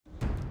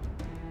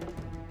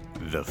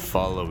The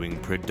following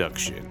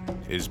production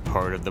is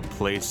part of the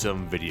Play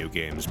Some Video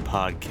Games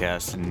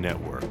podcast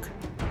network.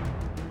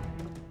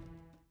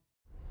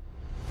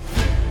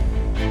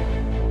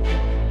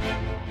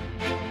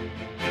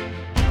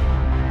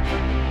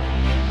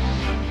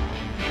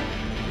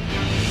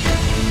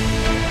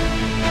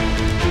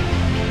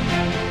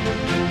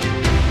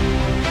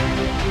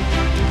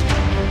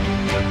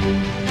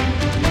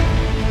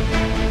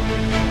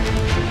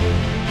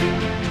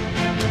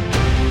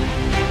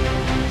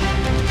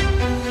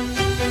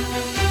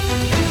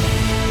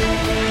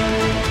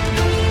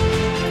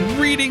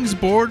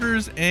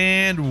 Boarders,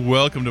 and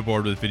welcome to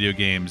Board with Video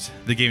Games,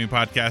 the gaming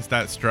podcast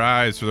that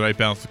strives for the right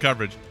balance of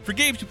coverage for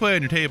games you play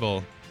on your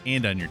table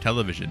and on your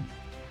television.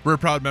 We're a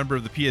proud member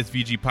of the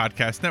PSVG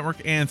Podcast Network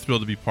and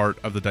thrilled to be part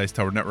of the Dice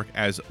Tower Network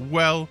as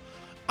well.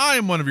 I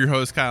am one of your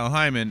hosts, Kyle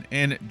Hyman,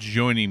 and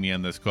joining me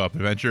on this co-op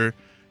adventure,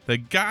 the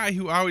guy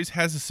who always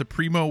has a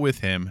Supremo with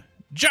him,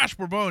 Josh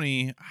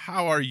Borboni.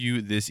 How are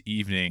you this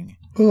evening?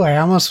 Ooh, I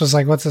almost was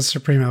like, what's a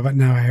Supremo? But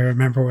now I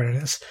remember what it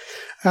is.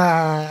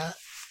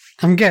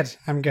 I'm good.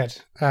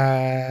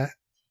 Had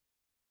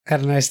a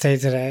nice day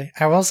today.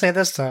 I will say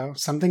this though,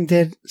 something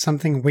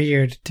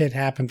weird did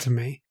happen to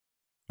me.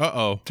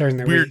 Uh-oh. During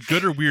the weird week.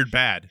 Good or weird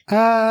bad?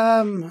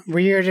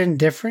 Weird and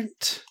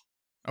different.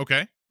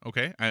 Okay.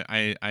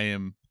 I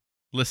am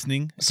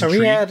listening. So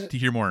we had to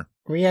hear more.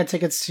 We had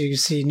tickets to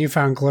see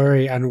Newfound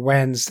Glory on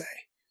Wednesday.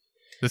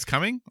 This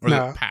coming or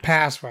no, the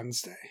past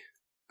Wednesday.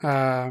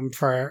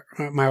 For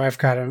my wife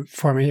got it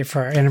for me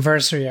for our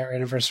anniversary. Our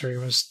anniversary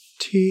was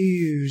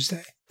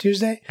Tuesday.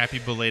 Happy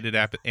belated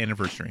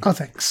anniversary. Oh,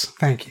 thanks.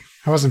 Thank you.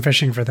 I wasn't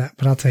fishing for that,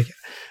 but I'll take it.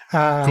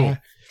 Cool.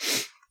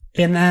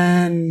 And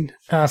then,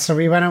 so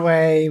we went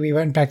away. We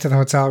went back to the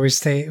hotel we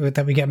stayed with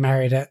that we get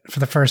married at for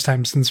the first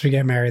time since we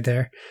get married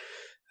there,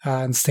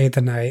 and stayed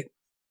the night.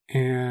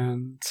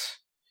 And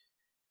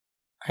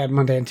I had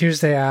Monday and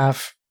Tuesday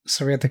off.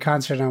 So we had the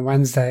concert on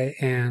Wednesday,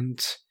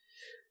 and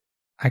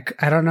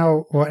I don't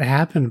know what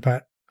happened,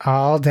 but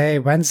all day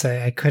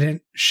Wednesday, I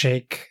couldn't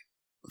shake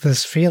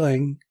this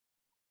feeling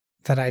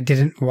that I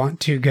didn't want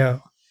to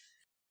go.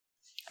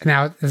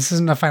 Now, this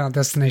isn't a Final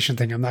Destination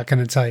thing. I'm not going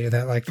to tell you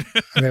that like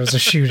there was a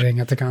shooting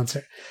at the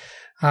concert.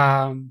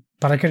 But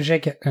I couldn't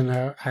shake it. And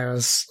I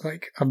was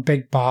like a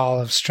big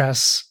ball of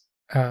stress.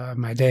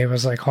 My day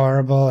was like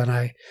horrible. And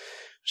I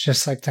was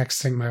just like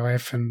texting my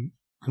wife and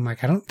I'm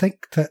like, I don't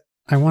think that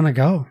I want to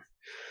go.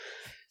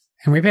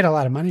 And we paid a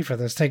lot of money for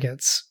those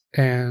tickets.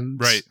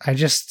 And right. I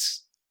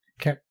just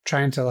kept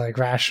trying to like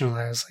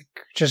rationalize, like,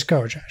 just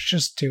go, Josh,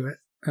 just do it.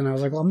 And I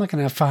was like, well, I'm not going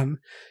to have fun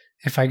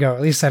if I go.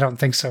 At least I don't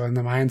think so in the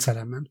mindset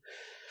I'm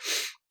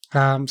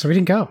in. So we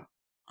didn't go.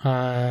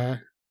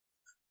 And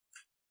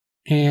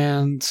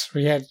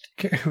we had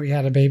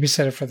a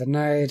babysitter for the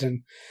night.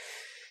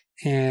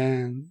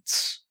 And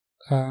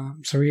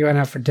so we went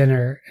out for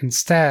dinner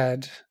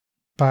instead.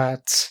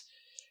 But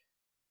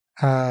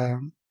I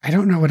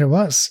don't know what it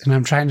was. And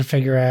I'm trying to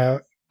figure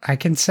out. I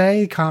can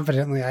say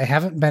confidently, I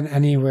haven't been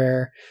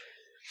anywhere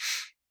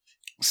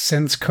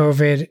since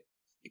COVID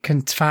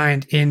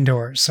confined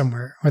indoors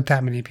somewhere with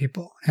that many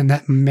people. And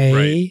that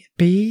may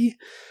be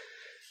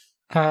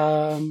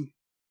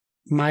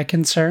my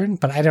concern,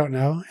 but I don't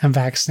know. I'm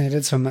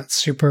vaccinated, so I'm not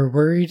super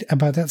worried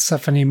about that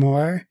stuff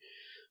anymore.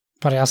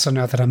 But I also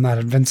know that I'm not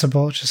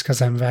invincible just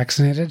because I'm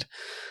vaccinated.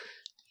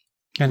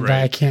 And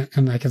I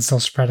can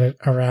still spread it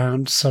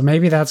around. So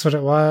maybe that's what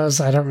it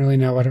was. I don't really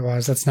know what it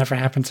was. That's never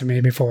happened to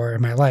me before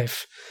in my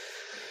life.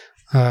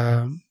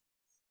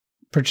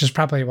 Which is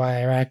probably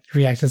why I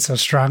reacted so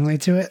strongly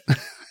to it.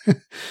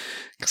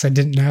 Because I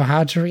didn't know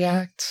how to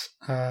react.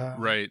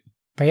 Right.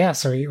 But yeah,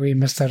 so we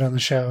missed out on the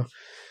show.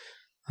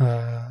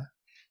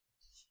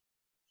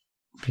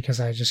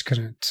 Because I just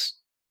couldn't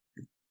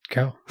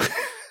go.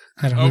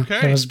 I don't know.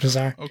 It was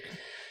bizarre. Okay.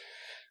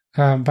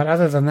 But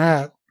other than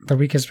that, the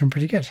week has been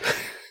pretty good.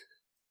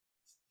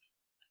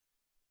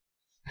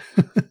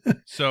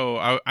 So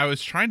I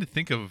was trying to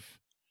think of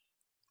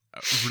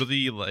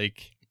really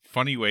like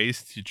funny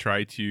ways to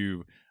try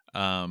to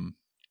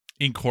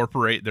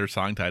incorporate their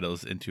song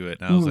titles into it.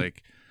 And I was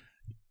like,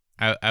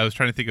 I was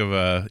trying to think of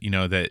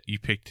that you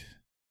picked.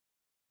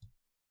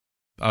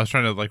 I was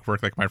trying to like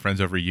work like My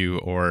Friends Over You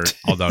or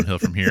All Downhill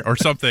From Here or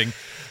something.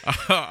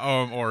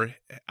 Or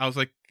I was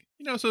like,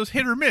 so it's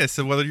hit or miss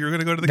of whether you're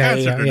going to go to the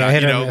concert or not.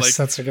 Hit or miss.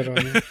 That's a good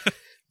one. Yeah.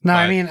 No,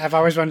 I mean, I've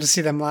always wanted to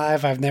see them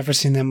live. I've never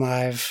seen them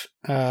live.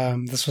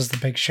 This was the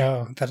big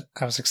show that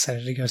I was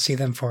excited to go see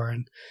them for.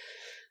 And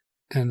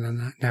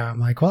then now I'm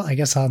like, well, I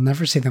guess I'll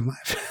never see them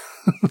live.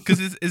 Because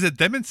is it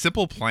them and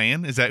Simple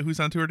Plan? Is that who's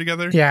on tour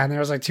together? Yeah, and there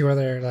was like two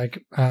other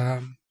like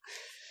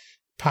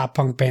pop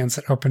punk bands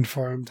that opened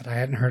for them that I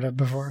hadn't heard of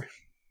before.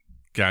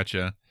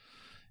 Gotcha.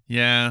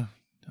 Yeah.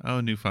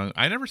 Oh, Newfound.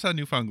 I never saw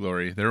Newfound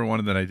Glory. They were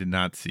one that I did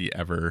not see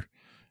ever.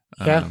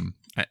 Yeah.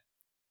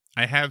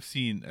 I have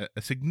seen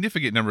a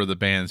significant number of the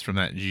bands from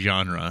that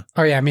genre.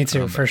 Oh, yeah, me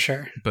too, for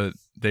sure. But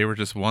they were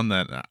just one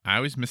that I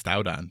always missed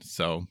out on.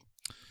 So,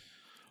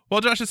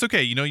 well, Josh, it's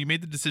okay. You made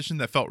the decision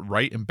that felt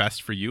right and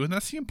best for you, and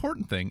that's the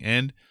important thing.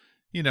 And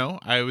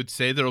I would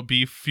say there'll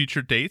be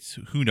future dates.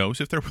 Who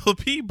knows if there will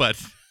be, but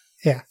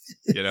Yeah.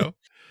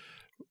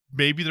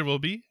 Maybe there will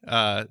be.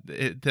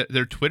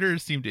 Their Twitter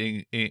seemed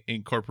to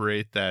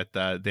incorporate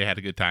that they had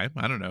a good time.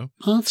 I don't know.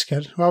 Well, that's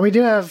good. Well, we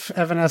do have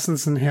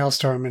Evanescence and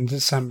Hailstorm in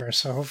December,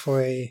 so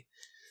hopefully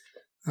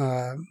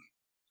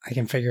I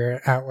can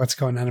figure out what's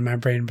going on in my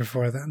brain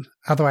before then.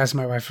 Otherwise,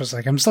 my wife was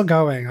like, I'm still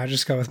going. I'll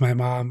just go with my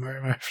mom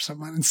or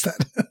someone instead.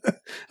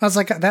 I was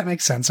like, that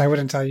makes sense. I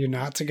wouldn't tell you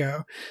not to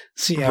go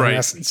see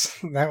Evanescence.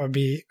 Right. That would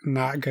be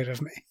not good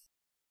of me.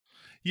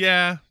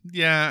 Yeah.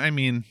 I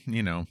mean,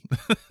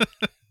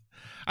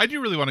 I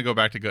do really want to get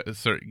back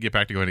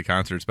to going to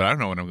concerts, but I don't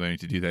know when I'm going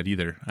to do that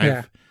either.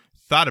 I've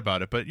thought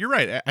about it, but you're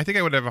right. I think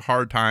I would have a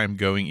hard time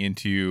going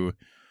into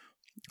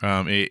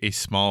a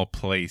small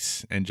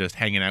place and just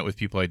hanging out with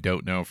people I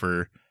don't know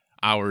for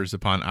hours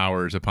upon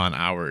hours upon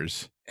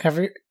hours.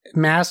 Every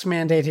mask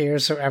mandate here,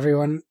 so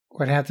everyone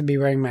would have to be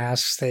wearing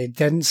masks. They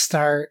didn't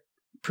start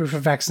proof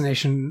of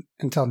vaccination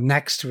until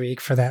next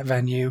week for that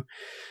venue.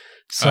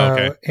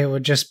 So It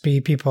would just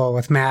be people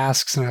with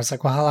masks. And I was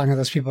like, well, how long are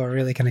those people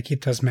really going to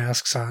keep those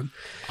masks on?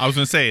 I was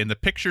going to say, in the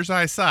pictures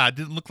I saw, it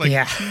didn't look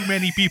like too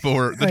many people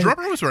were. The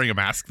drummer was wearing a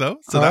mask, though.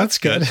 So that's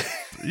good.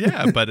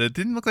 Yeah, but it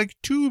didn't look like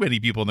too many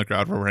people in the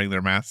crowd were wearing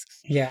their masks.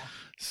 Yeah.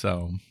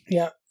 So.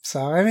 Yeah.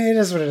 So, I mean, it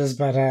is what it is.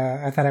 But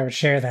I thought I would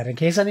share that in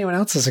case anyone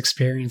else is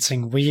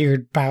experiencing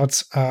weird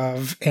bouts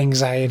of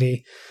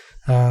anxiety.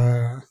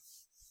 I'm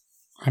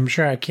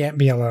sure I can't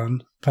be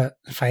alone. But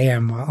if I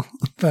am, well,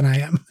 then I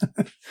am.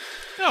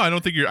 No, I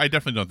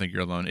definitely don't think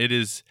you're alone. It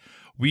is,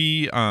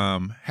 we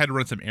had to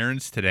run some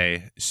errands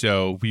today.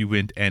 So we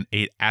went and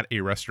ate at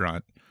a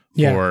restaurant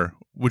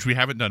which we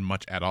haven't done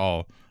much at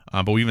all.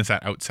 But we even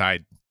sat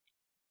outside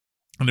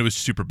and it was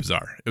super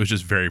bizarre. It was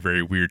just very,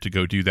 very weird to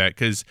go do that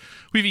because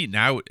we've eaten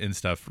out and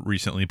stuff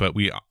recently, but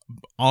we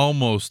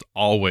almost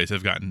always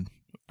have gotten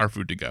our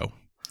food to go.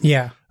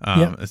 Yeah.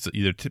 It's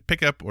either to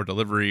pick up or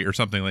delivery or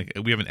something. Like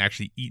we haven't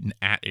actually eaten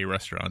at a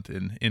restaurant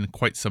in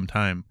quite some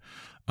time.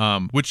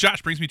 Which,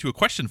 Josh, brings me to a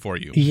question for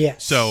you.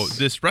 Yes. So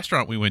this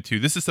restaurant we went to,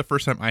 this is the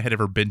first time I had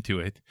ever been to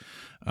it.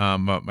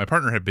 My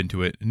partner had been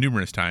to it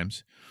numerous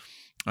times.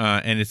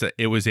 And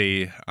it was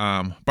a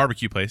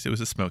barbecue place. It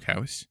was a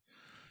smokehouse.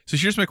 So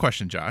here's my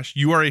question, Josh.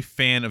 You are a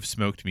fan of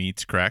smoked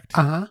meats, correct?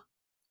 Uh-huh.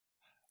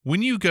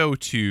 When you go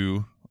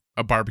to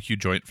a barbecue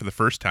joint for the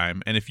first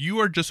time, and if you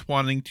are just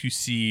wanting to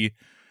see,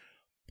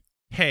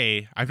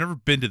 hey, I've never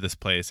been to this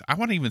place, I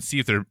want to even see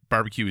if their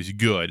barbecue is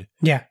good.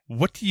 Yeah.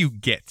 What do you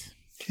get?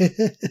 Do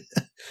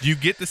you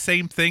get the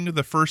same thing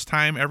the first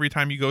time every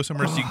time you go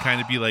somewhere, so you can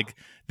kind of be like,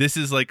 this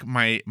is like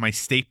my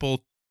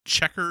staple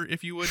checker,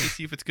 if you would, to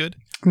see if it's good?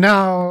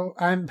 No,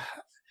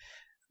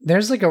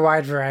 there's like a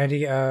wide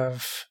variety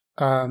of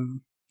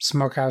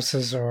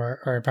smokehouses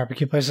or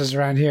barbecue places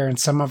around here, and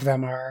some of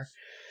them are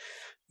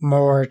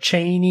more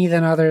chainy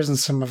than others, and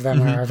some of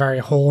them are very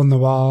hole in the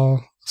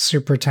wall,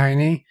 super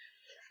tiny.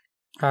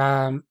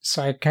 So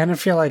I kind of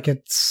feel like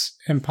it's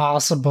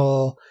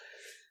impossible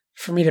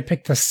for me to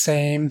pick the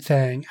same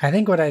thing. I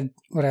think what I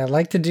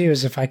like to do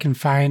is if I can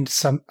find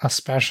a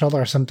special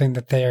or something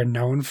that they are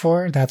known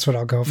for, that's what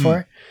I'll go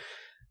for.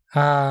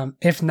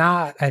 If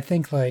not, I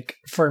think like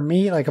for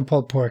me, like a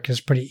pulled pork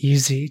is pretty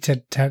easy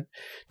to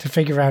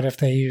figure out if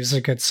they use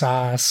a good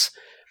sauce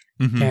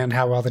and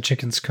how well the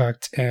chicken's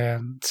cooked,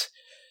 and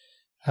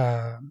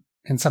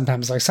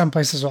sometimes like some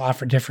places will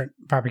offer different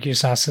barbecue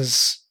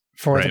sauces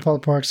for the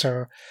pulled pork.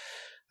 So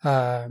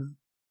I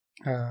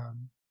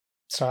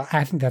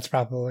think that's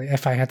probably,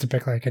 if I had to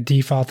pick like a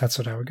default, that's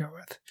what I would go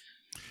with.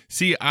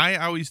 See, I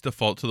always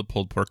default to the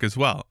pulled pork as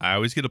well. I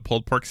always get a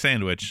pulled pork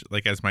sandwich,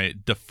 like as my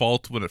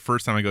default when the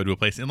first time I go to a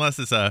place, unless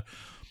it's a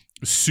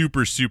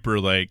super, super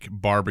like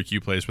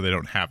barbecue place where they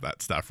don't have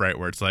that stuff, right?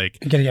 Where it's like,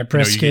 you're going to get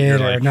brisket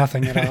or like,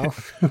 nothing at all.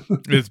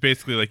 It's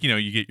basically like,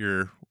 you get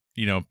your,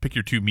 pick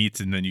your two meats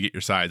and then you get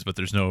your sides, but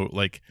there's no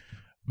like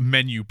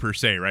menu per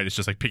se, right? It's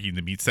just like picking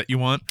the meats that you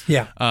want,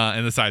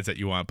 and the sides that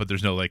you want, but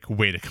there's no like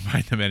way to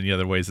combine them any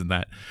other ways than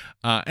that.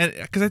 And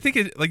because I think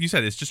it, like you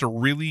said, it's just a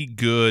really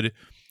good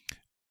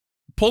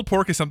pulled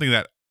pork is something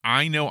that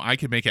I know I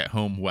can make at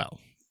home well,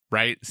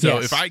 right? So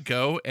if I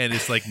go and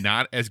it's like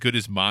not as good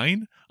as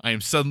mine, I am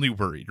suddenly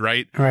worried,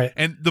 right? Right.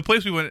 And the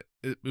place we went,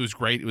 it was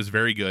great. It was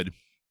very good.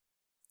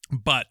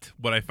 But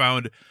what I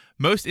found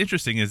most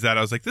interesting is that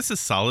I was like, this is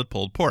solid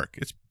pulled pork.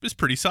 It's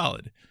pretty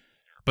solid.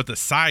 But the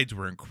sides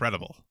were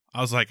incredible.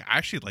 I was like, I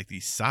actually like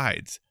these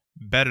sides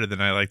better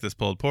than I like this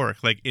pulled pork.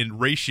 Like in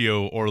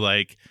ratio or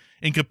like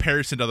in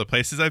comparison to other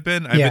places I've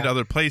been to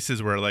other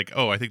places where like,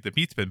 oh, I think the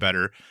meat's been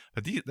better,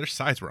 but their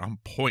sides were on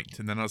point.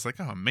 And then I was like,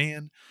 oh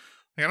man,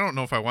 like, I don't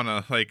know if I want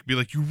to like be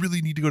like, you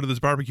really need to go to this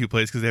barbecue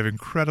place because they have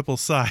incredible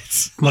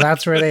sides. Well,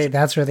 that's where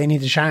they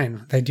need to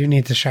shine. They do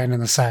need to shine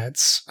on the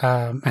sides.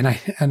 And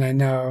I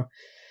know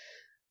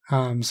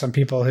some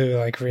people who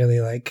like really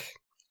like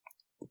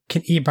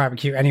can eat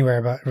barbecue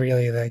anywhere, but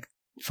really like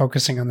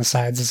focusing on the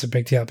sides is a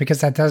big deal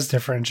because that does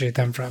differentiate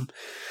them from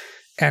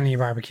any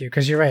barbecue.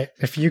 Because you're right,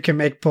 if you can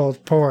make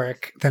pulled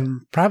pork,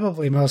 then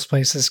probably most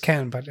places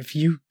can. But if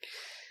you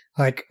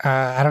Like,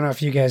 I don't know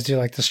if you guys do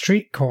like the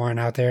street corn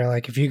out there.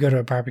 Like if you go to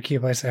a barbecue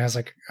place that has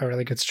like a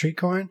really good street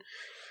corn,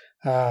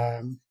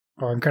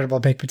 or incredible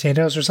baked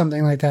potatoes or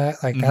something like that,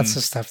 like that's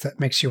the stuff that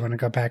makes you want to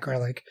go back. Or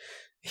like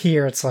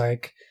here it's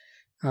like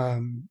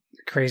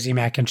crazy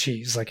mac and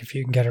cheese. Like if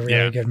you can get a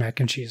really good mac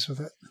and cheese with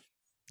it.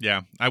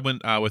 Yeah, I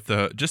went with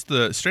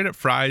the straight up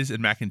fries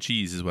and mac and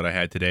cheese is what I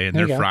had today, and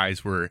their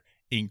fries were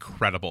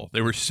incredible.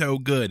 They were so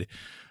good.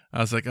 I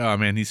was like, oh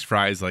man, these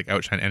fries like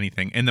outshine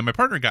anything. And then my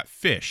partner got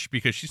fish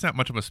because she's not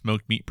much of a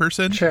smoked meat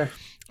person. Sure.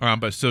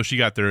 But so she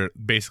got their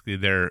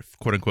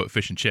quote unquote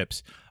fish and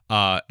chips.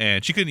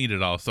 And she couldn't eat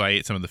it all, so I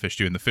ate some of the fish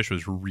too, and the fish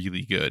was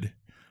really good.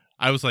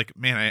 I was like,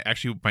 man, I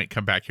actually might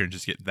come back here and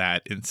just get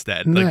that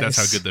instead. Nice. Like that's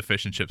how good the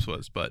fish and chips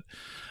was. But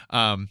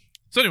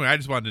so anyway, I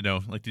just wanted to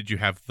know, like, did you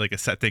have like a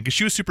set thing? Because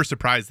she was super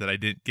surprised that I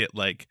didn't get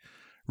like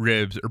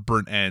ribs or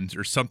burnt ends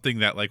or something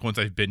that like once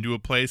I've been to a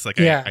place, like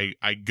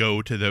I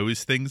go to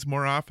those things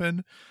more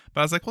often.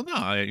 But I was like, well,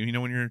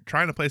 no, when you're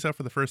trying a place out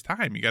for the first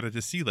time, you got to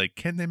just see like,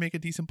 can they make a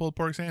decent pulled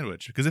pork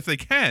sandwich? Because if they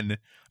can,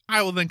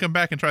 I will then come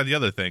back and try the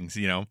other things,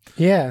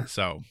 Yeah.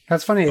 So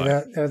that's funny,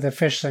 the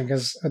fish thing,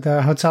 because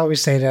the hotel we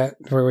stayed at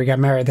where we got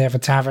married, they have a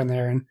tavern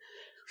there, and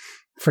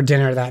for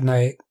dinner that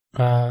night,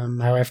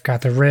 my wife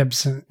got the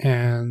ribs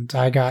and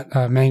I got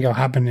mango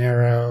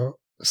habanero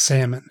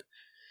salmon,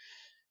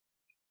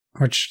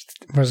 which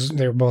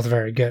they were both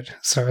very good.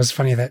 So it was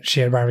funny that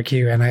she had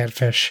barbecue and I had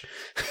fish.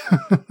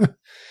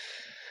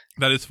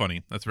 That is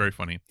funny. That's very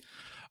funny.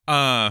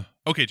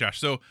 Okay, Josh.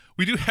 So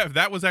we do have,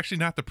 that was actually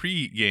not the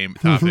pre-game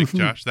topic,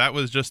 Josh. That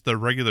was just the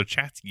regular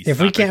Chatskis.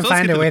 If we can't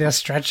find a way to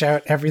stretch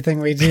out everything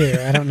we do,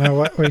 I don't know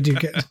what we do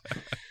good.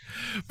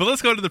 But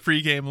let's go to the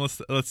pre-game.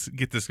 Let's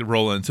get this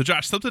rolling. So,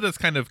 Josh, something that's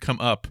kind of come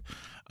up.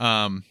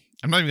 I'm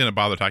not even going to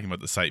bother talking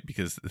about the site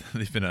because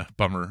they've been a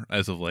bummer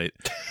as of late.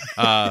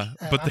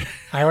 But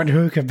I wonder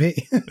who it could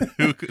be.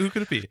 who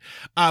could it be?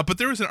 But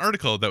there was an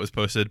article that was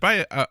posted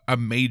by a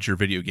major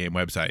video game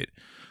website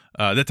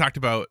that talked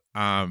about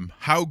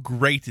how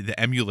great the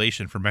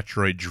emulation for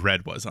Metroid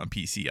Dread was on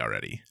PC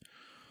already.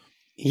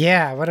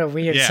 Yeah, what a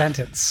weird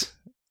sentence.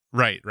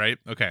 Right.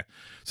 Okay.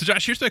 So,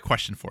 Josh, here's my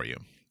question for you.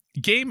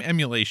 Game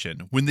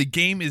emulation, when the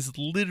game is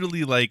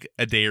literally like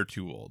a day or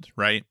two old,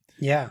 right?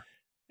 Yeah.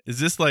 Is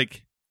this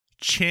like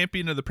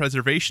champion of the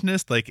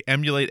preservationist, like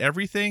emulate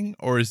everything?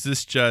 Or is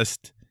this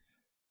just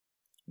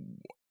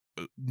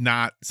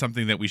not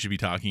something that we should be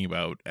talking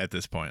about at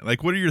this point?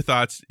 Like, what are your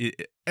thoughts? And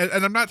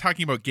I'm not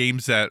talking about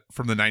games that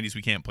from the 90s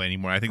we can't play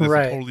anymore. I think that's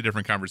a totally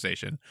different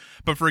conversation.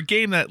 But for a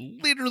game that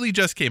literally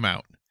just came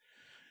out,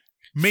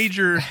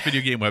 major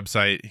video game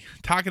website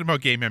talking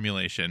about game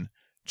emulation,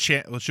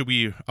 should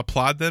we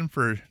applaud them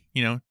for,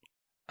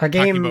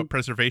 talking about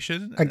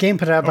preservation? A game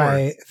put out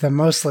by the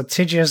most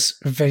litigious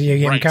video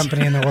game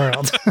company in the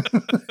world.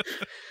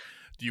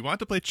 Do you want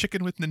to play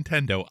chicken with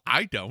Nintendo?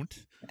 I don't.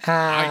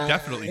 I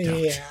definitely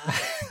don't.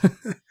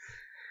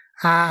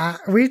 Yeah.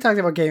 We've talked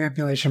about game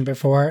emulation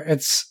before.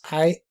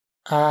 I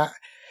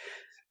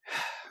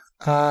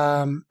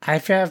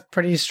have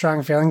pretty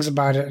strong feelings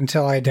about it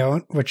until I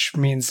don't, which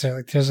means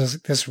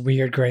there's this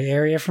weird gray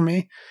area for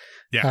me.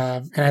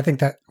 Yeah. And I think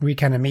that we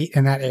kind of meet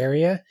in that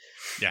area.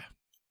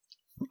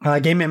 Yeah.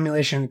 Game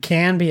emulation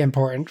can be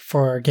important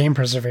for game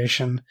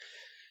preservation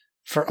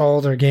for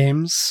older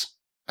games.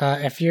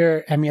 If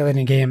you're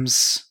emulating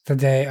games the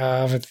day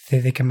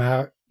they come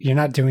out, you're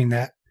not doing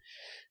that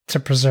to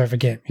preserve a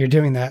game. You're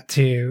doing that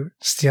to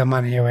steal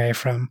money away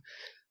from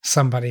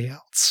somebody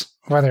else,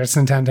 whether it's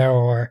Nintendo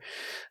or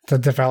the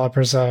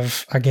developers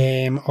of a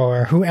game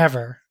or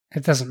whoever.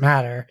 It doesn't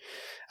matter.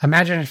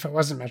 Imagine if it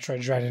wasn't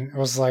Metroid Dread and it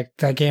was like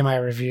that game I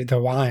reviewed,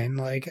 The Wine,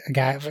 like a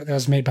guy that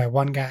was made by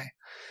one guy.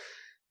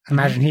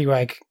 Imagine he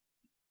like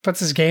puts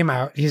his game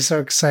out. He's so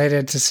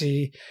excited to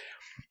see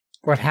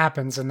what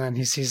happens, and then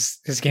he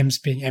sees his game's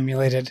being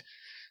emulated,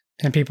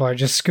 and people are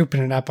just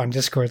scooping it up on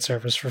Discord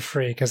servers for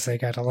free because they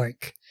got a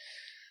link.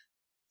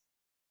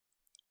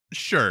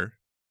 Sure.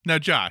 Now,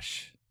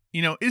 Josh,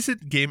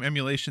 isn't game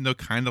emulation though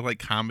kind of like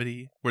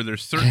comedy, where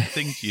there's certain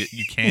things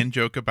you can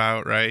joke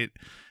about, right?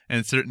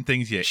 And certain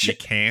things you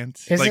can't.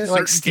 Is it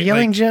like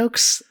stealing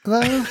jokes,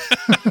 though?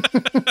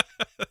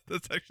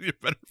 That's actually a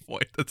better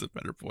point. That's a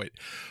better point.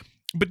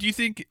 But do you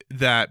think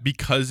that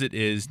because it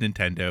is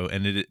Nintendo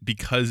and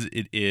because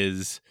it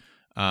is,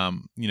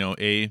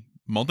 a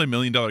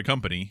multi-million-dollar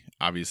company,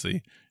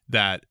 obviously,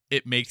 that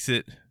it makes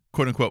it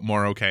quote unquote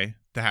more okay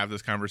to have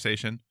this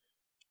conversation,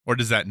 or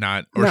does that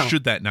not, or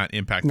should that not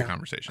impact the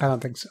conversation? I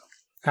don't think so.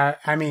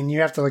 I mean, you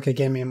have to look at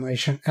game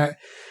emulation.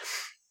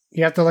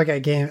 You have to look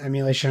at game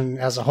emulation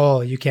as a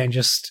whole. You can't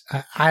just.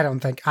 I don't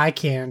think I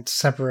can't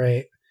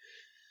separate.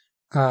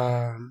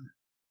 I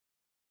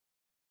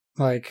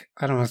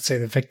don't want to say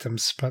the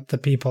victims, but the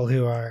people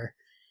who are,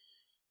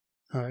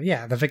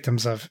 the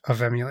victims of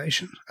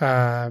emulation.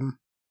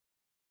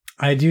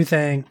 I do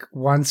think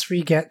once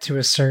we get to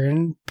a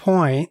certain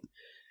point,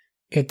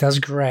 it does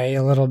gray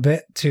a little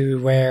bit to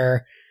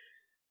where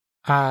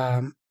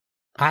I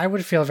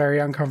would feel very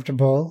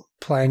uncomfortable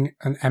playing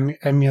an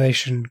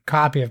emulation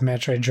copy of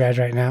Metroid Dread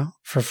right now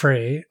for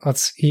free.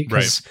 Let's eat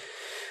because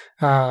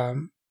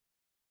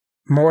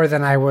more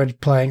than I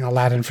would playing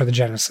Aladdin for the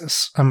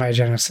Genesis on my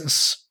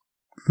Genesis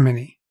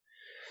Mini.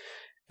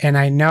 And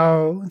I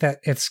know that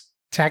it's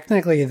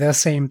technically the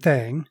same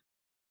thing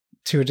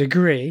to a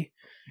degree.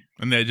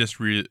 And they just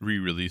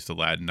re-released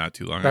Aladdin not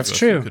too long ago. That's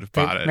true. So you could have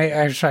bought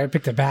it. I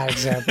picked a bad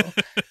example.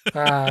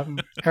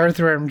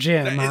 Earthworm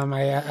Jim on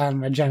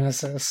my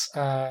Genesis,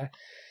 or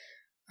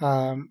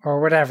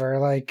whatever.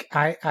 Like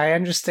I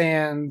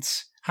understand.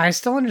 I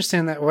still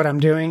understand that what I'm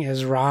doing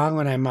is wrong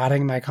when I'm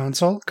modding my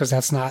console because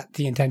that's not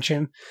the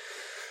intention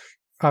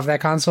of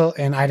that console,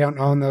 and I don't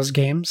own those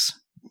games,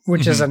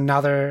 which is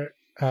another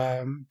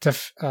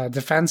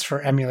defense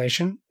for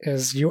emulation.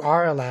 Is you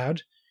are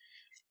allowed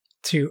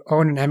to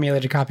own an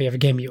emulated copy of a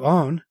game you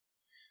own,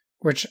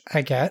 which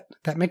I get.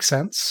 That makes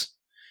sense.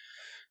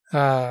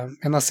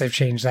 Unless they've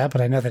changed that,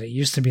 but I know that it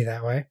used to be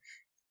that way.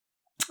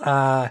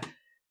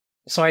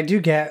 So I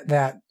do get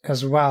that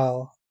as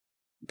well,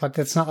 but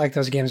it's not like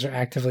those games are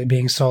actively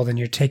being sold and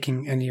you're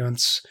taking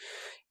anyone's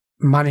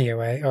money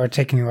away or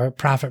taking a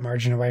profit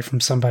margin away from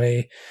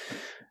somebody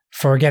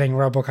for getting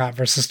RoboCop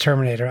versus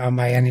Terminator on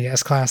my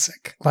NES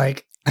Classic.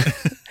 Like,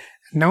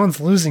 no one's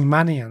losing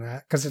money on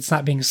that because it's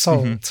not being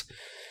sold.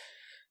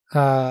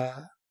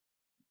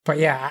 But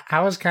yeah,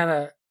 I was kind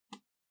of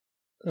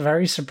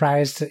very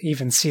surprised to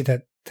even see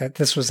that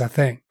this was a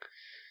thing.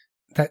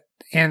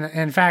 And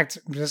in fact,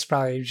 this is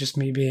probably just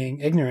me being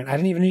ignorant. I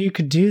didn't even know you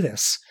could do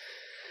this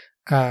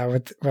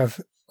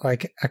with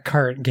like a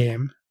current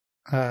game.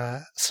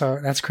 So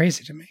that's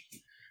crazy to me.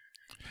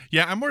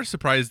 Yeah, I'm more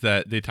surprised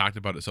that they talked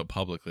about it so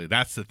publicly.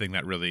 That's the thing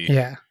that really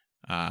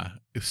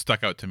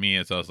stuck out to me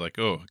as I was like,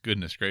 oh,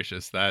 goodness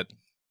gracious, that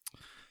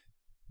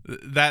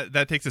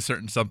takes a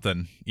certain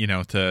something,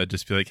 to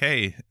just be like,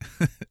 hey,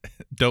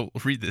 don't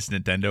read this,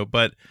 Nintendo,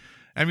 but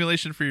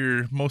emulation for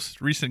your most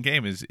recent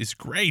game is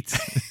great.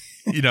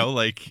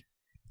 Like,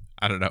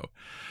 I don't know.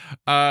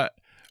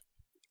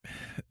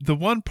 The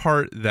one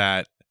part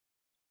that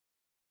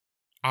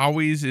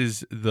always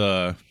is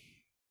the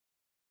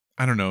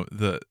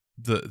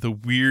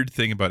weird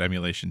thing about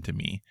emulation to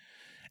me,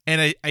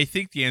 and I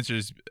think the answer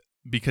is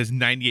because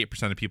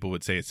 98% of people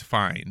would say it's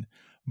fine,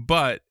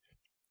 but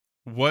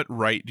what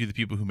right do the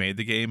people who made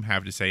the game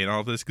have to say in all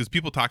of this? Because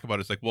people talk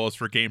about it's like, well, it's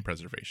for game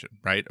preservation,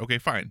 right? Okay,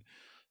 fine.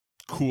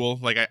 Cool.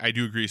 Like, I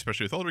do agree,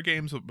 especially with older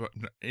games,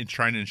 in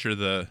trying to ensure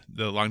the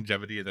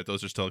longevity and that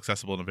those are still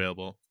accessible and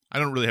available. I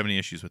don't really have any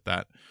issues with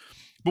that.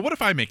 But what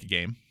if I make a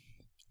game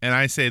and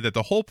I say that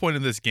the whole point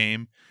of this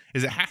game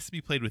is it has to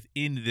be played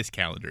within this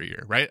calendar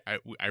year, right?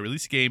 I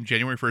release a game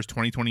January 1st,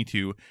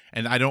 2022,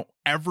 and I don't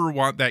ever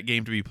want that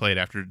game to be played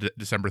after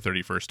December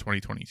 31st,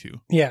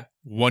 2022. Yeah.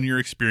 1 year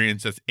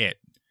experience, that's it.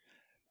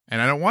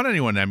 And I don't want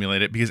anyone to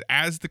emulate it because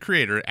as the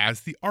creator,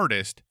 as the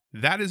artist,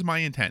 that is my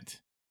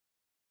intent.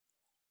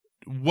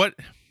 Where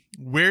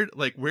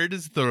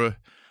does the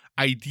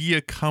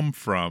idea come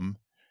from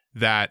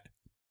that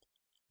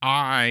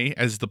I,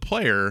 as the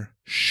player,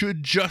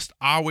 should just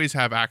always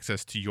have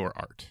access to your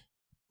art?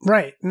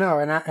 Right. No,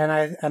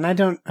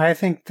 I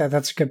think that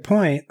that's a good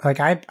point. Like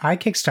I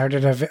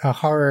kickstarted a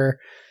horror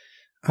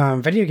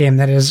video game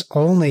that is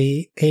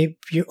only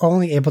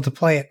able to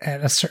play it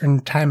at a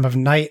certain time of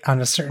night on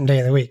a certain day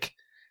of the week.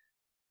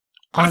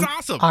 That's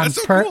awesome.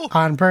 That's so cool.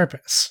 On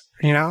purpose,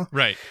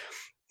 Right.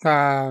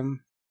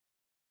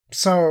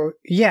 So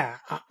yeah,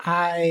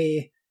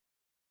 I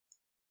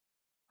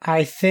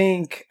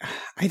think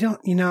I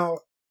don't,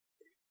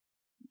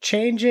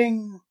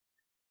 changing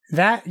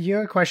that,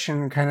 your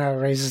question kind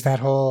of raises that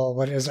whole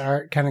what is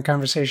art kind of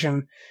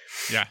conversation.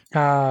 Yeah.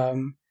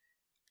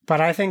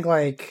 But I think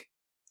like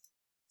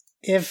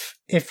if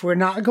we're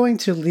not going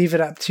to leave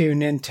it up to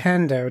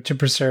Nintendo to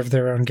preserve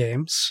their own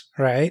games,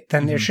 right?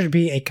 Then there should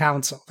be a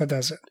council that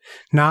does it.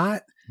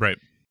 Not right.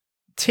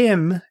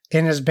 Tim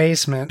in his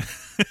basement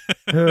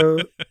who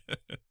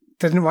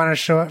didn't want to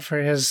show up for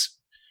his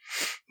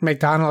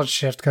McDonald's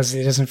shift because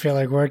he doesn't feel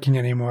like working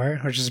anymore,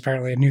 which is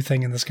apparently a new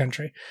thing in this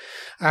country.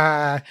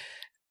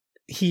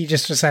 He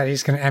just decided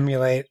he's going to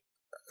emulate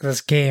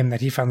this game that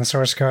he found the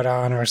source code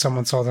on, or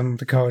someone sold him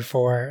the code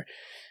for,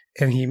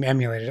 and he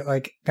emulated it.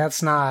 Like,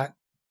 that's not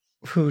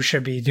who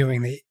should be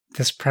doing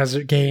this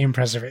game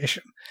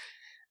preservation.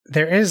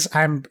 There is,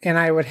 and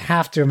I would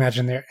have to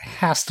imagine there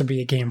has to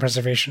be a game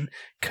preservation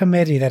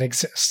committee that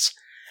exists.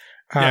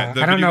 Yeah,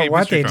 I don't know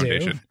what they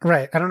Foundation. do.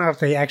 Right. I don't know if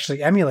they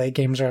actually emulate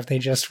games or if they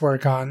just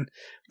work on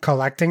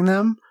collecting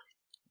them.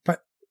 But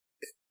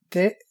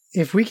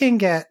if we can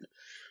get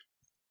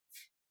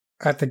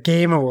at the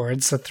Game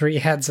Awards, the three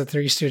heads of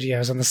three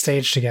studios on the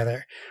stage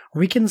together,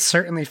 we can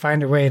certainly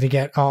find a way to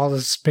get all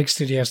those big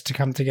studios to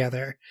come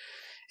together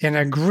and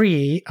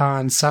agree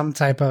on some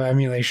type of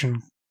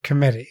emulation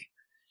committee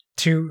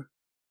to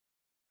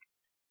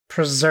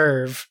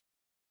preserve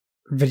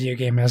video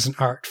game as an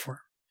art form.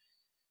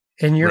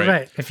 And you're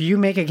right. If you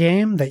make a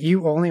game that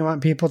you only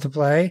want people to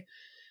play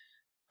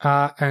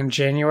in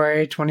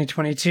January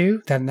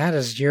 2022, then that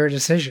is your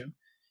decision.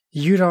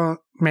 you don't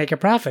make a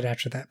profit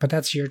after that, but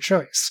that's your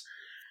choice.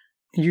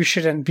 You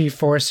shouldn't be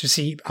forced to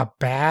see a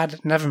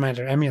bad, never mind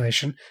an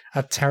emulation,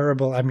 a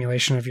terrible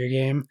emulation of your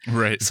game.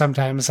 Right.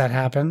 Sometimes that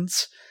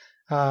happens.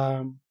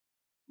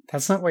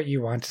 That's not what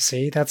you want to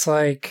see. That's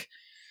like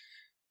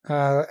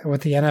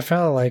with the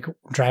NFL, like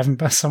driving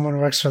by someone who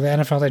works for the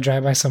NFL, they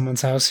drive by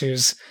someone's house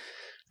who's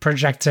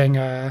projecting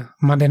a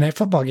Monday Night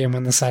Football game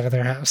on the side of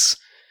their house.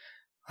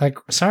 Like,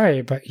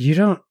 sorry, but you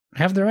don't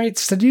have the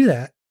rights to do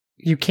that.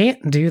 You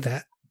can't do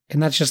that.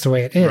 And that's just the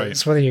way it is,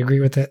 right. Whether you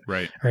agree with it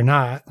or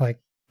not. Like,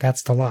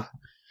 that's the law.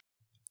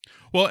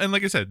 Well, and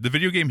like I said, the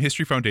Video Game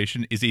History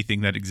Foundation is a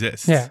thing that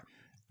exists. Yeah.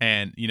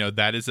 And,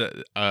 that is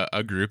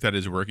a group that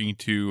is working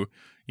to,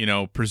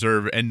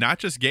 preserve, and not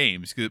just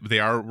games, because they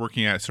are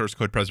working at source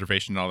code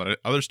preservation and all that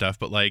other stuff,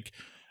 but like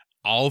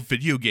all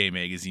video game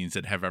magazines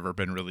that have ever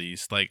been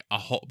released, like a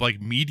whole,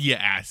 like media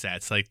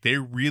assets, like they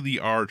really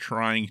are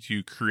trying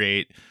to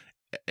create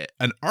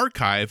an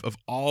archive of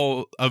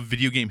all of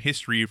video game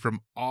history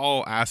from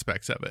all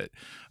aspects of it.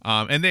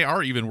 And they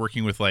are even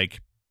working with like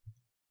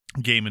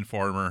Game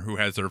Informer, who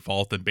has their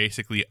vault and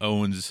basically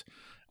owns,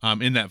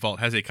 in that vault,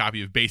 has a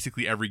copy of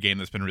basically every game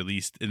that's been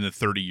released in the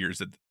 30 years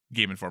that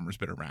Game Informer's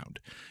been around.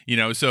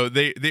 So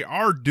they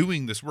are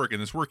doing this work,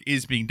 and this work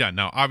is being done.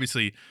 Now,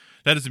 obviously,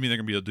 that doesn't mean they're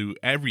going to be able to do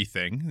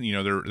everything.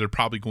 They're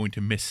probably going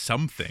to miss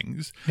some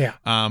things. Yeah.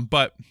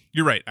 But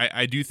you're right.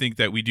 I do think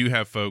that we do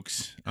have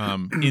folks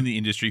in the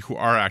industry who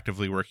are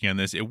actively working on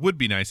this. It would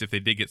be nice if they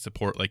did get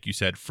support, like you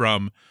said,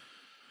 from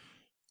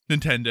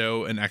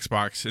Nintendo and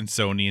Xbox and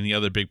Sony and the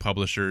other big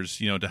publishers,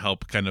 to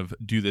help kind of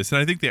do this. And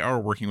I think they are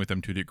working with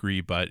them to a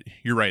degree, but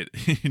you're right.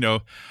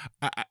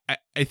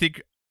 I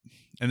think,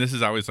 and this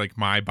is always like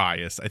my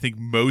bias, I think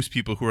most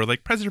people who are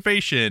like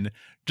preservation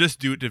just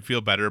do it to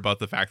feel better about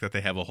the fact that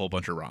they have a whole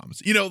bunch of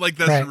ROMs, like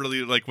that's right.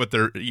 really like what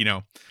they're,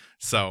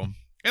 so,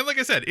 and like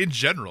I said, in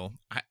general,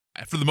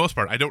 for the most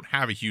part, I don't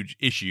have a huge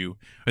issue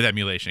with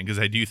emulation, because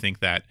I do think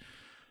that,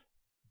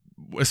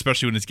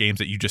 especially when it's games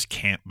that you just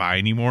can't buy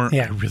anymore,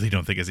 I really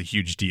don't think it's a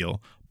huge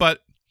deal. But,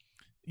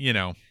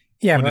 when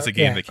it's a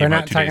game that came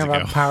out 2 days ago. We're not talking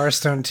about Power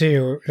Stone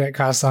 2 that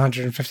costs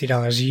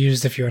 $150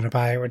 used if you want to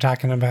buy it. We're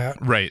talking about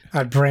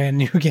a brand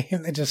new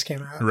game that just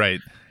came out. Right.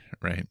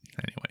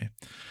 Anyway.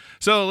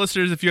 So,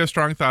 listeners, if you have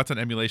strong thoughts on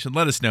emulation,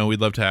 let us know. We'd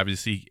love to have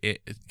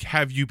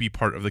you be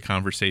part of the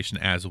conversation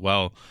as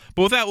well.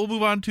 But with that, we'll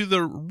move on to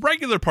the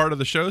regular part of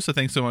the show. So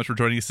thanks so much for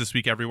joining us this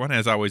week, everyone.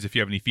 As always, if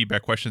you have any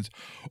feedback, questions,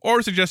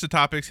 or suggested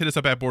topics, hit us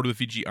up at Board with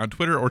VG on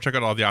Twitter, or check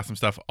out all the awesome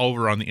stuff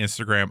over on the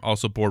Instagram,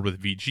 also Board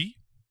with VG.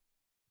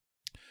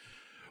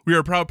 We are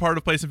a proud part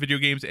of Play Some Video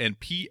Games, and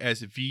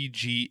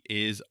PSVG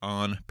is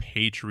on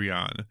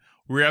Patreon.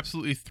 We're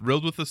absolutely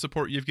thrilled with the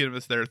support you've given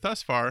us there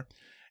thus far.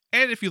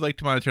 And if you'd like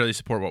to monetarily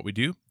support what we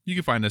do, you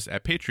can find us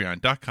at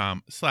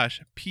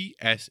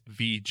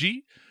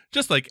patreon.com/PSVG,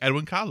 just like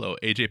Edwin Kahlo,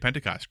 AJ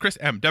Pentecost, Chris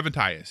M. Devin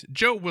Tyus,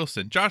 Joe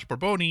Wilson, Josh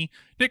Borboni,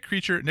 Nick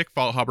Creature, Nick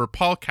Faulthuber,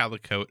 Paul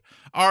Calicote,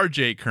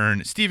 RJ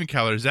Kern, Stephen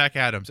Keller, Zach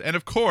Adams, and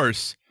of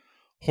course,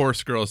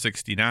 Horse Girl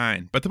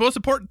 69. But the most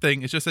important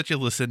thing is just that you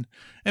listen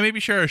and maybe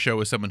share our show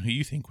with someone who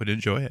you think would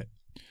enjoy it.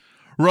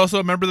 We're also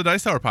a member of the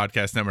Dice Tower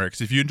Podcast Network,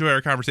 so if you enjoy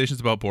our conversations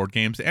about board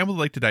games and would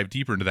like to dive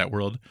deeper into that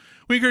world,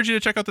 we encourage you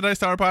to check out the Dice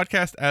Tower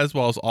Podcast as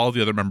well as all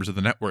the other members of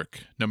the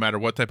network. No matter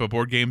what type of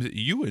board games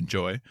you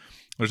enjoy,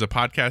 there's a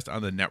podcast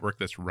on the network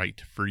that's right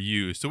for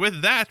you. So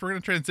with that, we're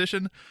going to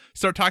transition,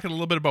 start talking a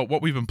little bit about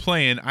what we've been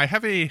playing. I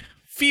have a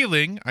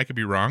feeling, I could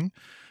be wrong,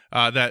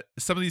 that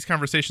some of these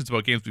conversations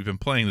about games we've been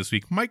playing this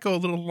week might go a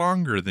little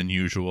longer than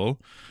usual.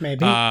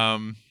 Maybe.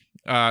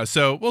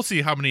 So we'll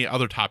see how many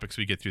other topics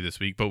we get through this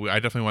week, but I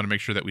definitely want to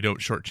make sure that we don't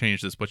shortchange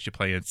this what you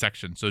play in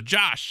section. So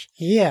Josh,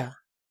 yeah,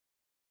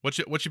 what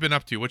you been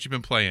up to? What you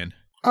been playing?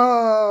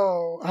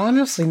 Oh,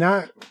 honestly,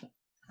 not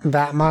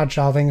that much,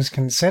 all things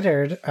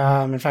considered.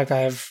 In fact,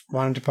 I've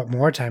wanted to put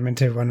more time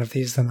into one of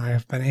these than I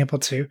have been able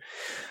to.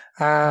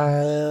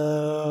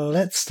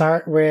 Let's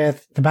start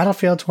with the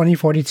Battlefield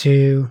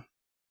 2042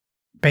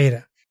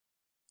 beta.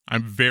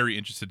 I'm very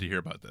interested to hear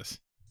about this.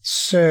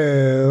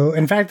 So,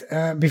 in fact,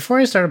 before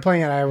I started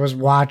playing it, I was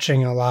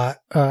watching a lot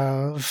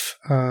of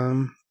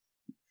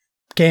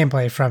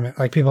gameplay from it,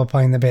 like people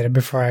playing the beta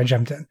before I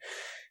jumped in.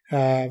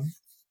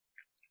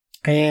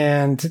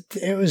 And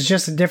it was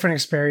just a different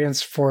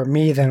experience for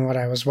me than what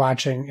I was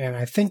watching. And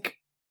I think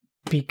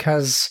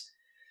because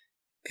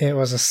it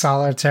was a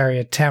solitary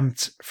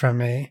attempt from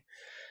me,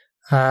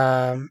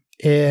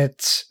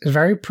 it's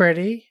very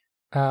pretty,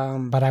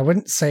 but I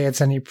wouldn't say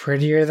it's any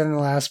prettier than the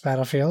last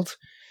Battlefield.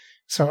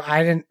 So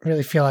I didn't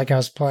really feel like I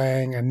was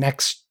playing a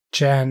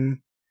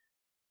next-gen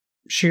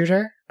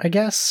shooter, I mean,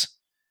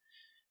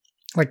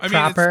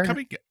 proper.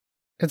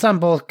 It's on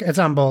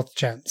both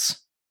gens.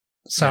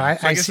 So yeah,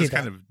 I guess see it's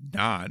that. kind of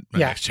not a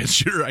next-gen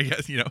shooter, I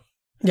guess,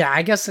 Yeah,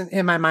 I guess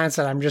in my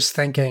mindset, I'm just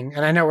thinking,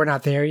 and I know we're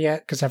not there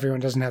yet because everyone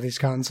doesn't have these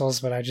consoles,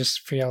 but I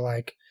just feel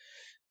like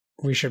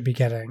we should be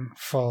getting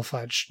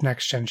full-fledged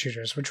next-gen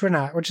shooters, which we're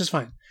not, which is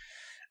fine.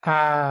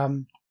 But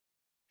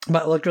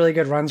it looked really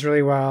good, runs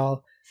really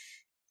well.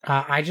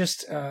 I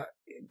just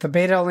the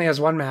beta only has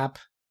one map.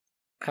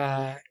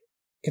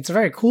 It's a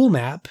very cool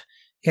map,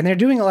 and they're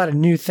doing a lot of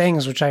new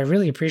things, which I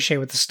really appreciate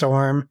with the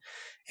storm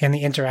and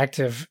the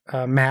interactive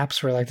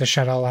maps where like the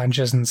shuttle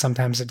launches and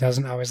sometimes it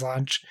doesn't always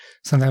launch.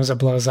 Sometimes it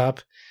blows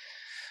up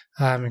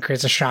and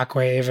creates a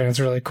shockwave, and it's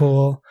really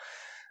cool.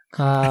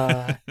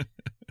 But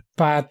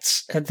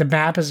the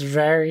map is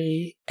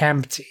very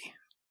empty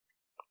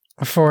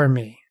for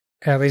me,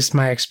 at least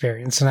my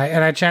experience. And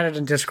I chatted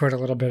in Discord a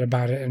little bit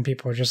about it, and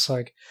people were just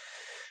like,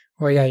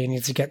 well, yeah, you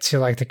need to get to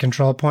like the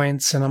control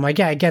points. And I'm like,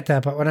 yeah, I get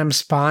that. But when I'm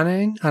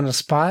spawning on a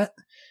spot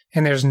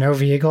and there's no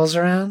vehicles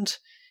around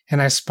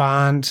and I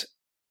spawned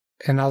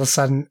and all of a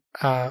sudden,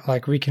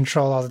 like we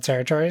control all the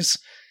territories,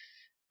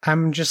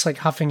 I'm just like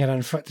huffing it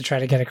on foot to try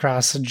to get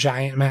across a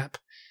giant map.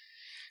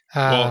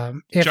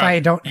 If John, I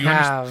don't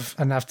have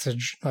enough to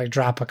like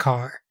drop a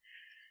car.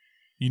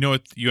 You know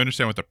what? You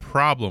understand what the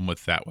problem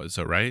with that was,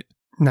 though, right?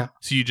 No.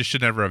 So you just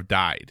should never have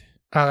died.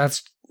 Oh,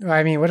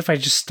 what if I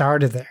just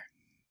started there?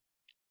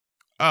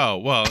 Oh,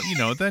 well,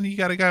 then you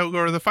got to go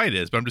where the fight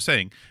is. But I'm just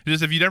saying,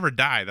 just if you never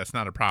die, that's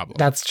not a problem.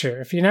 That's true.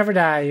 If you never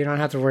die, you don't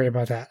have to worry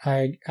about that.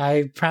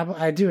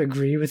 I do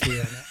agree with you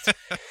on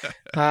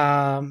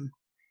that.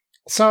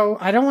 So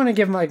I don't want to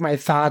give my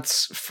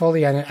thoughts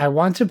fully on it. I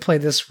want to play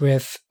this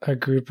with a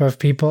group of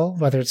people,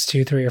 whether it's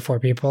 2, 3, or 4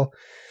 people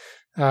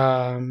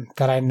that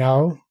I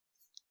know.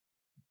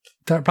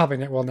 That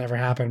probably will never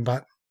happen,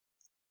 but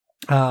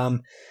I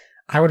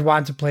would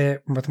want to play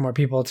it with more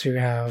people to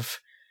have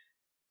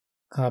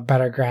a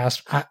better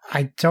grasp.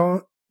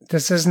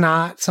 This is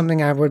not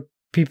something I would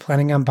be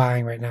planning on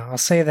buying right now. I'll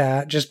say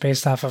that just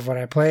based off of what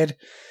I played.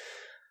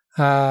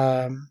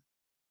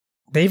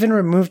 They even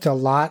removed a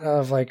lot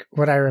of like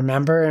what I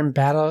remember in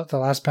the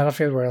last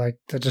Battlefield, where like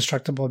the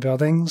destructible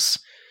buildings.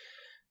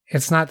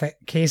 It's not the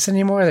case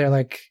anymore. They're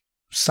like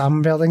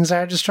some buildings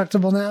are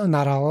destructible now,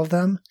 not all of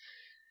them.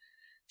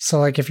 So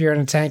like if you're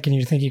in a tank and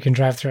you think you can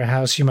drive through a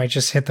house, you might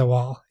just hit the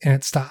wall and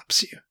it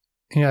stops you.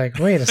 And you're like,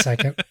 wait a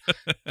second.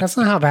 That's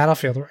not how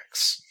Battlefield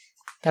works.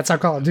 That's how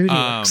Call of Duty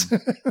works.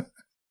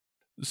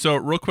 So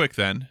real quick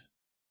then,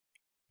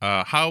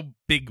 how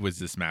big was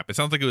this map? It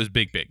sounds like it was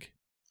big.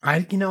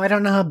 I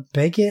don't know how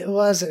big it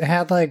was. It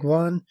had it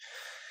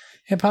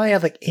probably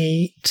had like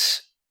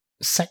 8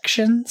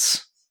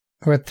 sections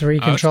with 3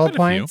 control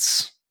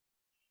points.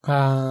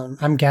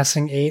 I'm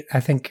guessing 8. I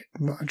think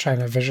I'm trying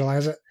to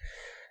visualize it.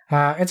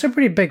 It's a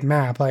pretty big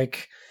map,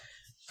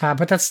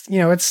 but that's,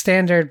 it's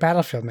standard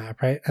Battlefield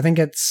map, right? I think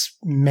it's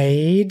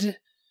made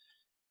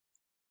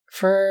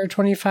for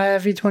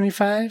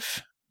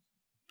 25v25.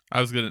 That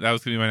was gonna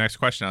be my next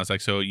question. I was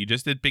like, so you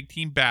just did big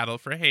team battle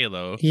for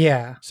Halo.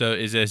 Yeah. So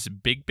is this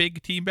big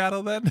team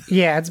battle then?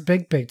 Yeah, it's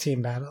big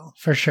team battle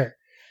for sure.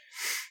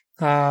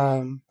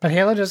 But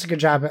Halo does a good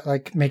job at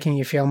like making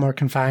you feel more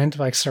confined,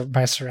 like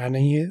by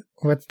surrounding you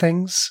with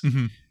things.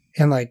 Mm-hmm.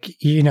 And like,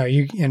 you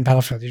in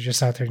Battlefield, you're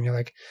just out there and you're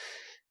like,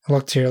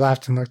 look to your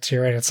left and look to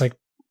your right. It's like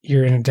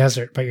you're in a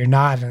desert, but you're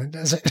not in a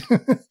desert.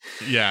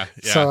 Yeah.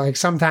 So like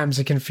sometimes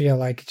it can feel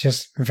like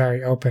just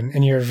very open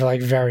and you're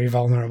like very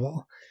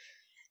vulnerable.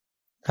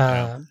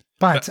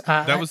 But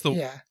that was the.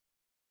 Yeah.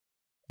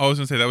 I was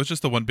gonna say that was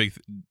just the one big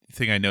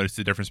thing I noticed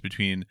the difference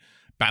between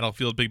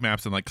Battlefield big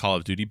maps and like Call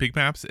of Duty big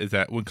maps is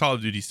that when Call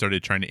of Duty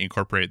started trying to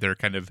incorporate their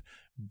kind of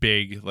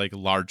big, like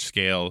large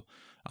scale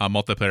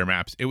multiplayer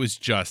maps, it was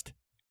just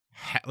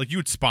like you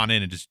would spawn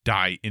in and just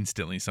die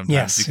instantly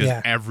sometimes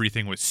because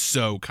everything was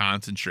so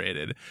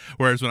concentrated.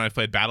 Whereas when I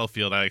played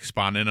Battlefield, I like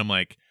spawn in, I'm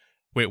like,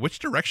 wait, which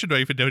direction do I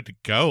even know to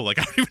go? Like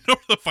I don't even know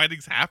where the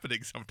fighting's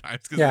happening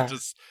sometimes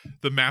because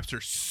the maps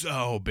are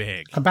so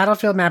big. A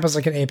Battlefield map is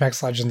like an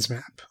Apex Legends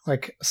map.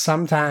 Like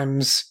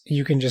sometimes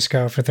you can just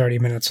go for 30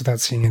 minutes without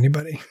seeing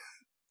anybody.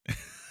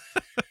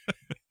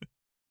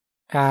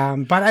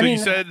 But so I mean,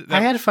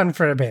 I had fun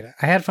for a beta.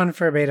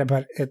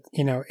 But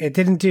it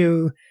didn't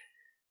do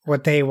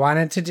what they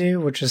wanted to do,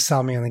 which is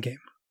sell me on the game.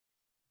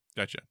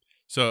 Gotcha.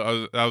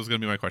 So that was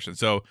going to be my question.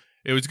 So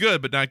it was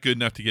good, but not good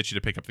enough to get you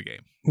to pick up the game.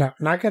 No,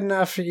 not good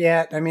enough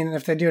yet. I mean,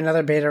 if they do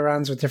another beta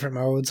runs with different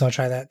modes, I'll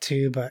try that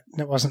too, but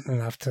it wasn't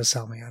enough to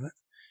sell me on it.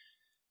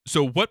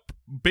 So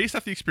based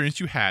off the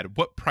experience you had,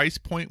 what price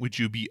point would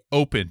you be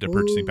open to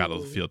purchasing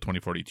Battlefield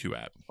 2042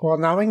 at? Well,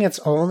 knowing it's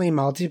only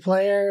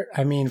multiplayer,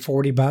 I mean,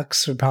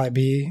 $40 would probably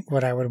be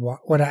what I would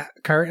want. What I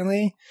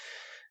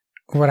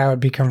would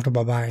be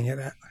comfortable buying it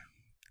at.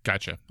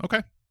 Gotcha.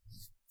 Okay.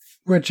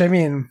 Which, I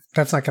mean,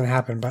 that's not going to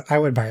happen, but I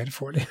would buy it at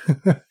 40.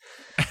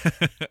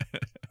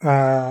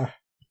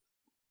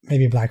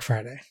 Maybe Black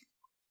Friday.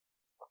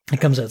 It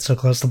comes out so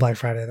close to Black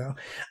Friday, though.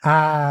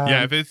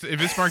 Yeah, if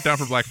it's marked down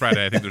for Black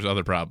Friday, I think there's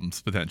other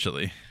problems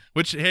potentially.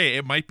 Which, hey,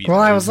 it might be. Well,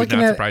 I was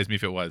looking at. Surprise me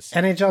if it was.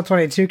 NHL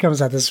 22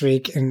 comes out this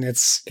week, and it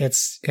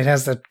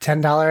has the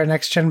 $10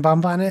 next gen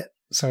bump on it,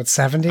 so it's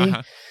 $70.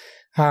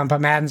 Uh-huh.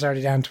 But Madden's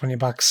already down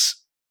 $20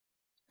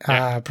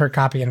 per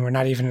copy, and we're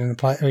not even in the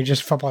play.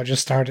 Football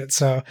just started,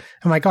 so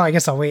I'm like, oh, I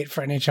guess I'll wait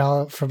for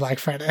NHL for Black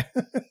Friday.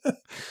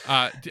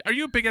 Are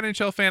you a big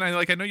NHL fan?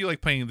 I know you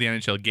like playing the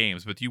NHL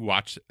games, but do you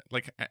watch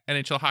like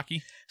NHL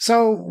hockey?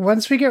 So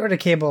once we get rid of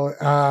cable,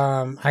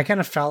 I kind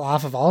of fell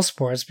off of all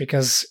sports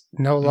because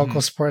no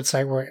local sports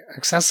site were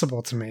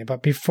accessible to me.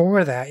 But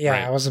before that, yeah,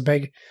 Right. I was a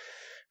big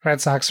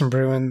Red Sox and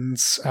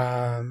Bruins.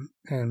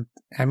 And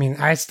I mean,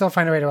 I still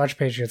find a way to watch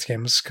Patriots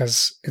games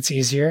because it's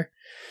easier.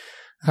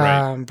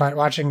 Right. But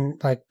watching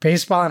like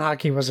baseball and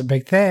hockey was a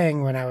big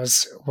thing when I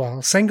was,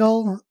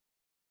 single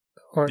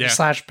or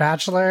 /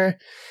 bachelor.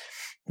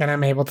 And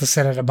I'm able to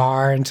sit at a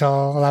bar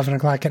until 11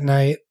 o'clock at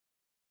night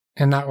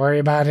and not worry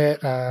about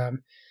it.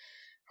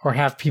 Or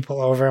have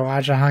people over and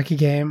watch a hockey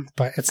game,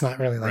 but it's not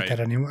really like that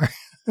anymore.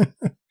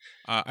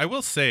 I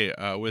will say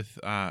with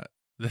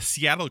the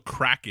Seattle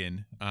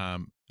Kraken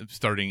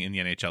starting in the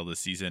NHL this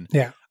season,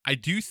 I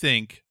do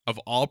think of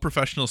all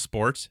professional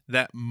sports,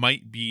 that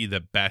might be the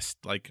best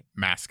like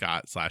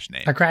mascot /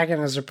 name. A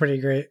Kraken is a pretty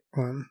great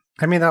one.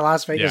 I mean, the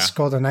Las Vegas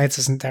Golden Knights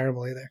isn't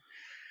terrible either.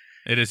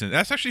 It isn't.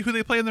 That's actually who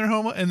they play in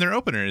their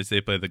opener. Is they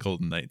play the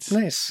Golden Knights.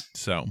 Nice.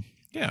 So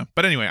yeah,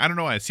 but anyway, I don't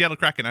know why Seattle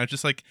Kraken. I was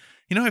just like,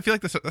 I feel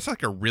like that's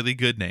like a really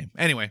good name.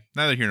 Anyway,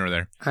 neither here nor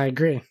there. I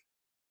agree.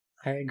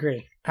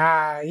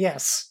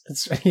 Yes,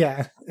 it's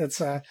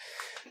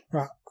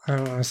well, I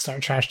don't want to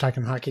start trash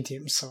talking hockey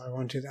teams, so I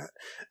won't do that.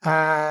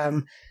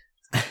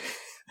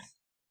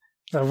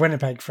 The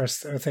Winnipeg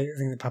first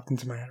thing that popped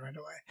into my head right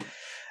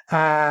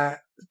away.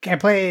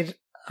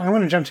 I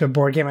want to jump to a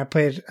board game.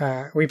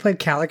 We played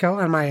Calico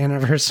on my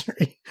anniversary,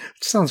 which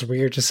sounds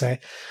weird to say.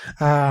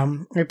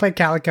 We played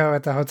Calico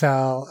at the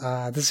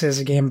hotel. This is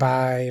a game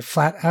by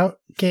Flat Out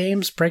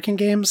Games, Breaking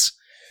Games.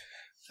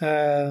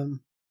 I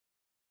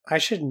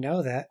should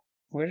know that.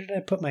 Where did I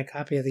put my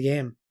copy of the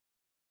game?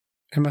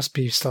 It must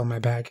be still in my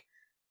bag.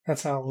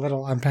 That's how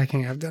little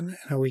unpacking I've done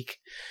in a week.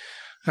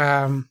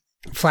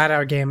 Flat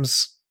Out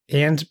Games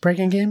and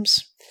Breaking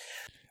Games.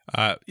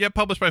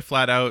 Published by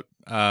Flat Out.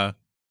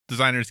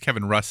 Designers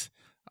Kevin Russ,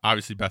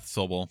 obviously Beth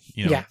Sobel,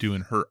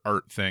 doing her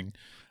art thing.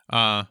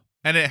 And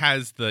it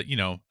has the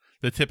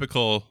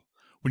typical,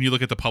 when you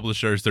look at the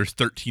publishers, there's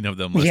 13 of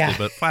them listed,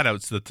 but Flat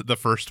Out's the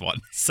first one.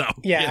 So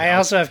I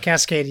also have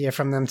Cascadia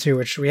from them too,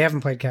 which we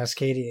haven't played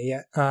Cascadia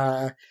yet.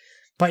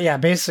 But yeah,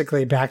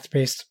 basically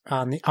based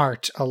on the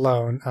art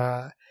alone.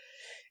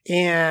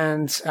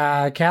 And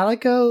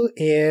Calico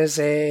is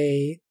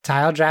a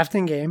tile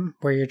drafting game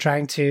where you're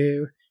trying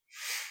to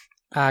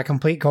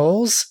complete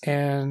goals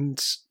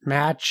and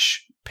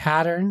match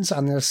patterns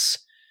on this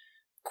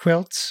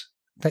quilt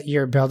that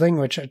you're building,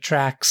 which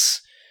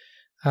attracts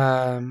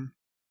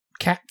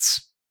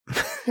cats.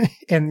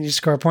 And you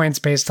score points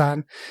based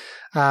on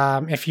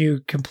if you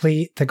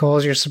complete the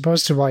goals you're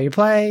supposed to while you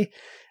play,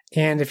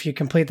 and if you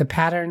complete the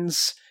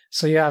patterns.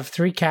 So you have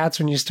 3 cats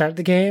when you start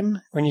the game.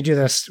 When you do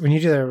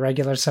the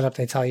regular setup,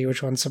 they tell you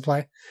which ones to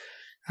play.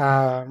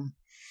 And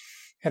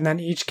then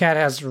each cat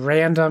has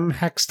random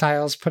hex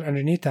tiles put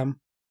underneath them.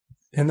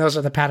 And those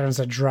are the patterns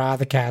that draw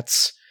the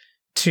cats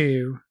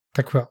to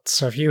the quilt.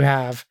 So if you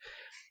have,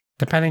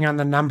 depending on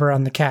the number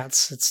on the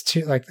cats, it's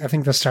 2, I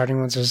think the starting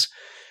ones is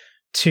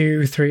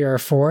 2, 3, or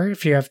 4.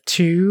 If you have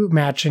 2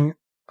 matching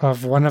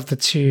of one of the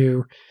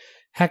 2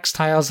 hex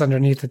tiles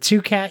underneath the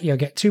 2 cat, you'll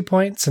get 2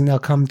 points and they'll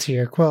come to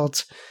your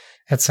quilt,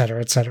 etc.,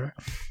 etc.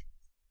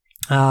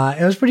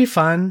 It was pretty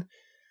fun.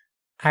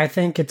 I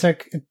think it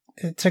took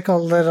a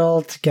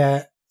little to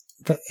get.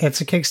 It's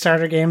a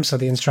Kickstarter game, so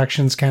the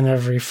instructions kind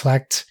of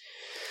reflect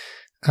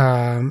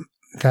the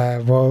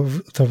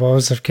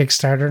woes of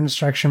Kickstarter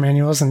instruction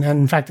manuals. And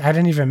in fact, I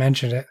didn't even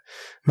mention it.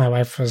 My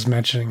wife was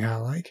mentioning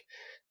how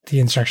the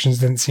instructions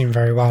didn't seem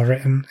very well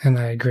written, and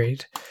I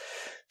agreed.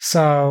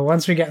 So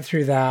once we get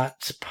through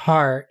that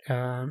part,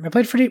 I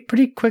played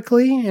pretty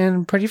quickly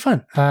and pretty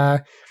fun.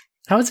 I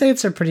would say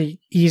it's a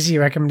pretty easy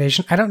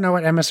recommendation. I don't know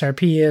what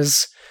MSRP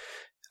is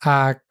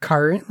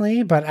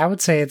currently, but I would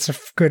say it's a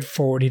good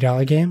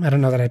 $40 game. I don't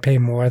know that I pay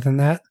more than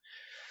that.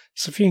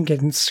 So if you can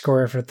get and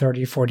score for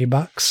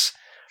 $30-$40,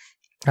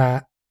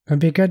 it'd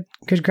be a good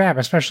grab,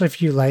 especially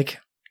if you like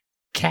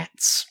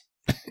cats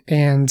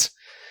and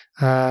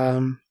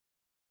tile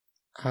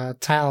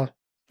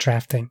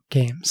drafting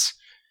games.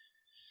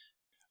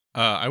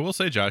 I will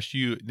say, Josh,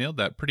 you nailed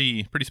that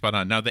pretty spot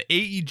on. Now, the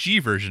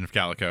AEG version of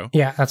Calico,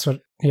 is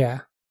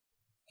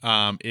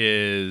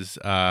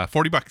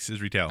 $40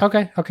 is retail.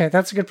 Okay,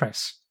 that's a good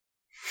price.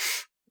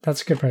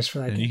 That's a good price for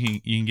that. And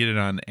you can get it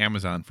on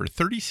Amazon for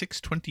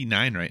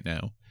 $36.29 right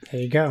now.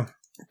 There you go.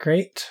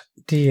 Great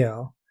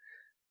deal.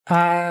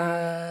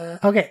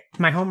 Okay,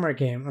 my homework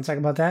game. Let's talk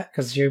about that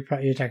because you're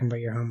talking about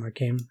your homework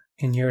game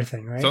in your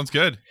thing, right? Sounds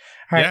good.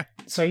 All right. Yeah.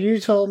 So you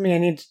told me I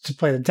need to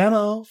play the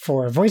demo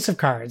for Voice of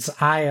Cards,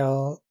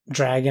 Isle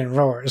Dragon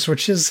Roars,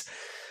 which is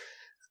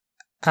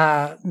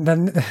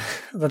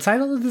the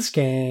title of this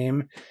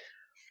game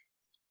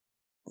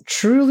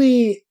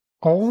truly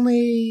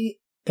only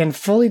and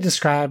fully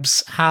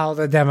describes how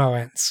the demo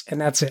ends, and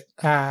that's it.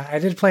 I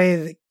did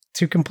play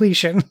to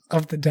completion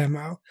of the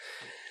demo.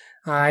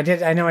 I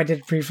know I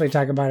did briefly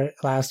talk about it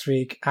last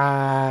week.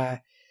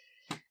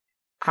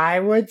 I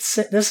would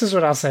say, this is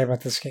what I'll say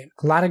about this game.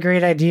 A lot of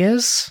great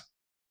ideas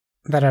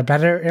that are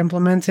better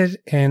implemented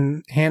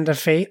in Hand of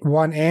Fate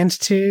 1 and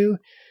 2,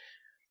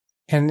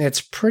 and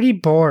it's pretty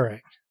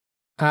boring.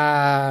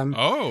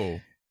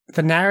 The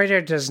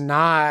narrator does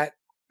not,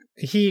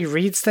 he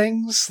reads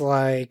things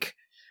like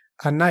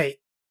a knight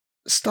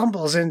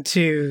stumbles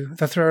into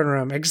the throne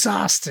room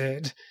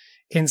exhausted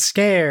and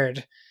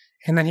scared,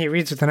 and then he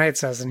reads what the knight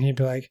says, and he'd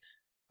be like,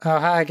 oh,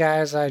 hi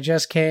guys, I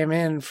just came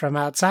in from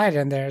outside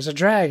and there's a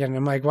dragon.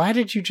 I'm like, why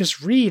did you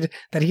just read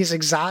that he's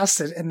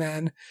exhausted and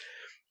then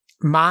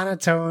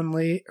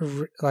monotonely,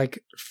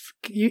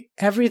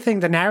 everything,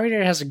 the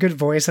narrator has a good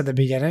voice at the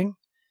beginning,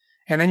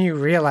 and then you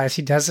realize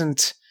he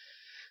doesn't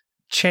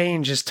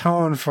change his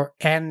tone for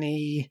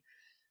any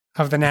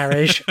of the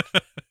narration.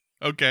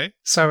 Okay.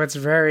 So it's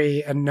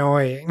very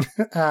annoying.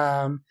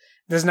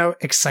 There's no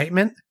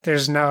excitement.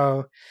 There's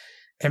no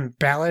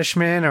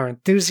embellishment or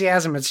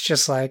enthusiasm. It's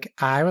just like,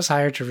 I was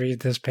hired to read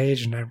this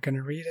page and I'm going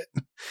to read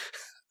it.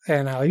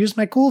 And I'll use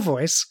my cool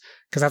voice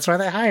because that's why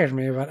they hired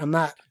me, but I'm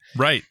not.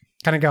 Right.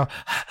 Kind of go,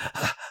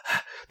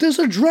 there's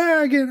a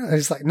dragon. And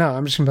it's like, no,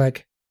 I'm just going to be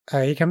like,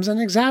 he comes in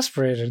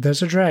exasperated.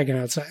 There's a dragon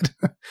outside.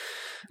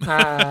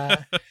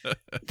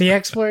 The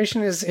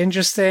exploration is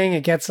interesting.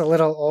 It gets a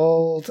little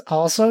old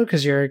also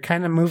because you're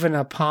kind of moving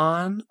a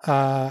pawn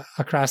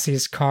across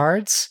these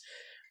cards.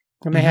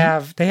 And they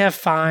have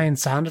fine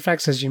sound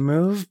effects as you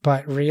move,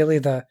 but really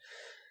the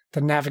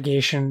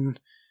navigation,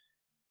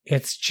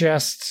 it's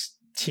just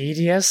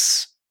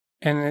tedious.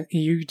 And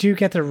you do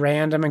get the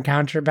random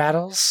encounter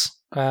battles,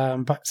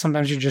 but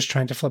sometimes you're just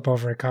trying to flip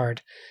over a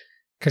card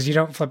because you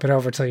don't flip it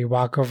over till you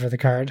walk over the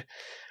card.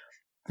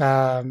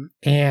 The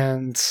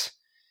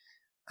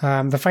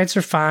fights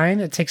are fine.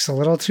 It takes a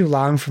little too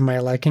long for my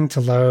liking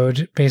to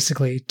load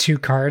basically 2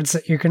 cards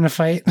that you're going to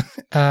fight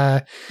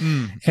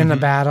in the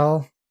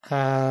battle.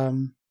 I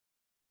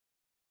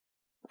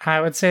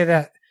would say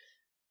that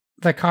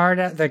the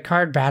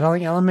card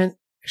battling element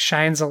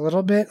shines a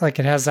little bit. Like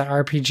it has that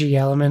RPG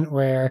element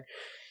where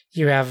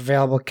you have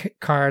available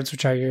cards,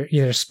 which are your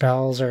either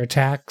spells or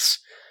attacks,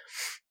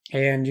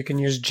 and you can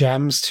use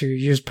gems to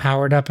use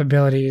powered up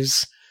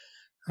abilities,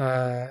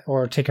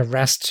 or take a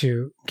rest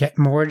to get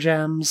more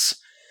gems.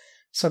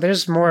 So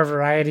there's more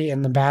variety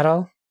in the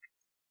battle,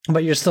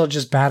 but you're still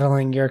just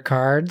battling your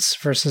cards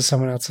versus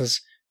someone else's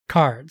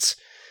cards.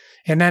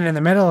 And then in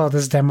the middle of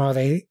this demo,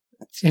 they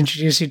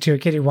introduce you to a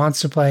kid who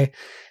wants to play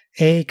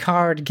a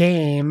card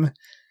game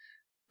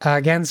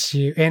against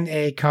you in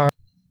a card.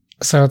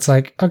 So it's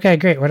like, okay,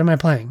 great. What am I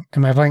playing?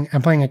 I'm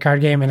playing a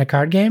card game in a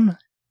card game,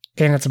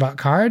 and it's about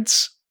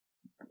cards.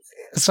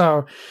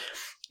 So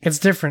it's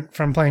different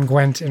from playing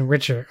Gwent in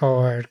Witcher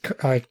or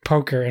like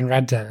poker in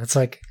Red Dead. It's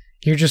like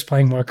you're just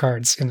playing more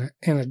cards in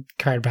a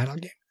card battle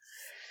game.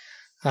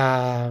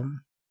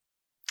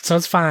 So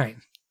it's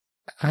fine.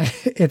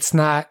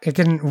 It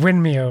didn't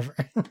win me over.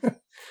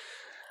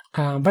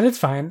 But it's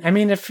fine. I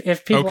mean,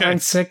 if people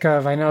aren't sick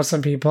of, I know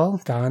some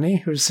people, Donnie,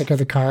 who's sick of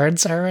the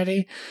cards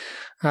already,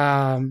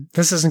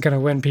 this isn't going to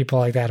win people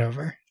like that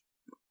over.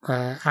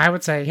 I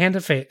would say Hand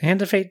of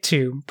Fate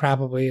 2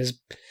 probably is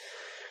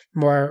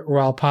more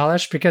well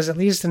polished because at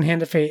least in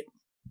Hand of Fate,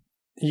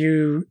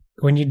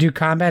 when you do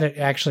combat, it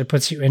actually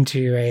puts you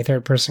into a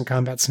third person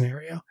combat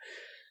scenario.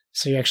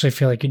 So you actually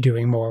feel like you're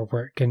doing more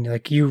work, and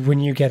like when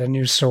you get a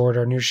new sword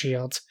or new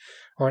shield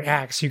or an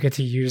axe, you get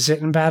to use it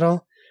in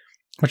battle,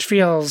 which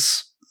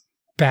feels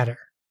better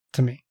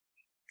to me.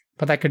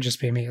 But that could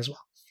just be me as well.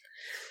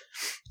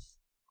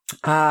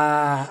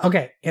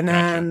 Okay, and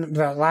then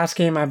the last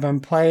game I've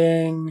been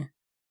playing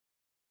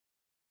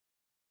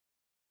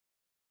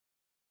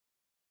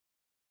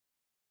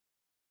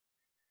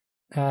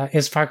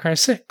is Far Cry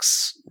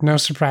 6. No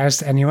surprise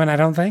to anyone, I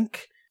don't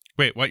think.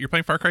 Wait, what? You're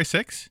playing Far Cry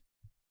 6?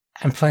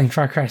 I'm playing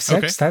Far Cry 6.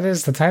 Okay. That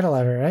is the title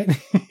of it,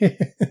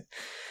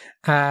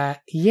 right?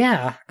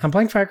 Yeah, I'm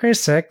playing Far Cry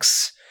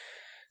 6.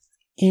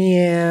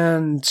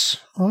 And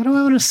what do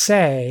I want to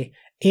say?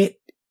 It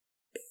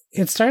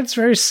starts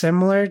very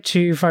similar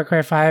to Far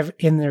Cry 5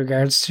 in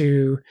regards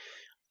to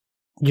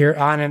you're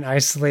on an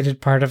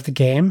isolated part of the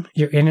game.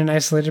 You're in an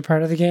isolated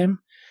part of the game.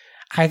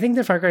 I think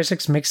that Far Cry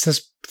 6 makes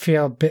this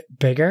feel a bit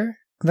bigger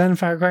than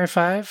Far Cry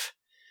 5.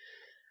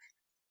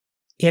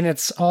 And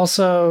it's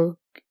also,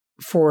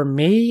 for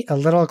me, a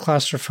little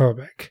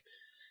claustrophobic.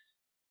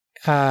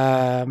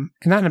 Not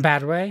in a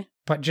bad way,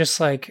 but just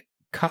like,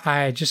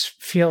 I just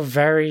feel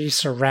very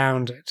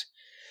surrounded.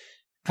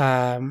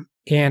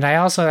 And I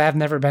also have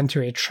never been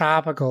to a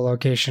tropical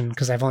location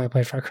because I've only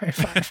played Far Cry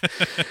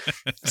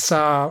 5.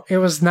 So it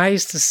was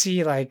nice to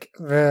see like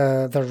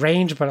the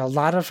range, but a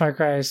lot of Far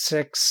Cry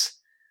 6,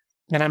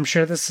 and I'm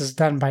sure this is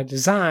done by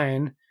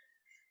design,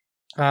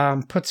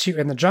 puts you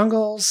in the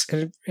jungles.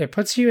 It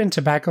puts you in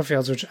tobacco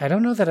fields, which I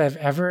don't know that I've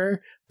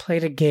ever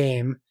played a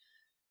game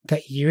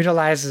that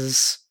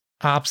utilizes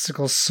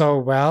obstacles so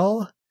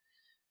well.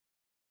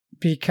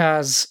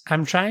 Because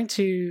I'm trying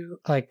to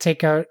like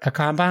take out a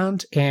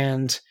compound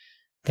and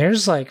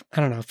there's like,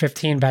 I don't know,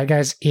 15 bad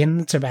guys in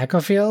the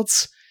tobacco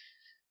fields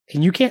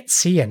and you can't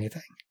see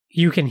anything.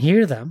 you can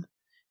hear them,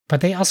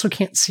 but they also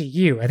can't see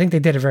you. I think they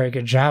did a very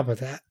good job with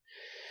that.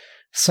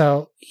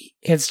 So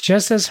it's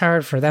just as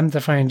hard for them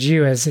to find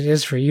you as it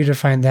is for you to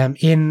find them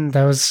in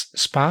those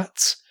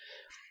spots.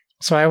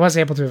 So I was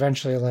able to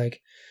eventually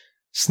like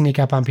sneak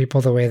up on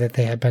people the way that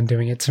they had been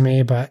doing it to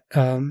me. But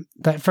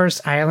that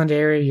first island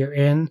area you're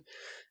in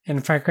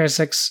Far Cry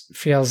 6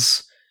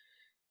 feels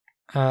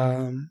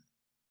very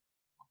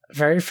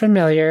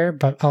familiar,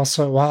 but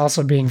while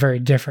also being very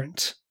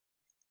different.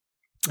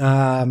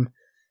 I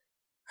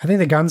think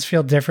the guns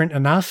feel different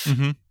enough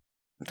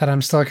that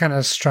I'm still kind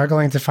of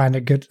struggling to find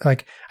a good,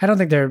 like, I don't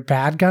think they're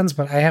bad guns,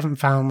 but I haven't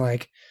found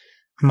like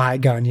my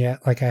gun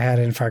yet, like I had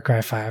in Far Cry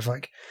 5.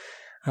 Like,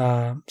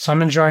 so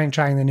I'm enjoying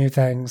trying the new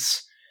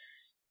things,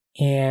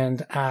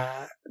 and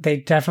they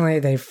totally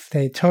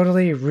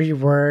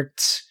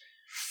reworked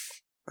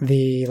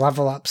the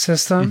level up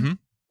system,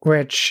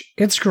 which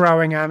it's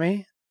growing on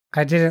me.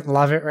 I didn't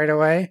love it right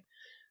away.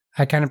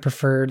 I kind of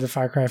preferred the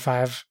Far Cry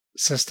 5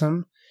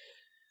 system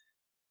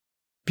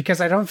because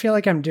I don't feel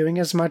like I'm doing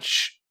as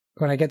much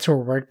when I get to a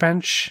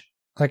workbench.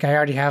 Like, I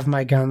already have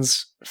my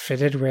guns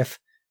fitted with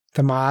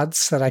the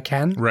mods that I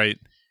can. Right.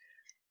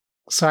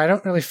 So I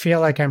don't really feel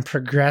like I'm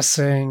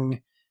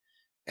progressing.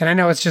 And I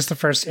know it's just the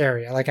first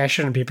area. Like, I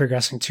shouldn't be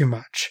progressing too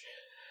much.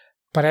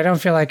 But I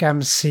don't feel like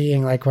I'm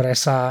seeing like what I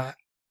saw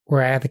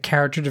where I had the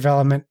character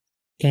development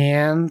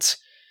and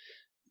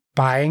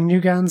buying new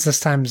guns. This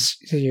time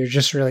you're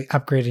just really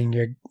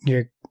upgrading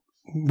your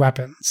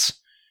weapons.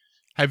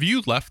 Have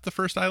you left the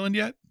first island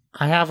yet?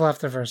 I have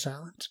left the first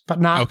island,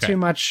 but not too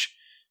much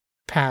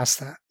past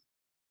that.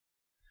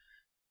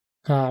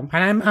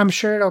 And I'm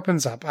sure it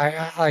opens up.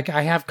 I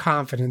have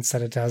confidence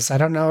that it does. I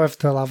don't know if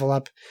the level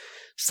up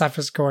stuff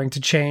is going to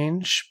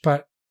change,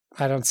 but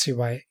I don't see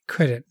why it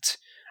couldn't.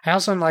 I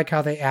also like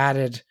how they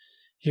added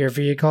your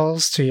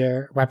vehicles to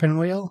your weapon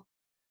wheel.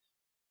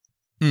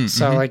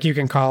 So like you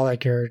can call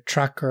like your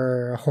truck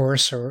or a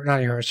horse, or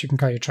not your horse, you can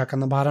call your truck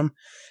on the bottom,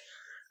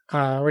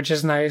 which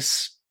is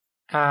nice.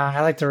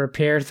 I like the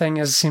repair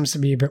thing seems to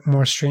be a bit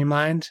more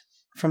streamlined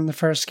from the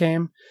first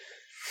game.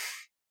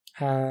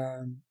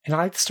 And I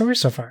like the story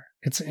so far.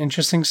 It's an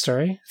interesting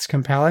story. It's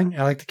compelling.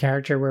 I like the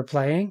character we're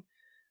playing.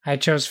 I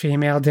chose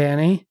female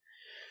Danny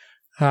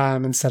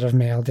instead of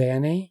male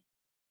Danny.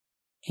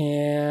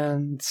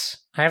 And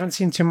I haven't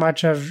seen too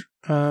much of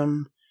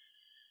Giancarlo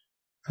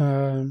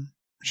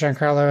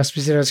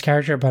Esposito's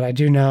character, but I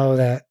do know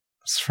that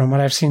from what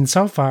I've seen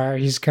so far,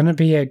 he's going to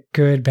be a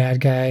good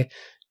bad guy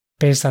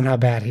based on how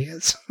bad he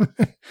is.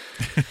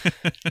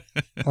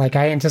 Like,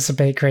 I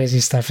anticipate crazy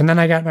stuff. And then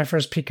I got my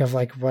first peek of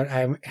like what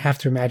I have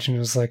to imagine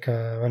was like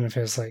one of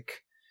his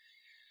like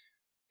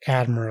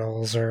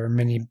admirals or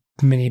mini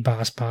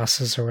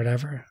bosses or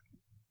whatever.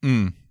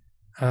 But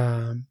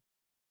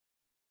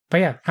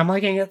yeah, I'm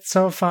liking it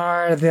so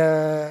far.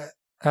 The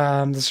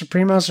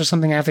Supremos are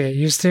something I have to get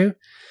used to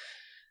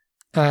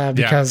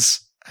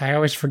because I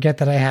always forget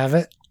that I have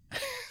it.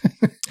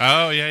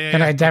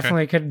 And I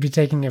definitely could be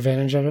taking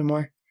advantage of it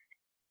more.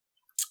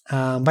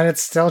 But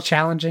it's still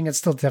challenging. It's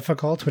still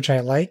difficult, which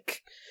I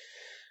like.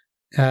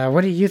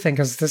 What do you think?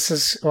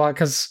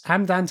 Because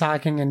I'm done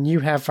talking and you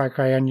have Far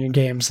Cry on your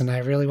games, and I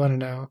really want to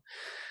know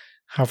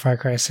how Far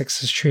Cry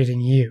 6 is treating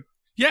you.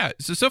 Yeah,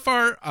 so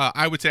far,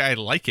 I would say I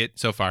like it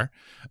so far.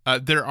 I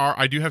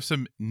do have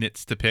some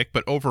nits to pick,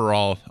 but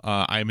overall,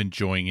 I'm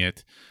enjoying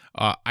it.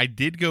 I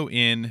did go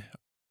in.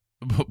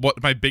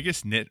 What my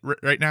biggest nit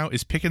right now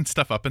is picking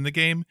stuff up in the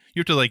game.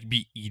 You have to like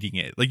be eating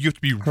it. Like, you have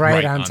to be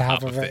right on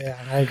top of it. Yeah,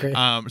 I agree.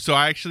 So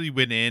I actually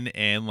went in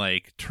and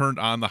like turned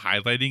on the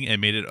highlighting and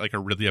made it like a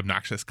really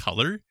obnoxious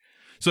color.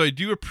 So I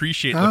do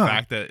appreciate the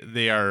fact that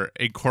they are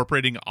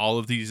incorporating all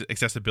of these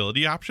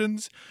accessibility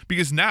options,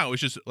 because now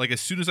it's just like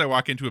as soon as I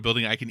walk into a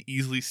building, I can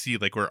easily see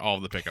like where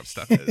all the pickup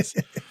stuff is.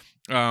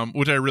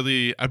 Which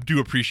I do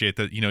appreciate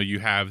that, you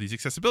have these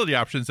accessibility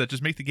options that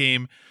just make the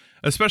game,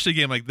 especially a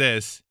game like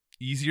this,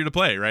 easier to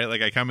play, right?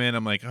 Like, I come in,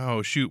 I'm like,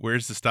 oh shoot,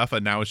 where's the stuff?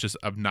 And now it's just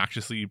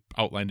obnoxiously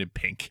outlined in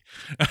pink.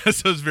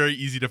 So it's very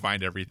easy to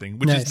find everything,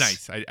 which is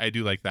nice. I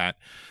do like that.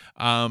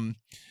 The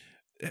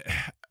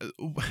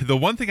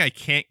one thing I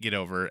can't get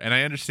over, and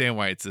I understand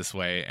why it's this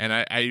way, and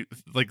I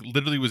like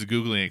literally was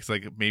Googling it because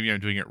like maybe I'm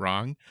doing it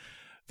wrong.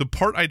 The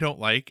part I don't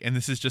like, and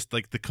this is just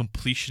like the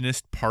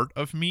completionist part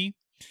of me,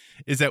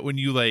 is that when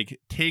you like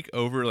take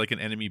over like an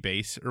enemy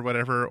base or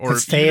whatever, or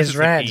it stays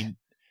red. Like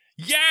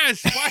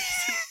yes, why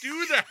does it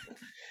do that?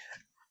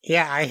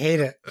 Yeah, I hate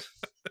it.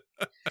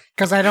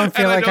 Because I don't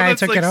feel like I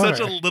took it over. Such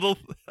a little,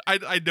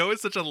 I know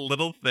it's such a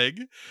little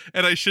thing,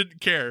 and I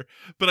shouldn't care.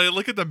 But I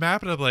look at the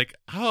map and I'm like,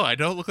 oh, I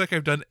don't look like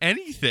I've done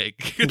anything.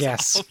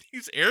 Yes, all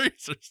these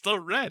areas are still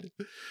red.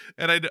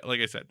 And I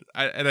like I said,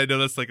 I know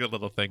that's like a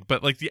little thing,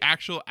 but like the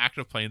actual act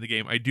of playing the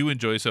game, I do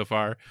enjoy so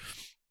far.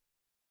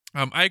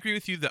 I agree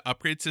with you. The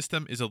upgrade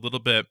system is a little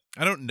bit.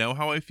 I don't know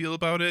how I feel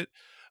about it,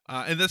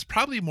 and that's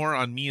probably more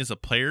on me as a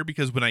player,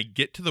 because when I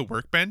get to the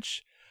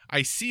workbench,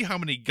 I see how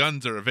many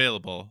guns are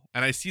available,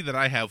 and I see that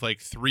I have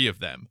like 3 of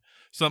them.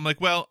 So I'm like,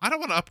 well, I don't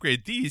want to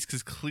upgrade these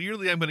because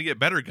clearly I'm going to get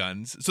better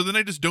guns. So then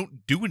I just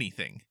don't do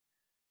anything.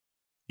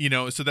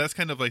 So that's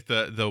kind of like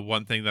the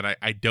one thing that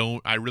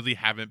I really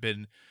haven't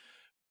been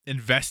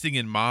investing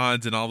in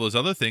mods and all those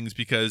other things,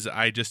 because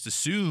I just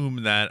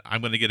assume that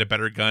I'm going to get a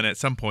better gun at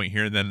some point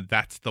here, and then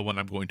that's the one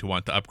I'm going to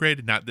want to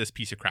upgrade, not this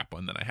piece of crap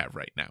one that I have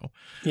right now.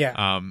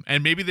 Yeah.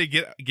 And maybe they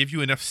give you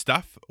enough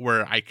stuff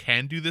where I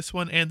can do this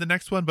one and the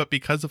next one, but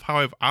because of how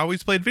I've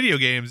always played video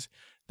games,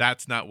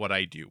 that's not what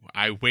I do.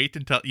 I wait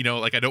until,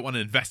 I don't want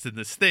to invest in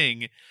this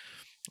thing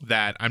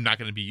that I'm not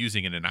going to be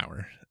using in an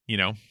hour,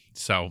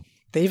 So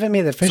they even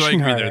made the fishing so I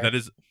agree harder. there. That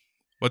is,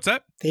 what's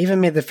that? They even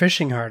made the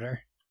fishing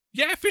harder.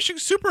 Yeah,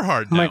 fishing's super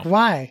hard I'm now. like,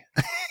 why?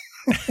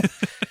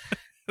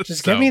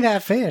 Just give me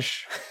that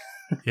fish.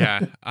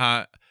 Yeah.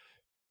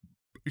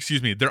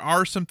 Excuse me. There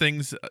are some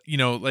things,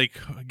 like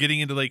getting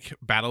into like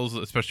battles,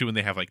 especially when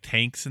they have like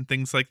tanks and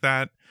things like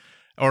that.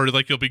 Or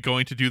like you'll be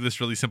going to do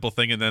this really simple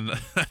thing and then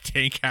a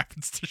tank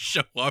happens to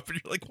show up and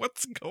you're like,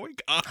 what's going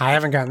on? I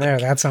haven't gotten there.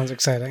 That sounds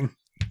exciting.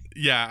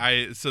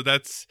 Yeah, so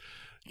that's,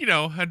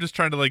 I'm just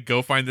trying to like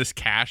go find this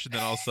cache, and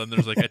then all of a sudden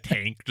there's like a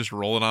tank just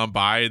rolling on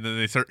by, and then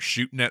they start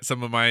shooting at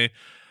some of my,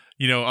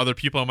 other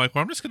people. I'm like,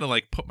 well, I'm just gonna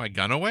like put my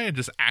gun away and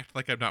just act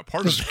like I'm not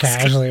part Just of this.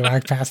 casually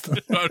walk past them.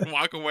 And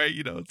walk away,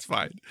 it's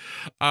fine.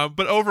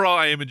 But overall,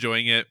 I am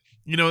enjoying it.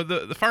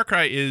 The Far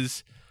Cry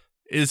is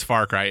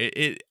Far Cry.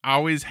 It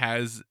always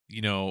has,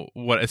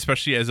 what,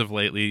 especially as of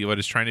lately, what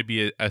is trying to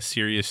be a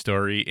serious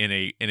story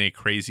in a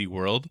crazy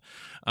world.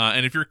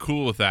 And if you're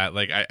cool with that,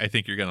 like, I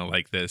think you're going to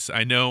like this.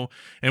 I know.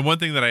 And one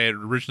thing that I had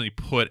originally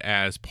put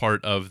as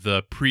part of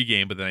the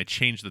pregame, but then I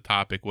changed the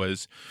topic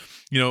was,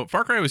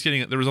 Far Cry was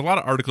there was a lot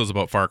of articles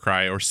about Far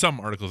Cry, or some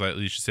articles I at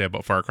least should say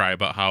about Far Cry,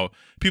 about how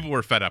people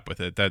were fed up with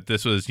it, that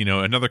this was,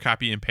 another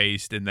copy and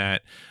paste, and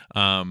that,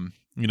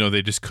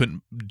 they just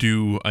couldn't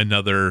do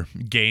another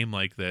game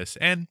like this.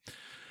 And,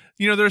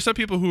 there are some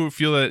people who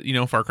feel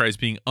that, Far Cry is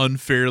being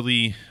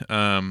unfairly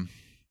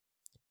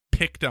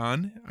picked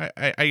on,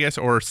 I guess,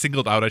 or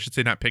singled out, I should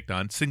say, not picked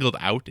on, singled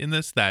out in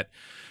this, that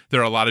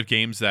there are a lot of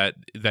games that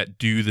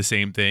do the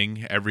same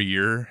thing every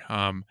year.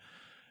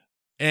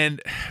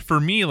 And for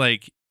me,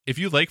 like, if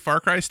you like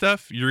Far Cry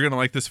stuff, you're going to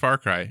like this Far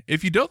Cry.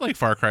 If you don't like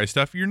Far Cry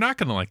stuff, you're not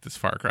going to like this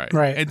Far Cry.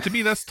 Right. And to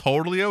me, that's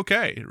totally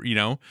okay,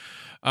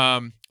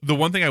 The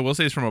one thing I will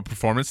say is, from a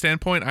performance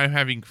standpoint, I'm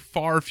having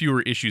far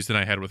fewer issues than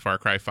I had with Far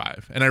Cry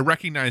 5. And I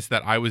recognize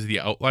that I was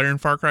the outlier in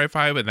Far Cry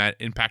 5, and that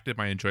impacted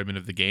my enjoyment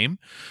of the game.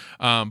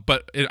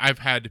 But I've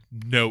had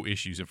no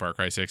issues in Far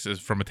Cry 6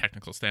 from a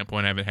technical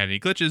standpoint. I haven't had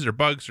any glitches or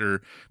bugs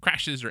or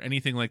crashes or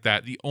anything like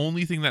that. The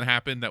only thing that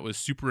happened that was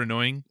super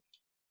annoying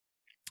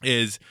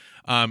is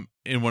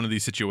in one of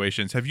these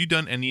situations. Have you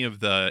done any of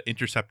the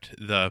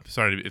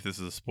sorry if this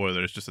is a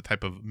spoiler, it's just a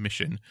type of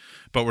mission,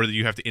 but where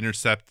you have to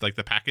intercept like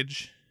the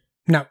package?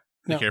 No.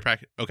 The care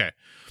package? Okay.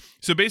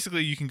 So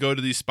basically you can go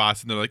to these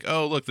spots and they're like,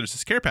 oh, look, there's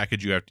this care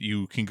package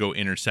you can go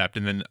intercept,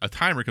 and then a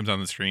timer comes on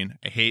the screen.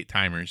 I hate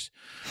timers.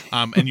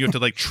 And you have to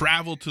like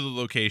travel to the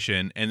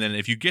location, and then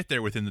if you get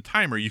there within the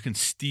timer, you can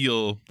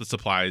steal the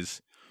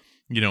supplies,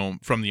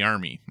 from the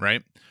army,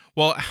 right?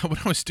 Well, when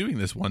I was doing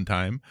this one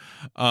time,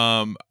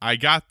 I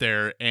got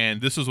there,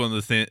 and this was one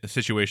of the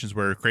situations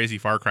where crazy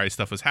Far Cry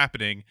stuff was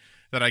happening,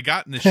 that I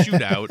got in the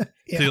shootout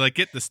to like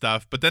get the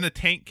stuff, but then a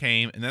tank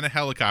came, and then a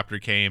helicopter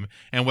came,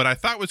 and what I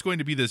thought was going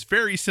to be this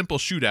very simple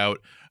shootout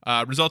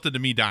resulted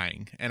in me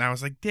dying. And I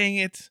was like, dang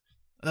it.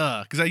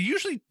 Because I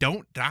usually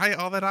don't die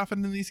all that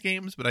often in these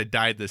games, but I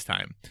died this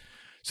time.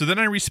 So then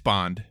I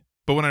respawned,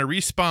 but when I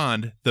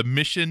respawned, the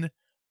mission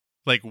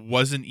like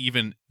wasn't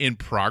even in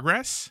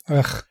progress.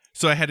 Ugh.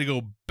 So I had to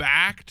go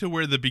back to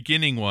where the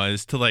beginning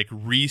was to like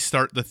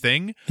restart the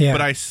thing. Yeah.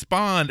 But I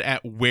spawned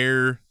at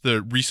where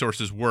the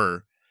resources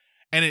were.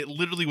 And it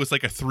literally was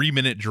like a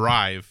 3-minute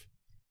drive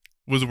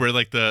was where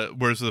like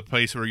where's the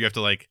place where you have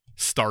to like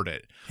start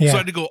it. Yeah. So I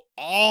had to go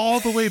all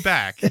the way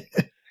back to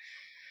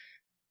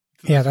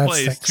Yeah, the that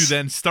place stinks. to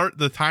then start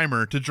the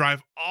timer to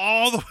drive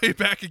all the way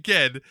back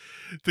again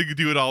to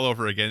do it all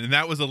over again. And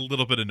that was a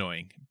little bit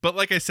annoying. But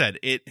like I said,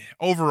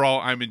 overall,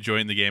 I'm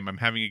enjoying the game. I'm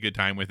having a good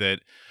time with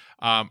it.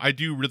 I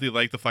do really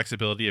like the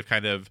flexibility of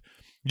kind of,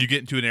 you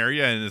get into an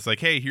area and it's like,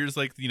 hey, here's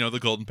like, the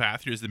golden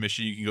path. Here's the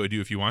mission you can go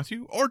do if you want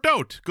to, or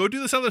don't. Go do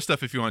this other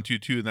stuff if you want to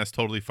too, and that's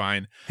totally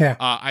fine. Yeah.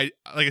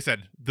 Like I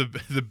said,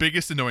 the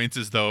biggest annoyance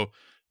is though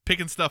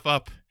picking stuff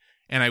up,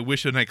 and I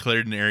wish when I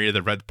cleared an area,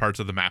 the red parts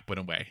of the map went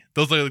away.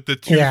 Those are like the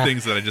two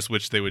things that I just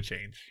wish they would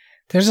change.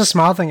 There's a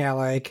small thing I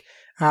like.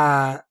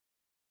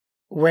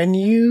 When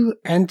you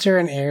enter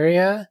an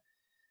area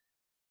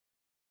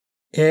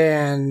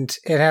and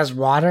it has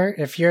water,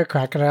 if your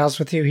crocodile's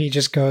with you, he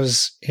just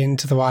goes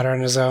into the water on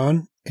his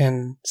own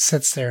and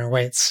sits there and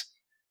waits.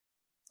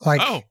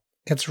 Like,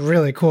 It's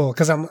really cool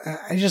because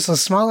I just a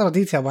small little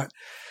detail, but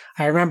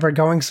I remember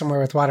going somewhere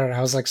with water and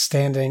I was like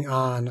standing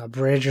on a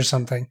bridge or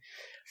something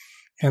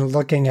and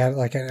looking at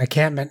like an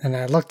encampment, and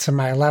I looked to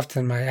my left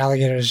and my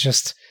alligator is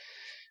just,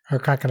 or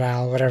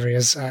crocodile, whatever he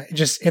is,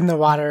 just in the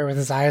water with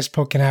his eyes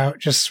poking out,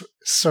 just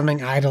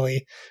swimming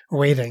idly,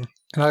 waiting.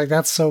 And I'm like,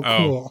 that's so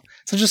cool.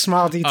 Such a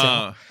small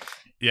detail.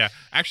 Yeah.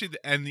 Actually,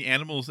 and the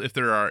animals, if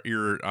there are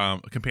your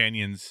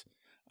companions,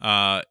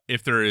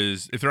 if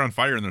they're on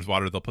fire and there's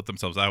water, they'll put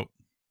themselves out.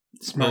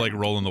 Smart. They'll like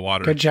roll in the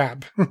water. Good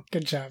job.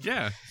 Good job.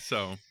 Yeah.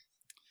 So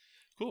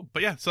cool.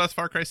 But yeah, so that's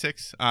Far Cry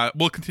 6.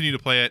 We'll continue to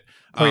play it.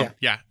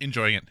 Yeah,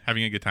 enjoying it,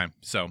 having a good time.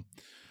 So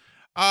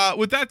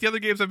with that, the other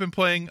games I've been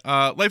playing,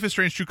 Life is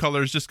Strange True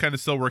Colors, just kind of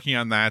still working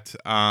on that.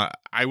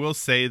 I will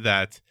say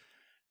that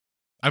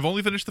I've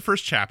only finished the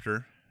first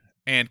chapter,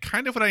 and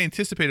kind of what I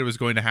anticipated was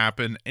going to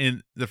happen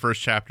in the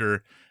first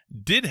chapter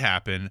did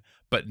happen,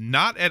 but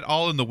not at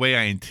all in the way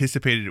I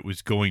anticipated it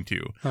was going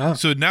to. Oh.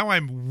 So now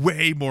I'm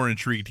way more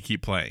intrigued to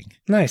keep playing.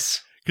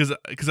 Nice.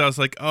 Because I was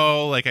like,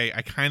 oh, like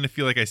I kind of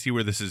feel like I see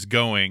where this is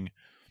going,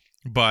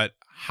 but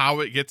how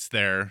it gets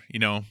there,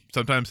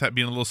 sometimes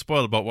being a little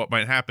spoiled about what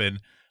might happen,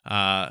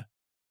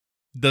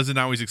 doesn't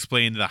always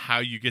explain the how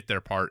you get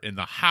there part, and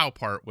the how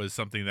part was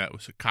something that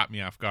caught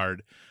me off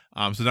guard.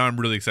 So now I'm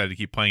really excited to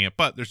keep playing it,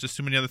 but there's just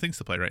too many other things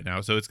to play right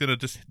now, so it's gonna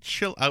just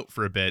chill out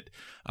for a bit.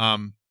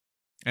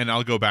 And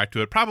I'll go back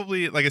to it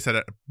probably, like I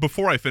said,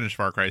 before I finish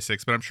Far Cry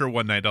 6, but I'm sure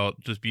one night I'll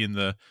just be in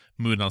the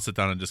mood and I'll sit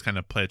down and just kind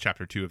of play a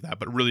chapter 2 of that,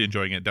 but really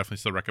enjoying it. Definitely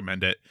still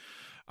recommend it.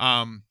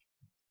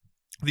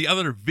 The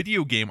other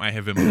video game I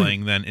have been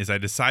playing then is I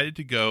decided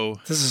to go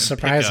This is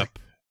surprising. pick up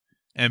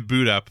and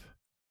boot up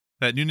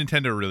that new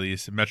Nintendo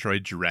release,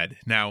 Metroid Dread.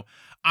 Now,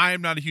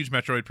 I'm not a huge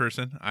Metroid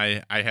person.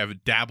 I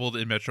have dabbled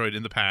in Metroid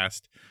in the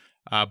past,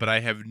 but I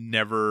have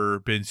never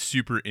been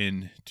super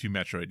into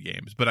Metroid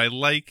games. But I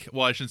like,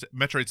 well, I shouldn't say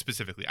Metroid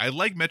specifically. I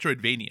like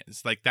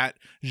Metroidvanias, like that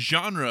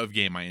genre of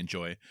game I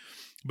enjoy.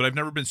 But I've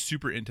never been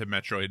super into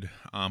Metroid.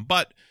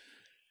 But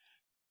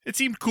it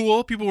seemed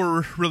cool. People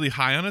were really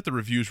high on it. The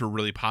reviews were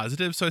really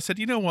positive. So I said,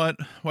 you know what?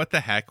 What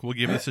the heck? We'll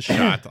give this a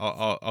shot.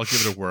 I'll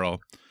give it a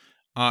whirl.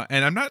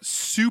 And I'm not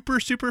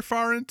super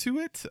far into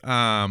it.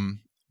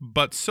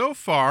 But so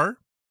far,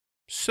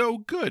 so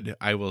good,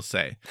 I will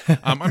say.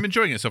 I'm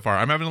enjoying it so far.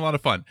 I'm having a lot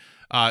of fun.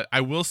 I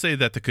will say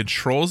that the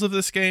controls of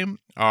this game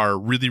are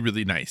really,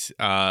 really nice,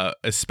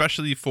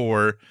 especially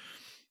for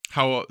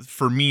how,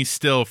 for me,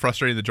 still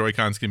frustrating the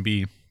Joy-Cons can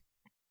be.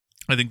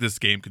 I think this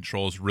game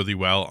controls really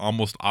well.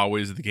 Almost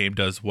always the game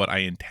does what I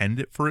intend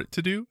it for it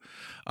to do.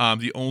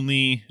 The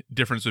only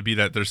difference would be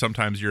that there's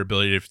sometimes your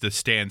ability to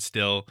stand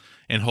still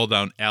and hold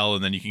down L,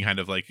 and then you can kind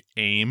of like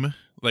aim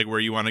like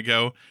where you want to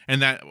go.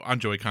 And that on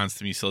Joy-Cons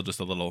to me still just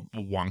a little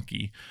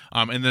wonky.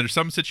 And there's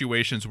some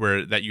situations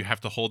where that you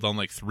have to hold down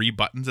like 3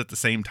 buttons at the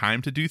same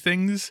time to do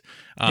things.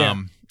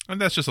 And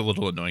that's just a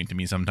little annoying to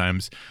me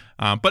sometimes.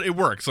 But it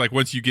works. Like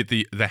once you get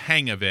the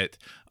hang of it,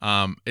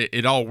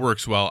 it all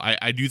works well.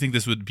 I do think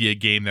this would be a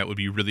game that would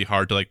be really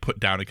hard to like put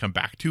down and come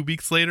back 2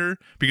 weeks later,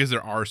 because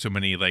there are so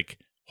many like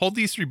hold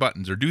these 3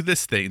 buttons or do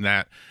this thing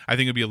that I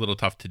think it'd be a little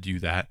tough to do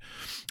that.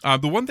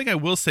 The one thing I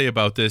will say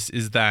about this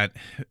is that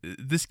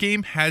this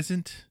game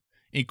hasn't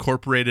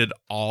incorporated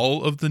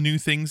all of the new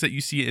things that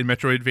you see in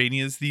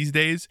Metroidvanias these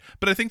days,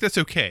 but I think that's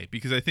okay,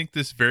 because I think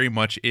this very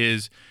much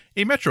is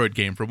a Metroid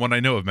game from what I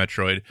know of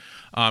Metroid,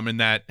 and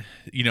that,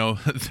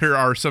 there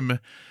are some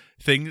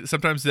things,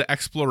 sometimes the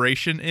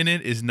exploration in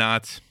it is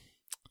not.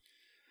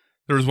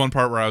 There was one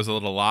part where I was a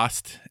little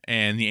lost,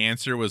 and the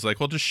answer was like,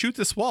 well, just shoot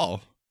this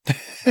wall.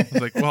 I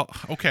was like, well,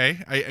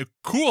 okay,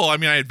 cool. I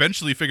mean, I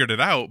eventually figured it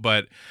out,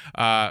 but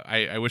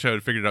I wish I would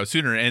have figured it out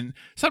sooner. And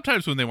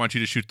sometimes when they want you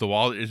to shoot the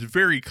wall, it's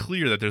very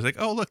clear that there's like,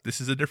 oh, look, this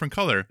is a different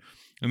color.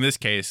 In this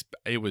case,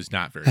 it was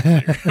not very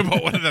clear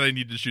about whether that I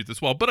needed to shoot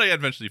this wall, but I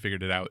eventually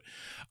figured it out.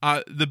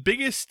 The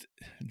biggest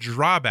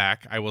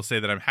drawback I will say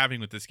that I'm having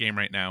with this game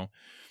right now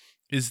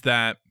is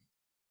that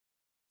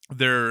I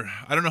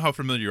don't know how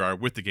familiar you are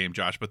with the game,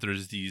 Josh, but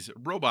there's these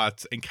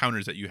robots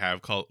encounters that you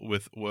have called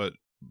with what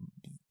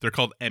they're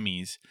called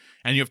Emmys,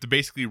 and you have to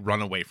basically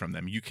run away from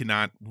them. You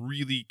cannot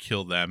really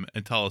kill them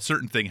until a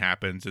certain thing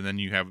happens, and then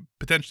you have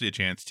potentially a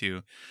chance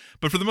to.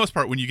 But for the most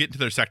part, when you get into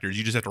their sectors,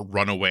 you just have to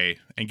run away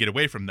and get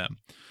away from them.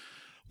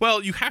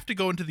 Well, you have to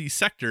go into these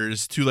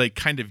sectors to like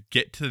kind of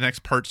get to the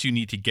next parts you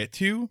need to get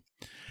to.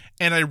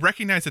 And I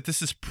recognize that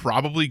this is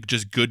probably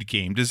just good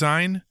game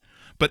design,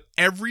 but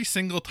every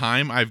single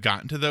time I've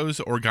gotten to those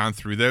or gone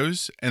through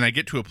those, and I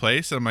get to a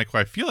place, and I'm like,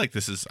 well, I feel like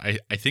this is, I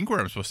think where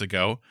I'm supposed to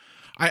go.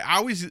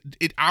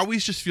 It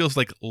always just feels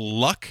like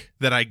luck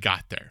that I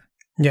got there.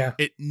 Yeah.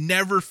 It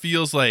never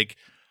feels like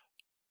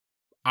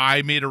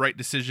I made a right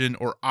decision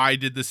or I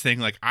did this thing.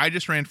 Like I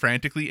just ran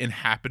frantically and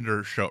happened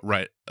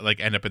to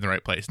end up in the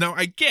right place. Now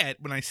I get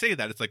when I say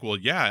that, it's like, well,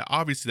 yeah,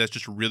 obviously that's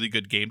just really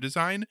good game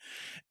design.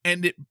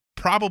 And it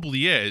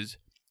probably is.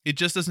 It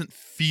just doesn't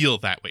feel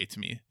that way to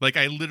me. Like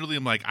I literally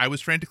am like, I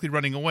was frantically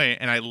running away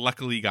and I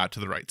luckily got to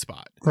the right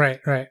spot. Right.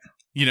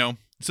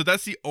 So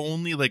that's the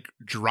only like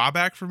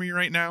drawback for me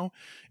right now,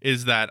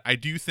 is that I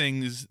do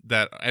things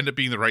that end up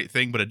being the right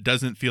thing, but it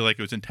doesn't feel like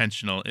it was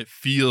intentional. It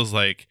feels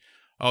like,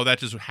 oh, that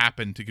just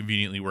happened to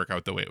conveniently work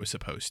out the way it was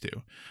supposed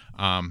to.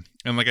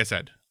 And like I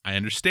said, I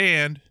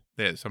understand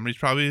that somebody's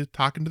probably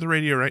talking to the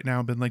radio right now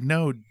and been like,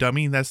 no,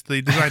 dummy,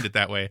 they designed it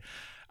that way.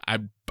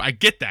 I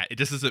get that. It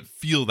just doesn't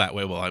feel that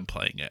way while I'm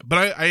playing it.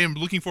 But I am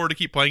looking forward to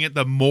keep playing it.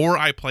 The more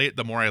I play it,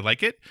 the more I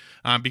like it,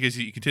 because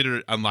you continue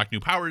to unlock new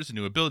powers and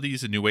new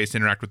abilities and new ways to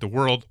interact with the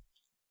world,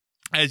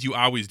 as you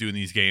always do in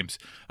these games.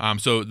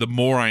 So the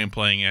more I am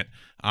playing it,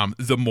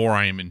 the more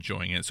I am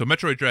enjoying it. So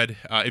Metroid Dread,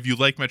 if you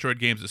like Metroid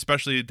games,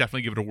 especially,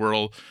 definitely give it a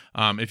whirl.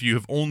 If you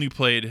have only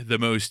played the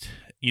most,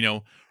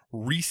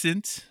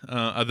 recent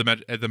of the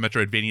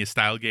Metroidvania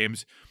style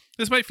games,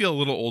 this might feel a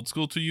little old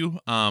school to you,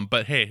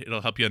 but hey,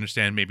 it'll help you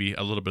understand maybe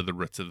a little bit of the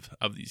roots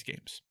of these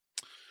games.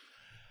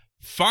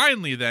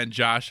 Finally then,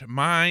 Josh,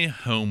 my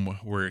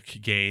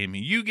homework game.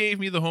 You gave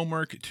me the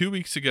homework 2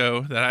 weeks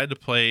ago that I had to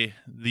play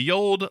the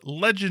old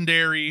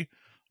legendary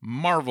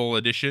Marvel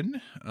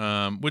edition,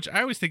 which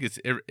I always think it's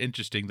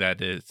interesting that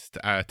it's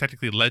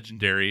technically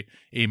legendary,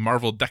 a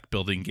Marvel deck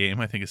building game.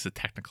 I think it's the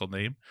technical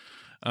name.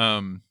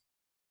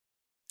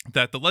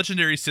 That the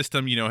legendary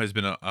system, has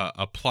been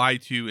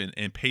applied to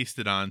and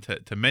pasted on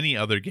to many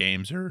other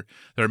games, or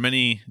there are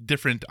many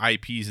different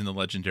IPs in the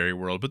legendary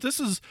world. But this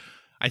is,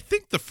 I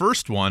think, the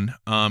first one,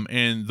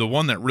 and the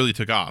one that really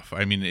took off.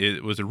 I mean,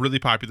 it was a really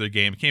popular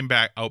game. It came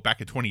out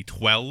back in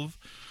 2012,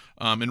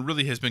 and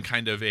really has been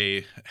kind of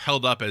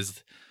held up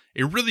as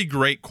a really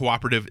great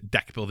cooperative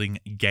deck building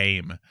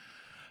game.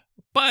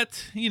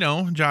 But,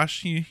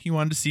 Josh, you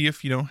wanted to see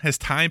if, has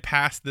time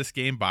passed this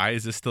game by?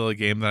 Is this still a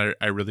game that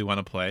I really want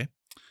to play?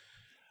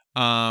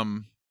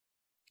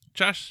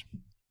 Josh,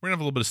 we're gonna have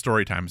a little bit of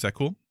story time. Is that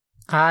cool?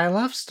 I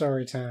love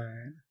story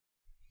time.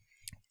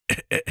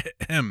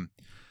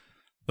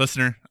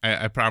 Listener,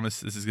 I promise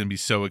this is gonna be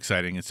so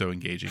exciting and so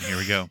engaging. Here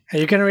we go. Are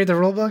you gonna read the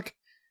rule book?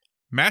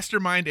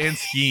 Mastermind and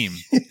scheme.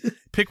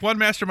 Pick one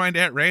mastermind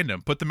at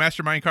random. Put the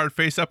mastermind card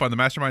face up on the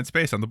mastermind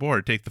space on the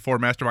board. Take the 4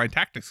 mastermind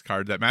tactics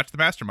cards that match the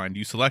mastermind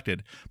you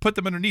selected. Put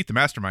them underneath the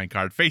mastermind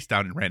card face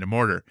down in random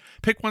order.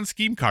 Pick one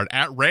scheme card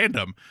at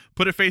random.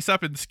 Put it face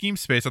up in the scheme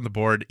space on the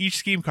board. Each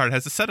scheme card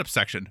has a setup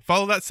section.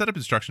 Follow that setup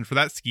instruction for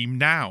that scheme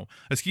now.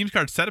 A scheme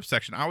card setup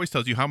section always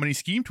tells you how many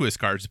scheme twist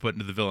cards to put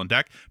into the villain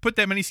deck. Put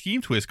that many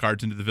scheme twist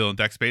cards into the villain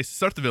deck space to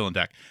start the villain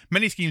deck.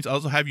 Many schemes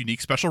also have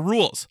unique special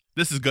rules.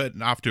 This is good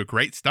and off to a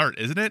great start,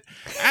 isn't it?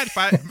 Add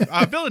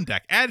 5 villain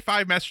deck. Add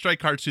 5 Master Strike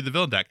cards to the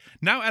villain deck.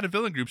 Now add a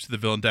villain group to the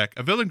villain deck.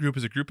 A villain group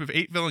is a group of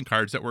 8 villain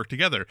cards that work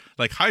together,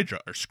 like Hydra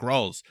or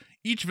Skrulls.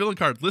 Each villain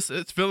card lists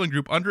its villain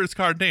group under its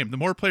card name. The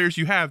more players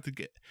you have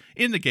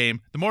in the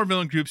game, the more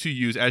villain groups you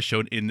use, as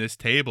shown in this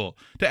table.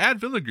 To add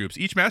villain groups,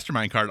 each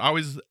mastermind card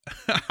always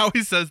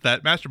says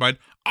that mastermind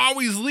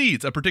always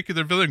leads a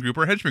particular villain group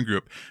or henchman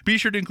group. Be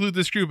sure to include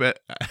this group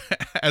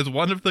as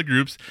one of the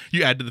groups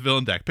you add to the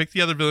villain deck. Pick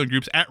the other villain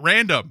groups at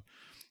random.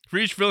 For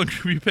each villain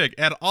group you pick,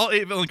 add all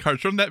 8 villain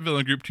cards from that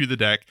villain group to the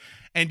deck,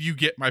 and you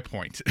get my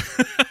point.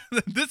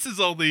 This is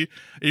only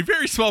a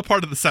very small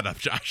part of the setup,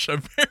 Josh. A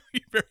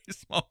very, very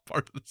small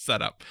part of the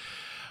setup.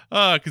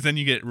 Because then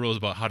you get rules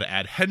about how to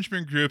add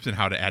henchman groups and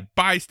how to add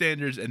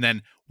bystanders. And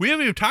then we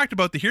haven't even talked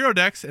about the hero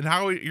decks and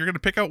how you're going to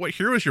pick out what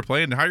heroes you're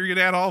playing and how you're going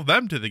to add all of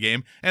them to the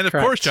game. And of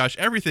course, Josh,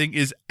 everything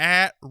is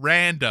at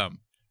random.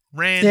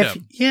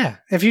 Random.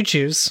 If you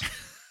choose.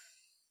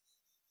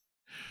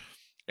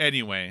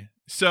 Anyway,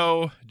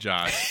 so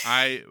Josh,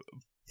 I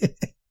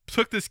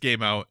took this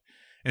game out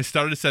and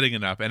started setting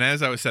it up. And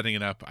as I was setting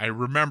it up, I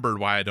remembered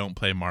why I don't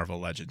play Marvel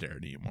Legendary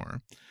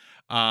anymore.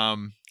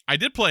 I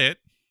did play it.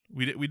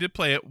 We did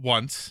play it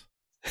once,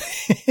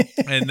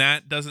 and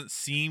that doesn't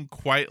seem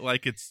quite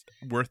like it's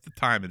worth the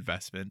time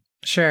investment.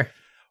 Sure.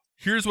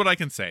 Here's what I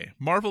can say.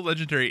 Marvel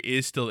Legendary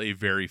is still a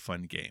very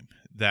fun game.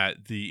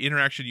 That the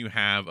interaction you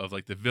have of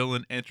like the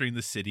villain entering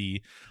the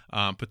city,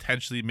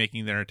 potentially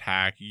making their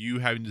attack, you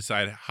having to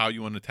decide how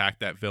you want to attack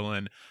that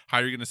villain, how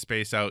you're going to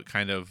space out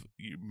kind of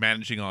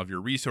managing all of your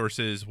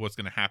resources, what's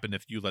going to happen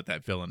if you let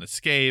that villain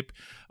escape,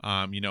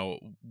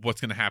 what's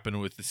going to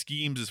happen with the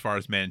schemes as far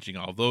as managing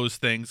all those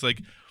things.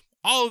 Like,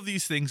 all of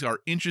these things are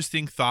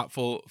interesting,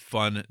 thoughtful,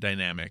 fun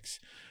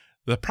dynamics.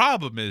 The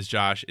problem is,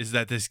 Josh, is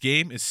that this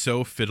game is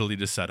so fiddly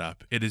to set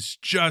up. It is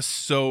just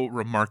so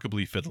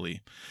remarkably fiddly.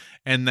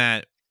 And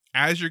that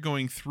as you're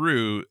going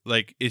through,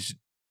 like, it's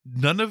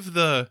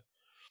nothing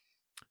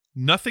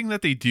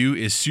that they do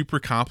is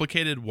super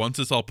complicated once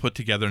it's all put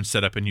together and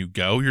set up and you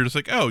go. You're just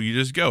like, oh, you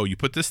just go. You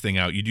put this thing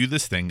out. You do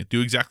this thing.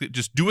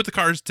 Just do what the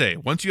cards say.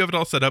 Once you have it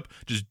all set up,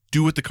 just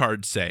do what the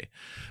cards say.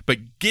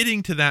 But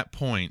getting to that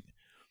point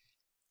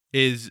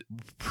is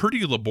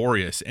pretty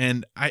laborious,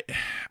 and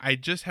I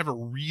just have a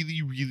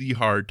really, really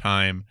hard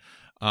time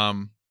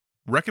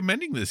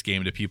recommending this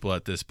game to people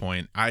at this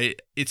point.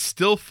 It's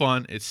still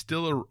fun. It's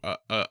still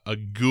a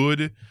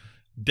good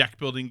deck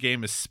building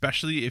game,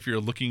 especially if you're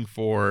looking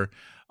for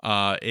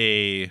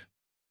a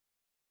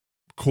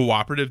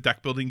cooperative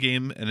deck building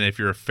game, and if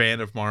you're a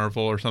fan of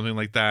Marvel or something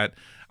like that.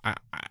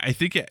 I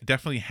think it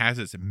definitely has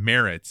its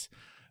merits,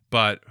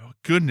 but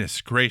goodness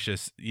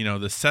gracious,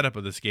 the setup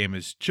of this game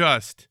is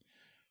just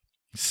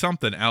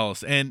something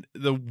else. And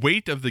the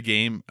weight of the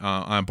game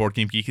on Board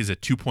Game Geek is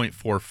at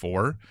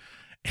 2.44,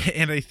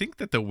 And I think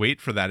that the wait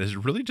for that is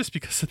really just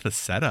because of the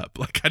setup.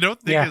 Like, I don't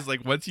think it's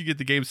like once you get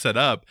the game set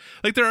up,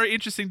 like there are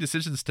interesting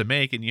decisions to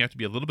make and you have to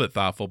be a little bit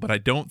thoughtful, but I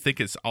don't think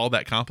it's all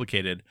that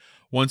complicated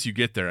once you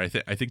get there. I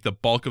think the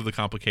bulk of the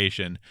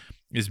complication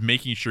is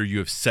making sure you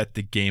have set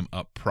the game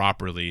up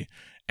properly,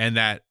 and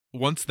that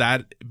once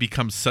that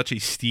becomes such a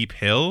steep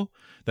hill,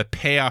 the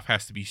payoff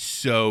has to be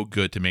so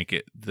good to make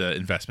it the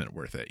investment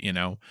worth it, you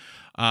know?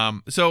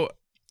 So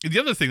the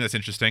other thing that's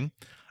interesting,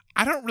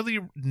 I don't really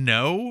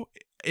know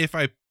if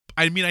I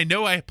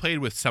know I played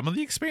with some of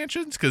the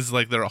expansions because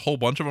like there are a whole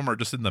bunch of them are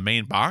just in the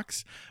main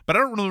box, but I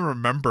don't really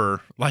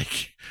remember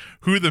like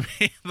who the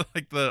main,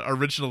 like the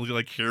original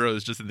like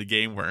heroes just in the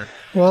game were.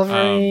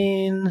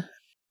 Wolverine,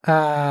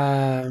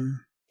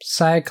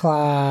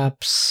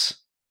 Cyclops,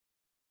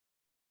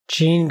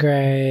 Jean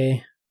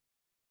Grey.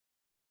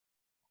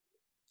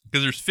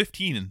 Because there's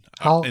 15 in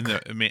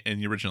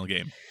the original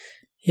game.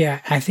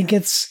 Yeah, I think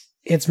it's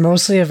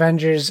mostly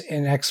Avengers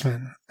and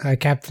X-Men.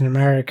 Captain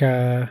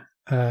America.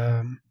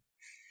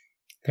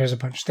 There's a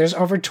bunch. There's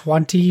over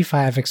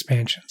 25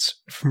 expansions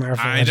from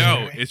Marvel. I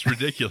know, it's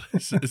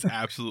ridiculous. It's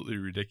absolutely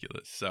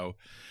ridiculous. So,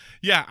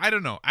 yeah, I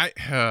don't know.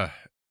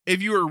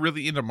 If you are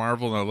really into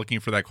Marvel and are looking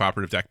for that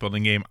cooperative deck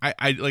building game, I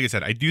like I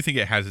said, I do think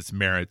it has its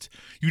merits.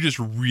 You just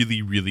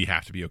really, really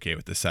have to be okay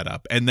with the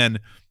setup, and then.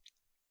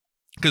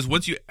 Because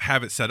once you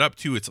have it set up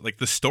too, it's like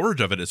the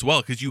storage of it as well,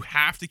 because you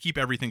have to keep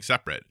everything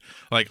separate.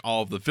 Like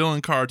all of the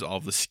villain cards, all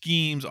of the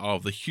schemes, all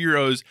of the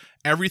heroes,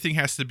 everything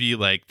has to be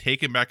like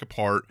taken back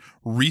apart,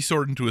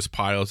 resorted into its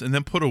piles, and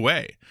then put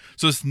away.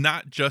 So it's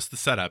not just the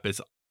setup, it's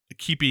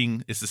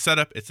the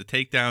setup, it's the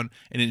takedown,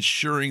 and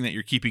ensuring that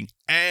you're keeping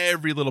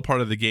every little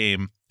part of the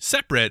game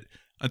separate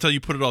until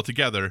you put it all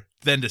together,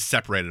 then to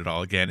separate it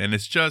all again. And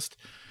it's just...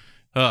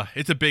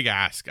 it's a big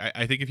ask.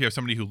 I think if you have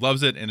somebody who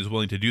loves it and is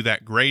willing to do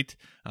that, great.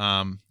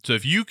 So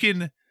if you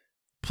can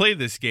play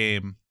this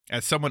game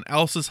at someone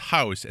else's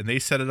house and they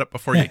set it up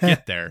before you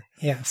get there,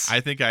 yes, I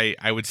think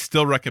I would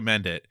still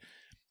recommend it.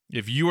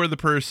 If you are the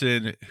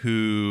person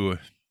who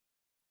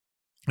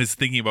is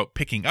thinking about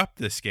picking up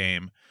this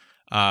game,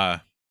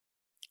 I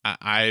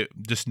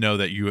just know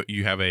that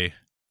you have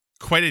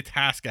quite a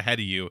task ahead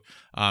of you.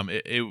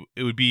 It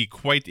would be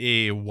quite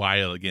a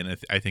while again,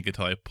 I think,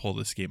 until I pull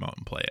this game out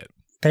and play it.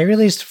 They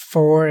released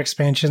 4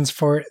 expansions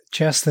for it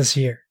just this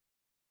year.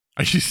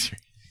 Are you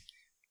serious?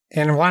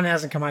 And one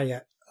hasn't come out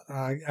yet.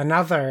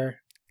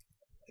 Another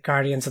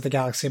Guardians of the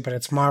Galaxy, but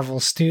it's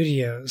Marvel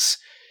Studios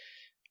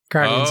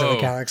Guardians of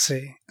the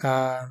Galaxy.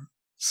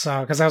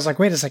 So, because I was like,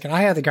 wait a second,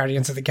 I had the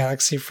Guardians of the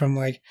Galaxy from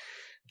like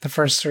the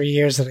first 3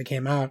 years that it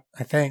came out,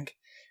 I think.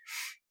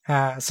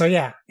 So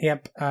yeah,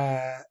 yep.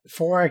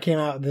 4 came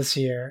out this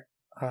year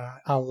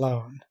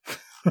alone.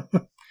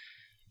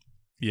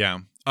 Yeah.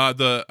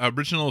 The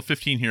original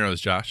 15 heroes,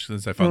 Josh,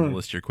 since I found the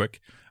list here quick.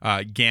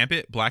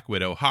 Gambit, Black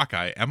Widow,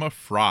 Hawkeye, Emma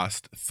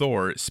Frost,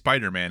 Thor,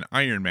 Spider-Man,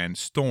 Iron Man,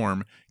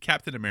 Storm,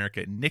 Captain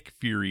America, Nick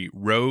Fury,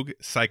 Rogue,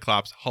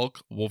 Cyclops,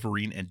 Hulk,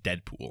 Wolverine, and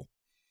Deadpool.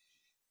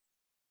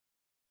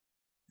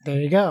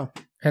 There you go.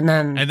 And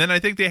then I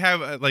think they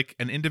have like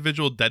an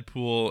individual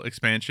Deadpool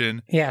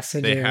expansion. Yes,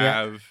 they do.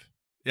 have.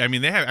 Yeah. I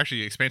mean, they have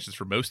actually expansions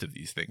for most of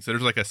these things.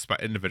 There's like a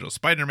individual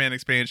Spider-Man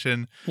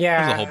expansion.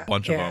 Yeah. There's a whole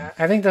bunch of them.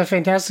 I think the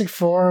Fantastic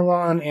Four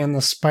one and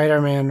the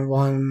Spider-Man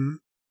one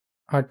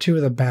are 2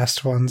 of the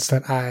best ones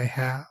that I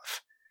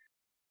have.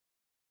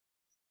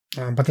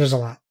 But there's a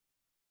lot.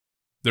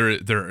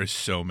 There are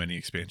so many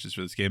expansions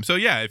for this game. So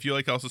yeah, if you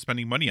like also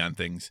spending money on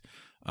things,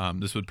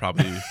 this would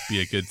probably be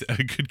a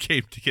good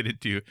game to get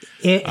into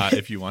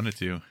if you wanted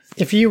to.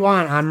 If you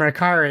want, on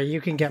Mercari,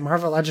 you can get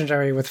Marvel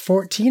Legendary with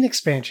 14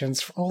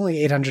 expansions for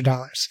only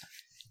 $800.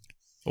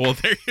 Well,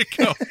 there you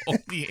go.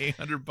 Only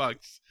 $800.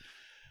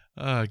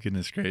 Oh,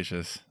 goodness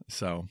gracious.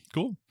 So,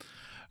 cool.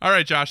 All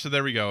right, Josh, so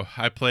there we go.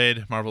 I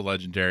played Marvel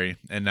Legendary,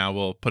 and now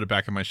we'll put it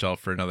back on my shelf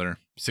for another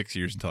 6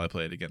 years until I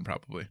play it again,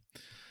 probably.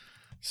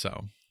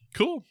 So,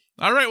 cool.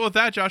 All right, well, with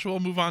that, Josh, we'll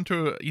move on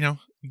to,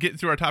 getting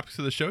through our topics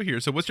of the show here.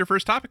 So what's your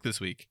first topic this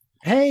week?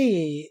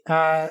 Hey,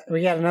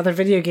 we got another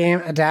video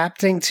game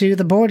adapting to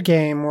the board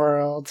game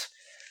world.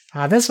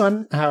 This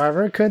one,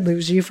 however, could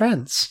lose you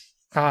friends.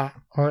 Or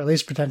at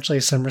least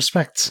potentially some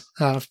respect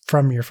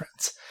from your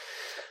friends.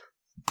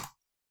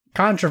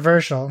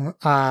 Controversial,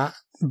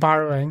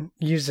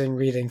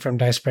 reading from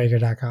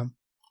dicebreaker.com.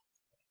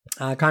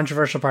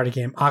 Controversial party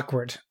game,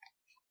 Awkward.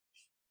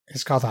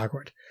 It's called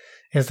Awkward.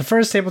 It's the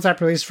first tabletop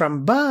release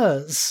from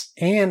Buzz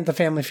and the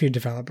Family Feud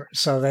developer.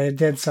 So they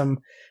did some,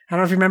 I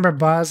don't know if you remember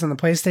Buzz on the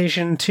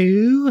PlayStation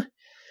 2,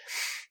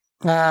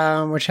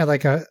 which had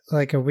like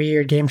a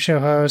weird game show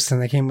host,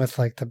 and they came with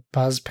like the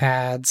Buzz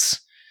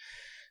pads.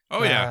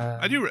 Oh yeah,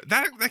 I do.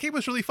 That game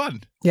was really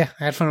fun. Yeah,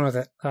 I had fun with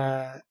it.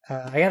 I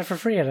got it for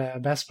free at a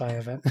Best Buy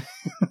event.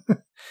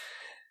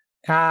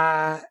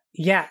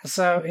 Yeah,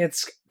 so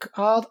it's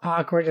called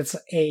Awkward. It's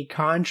a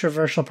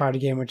controversial party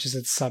game, which is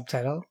its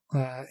subtitle.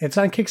 It's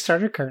on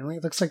Kickstarter currently.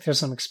 It looks like there's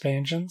some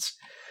expansions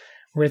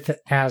with it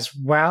as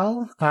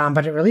well.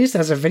 But it released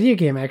as a video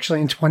game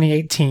actually in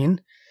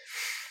 2018.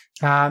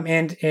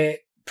 And it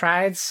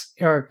prides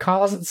or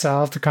calls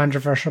itself the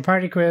Controversial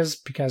Party Quiz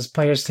because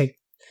players take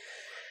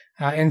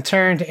in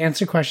turn to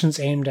answer questions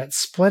aimed at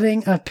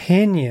splitting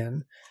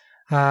opinion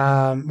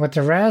with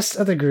the rest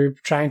of the group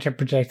trying to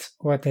predict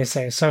what they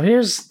say. So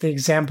here's the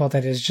example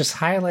that is just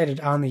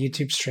highlighted on the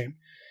YouTube stream.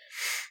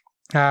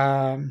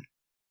 Now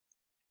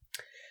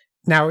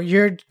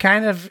you're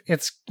kind of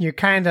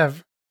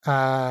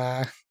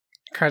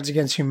Cards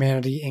Against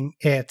Humanity in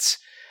it,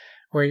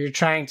 where you're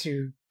trying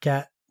to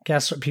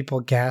guess what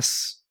people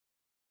guessed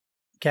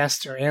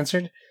or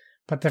answered.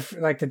 But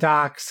the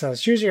doc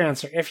says, choose your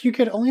answer. If you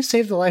could only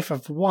save the life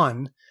of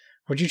one,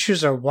 would you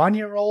choose a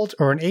 1-year-old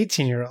or an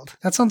 18-year-old?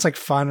 That sounds like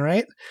fun,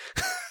 right?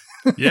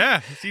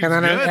 Yeah. And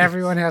then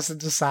everyone has to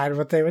decide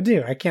what they would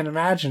do. I can't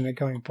imagine it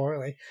going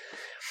poorly.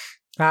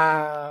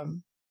 But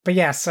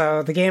yeah,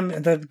 so the game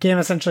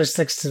essentially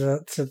sticks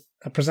to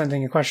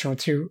presenting a question with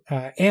two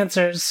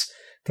answers.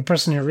 The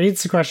person who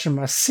reads the question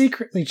must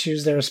secretly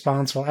choose their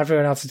response while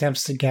everyone else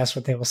attempts to guess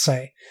what they will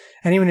say.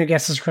 Anyone who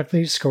guesses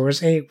correctly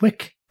scores a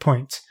WIC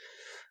point,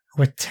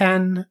 with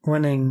 10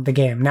 winning the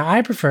game. Now,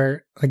 I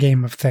prefer the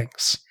Game of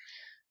Things,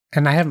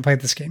 and I haven't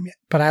played this game yet,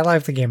 but I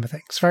like the Game of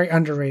Things. Very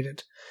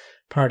underrated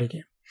party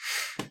game.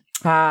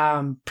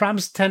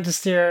 Prompts tend to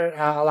steer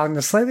along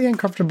the slightly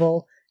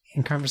uncomfortable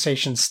and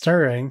conversation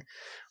stirring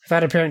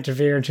without appearing to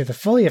veer into the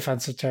fully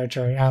offensive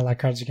territory, like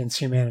Cards Against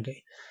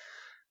Humanity.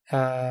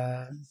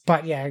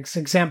 But yeah,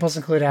 examples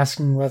include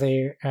asking whether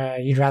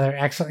you'd rather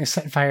accidentally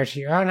set fire to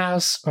your own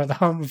house or the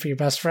home of your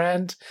best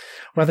friend,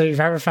 whether you've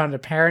ever found a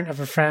parent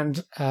of a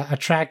friend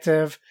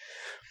attractive,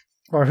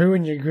 or who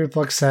in your group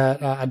looks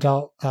at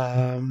adult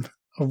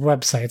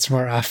websites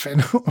more often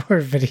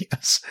or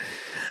videos.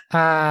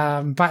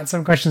 But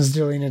some questions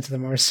do lean into the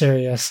more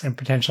serious and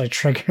potentially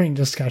triggering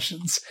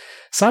discussions,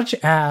 such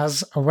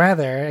as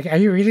whether, are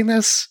you reading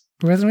this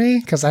with me?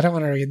 Because I don't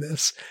want to read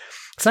this.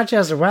 Such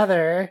as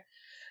whether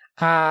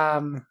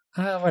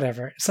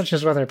such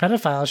as whether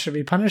pedophiles should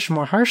be punished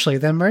more harshly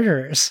than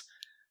murderers.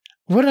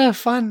 What a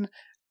fun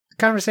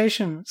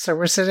conversation. So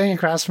we're sitting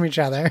across from each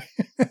other.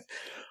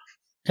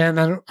 And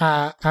then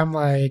I'm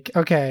like,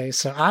 okay,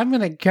 so I'm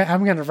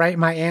gonna write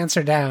my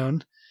answer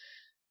down.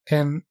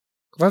 And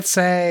let's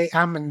say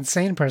I'm an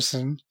insane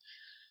person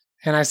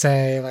and I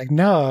say like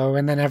no,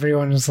 and then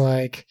everyone is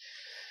like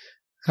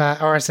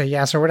or I say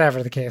yes, or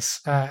whatever the case,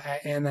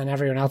 and then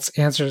everyone else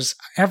answers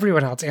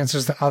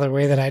the other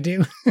way that I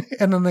do,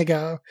 and then they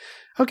go,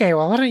 "Okay,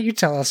 well, why don't you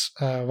tell us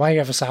why you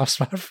have a soft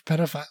spot for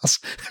pedophiles?"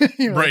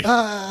 Right?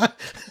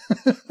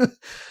 Like,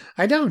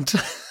 I don't.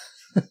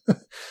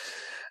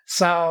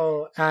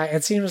 So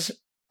it seems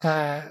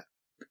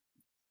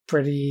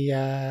pretty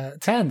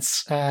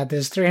tense.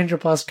 There's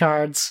 300 plus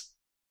cards.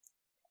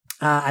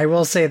 I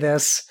will say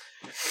this.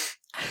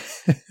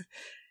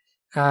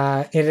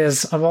 It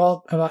is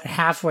about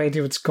halfway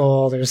to its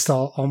goal. There's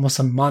still almost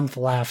a month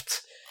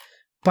left.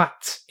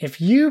 But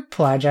if you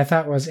pledge, I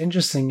thought was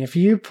interesting, if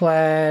you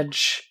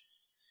pledge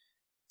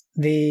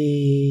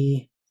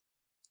the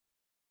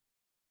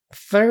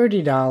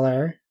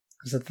 $30,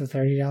 is it the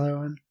 $30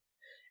 one?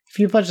 If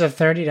you pledge the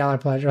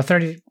 $30 pledge, or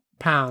 £30,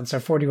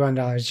 or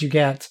 $41, you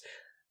get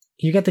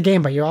the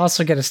game, but you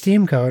also get a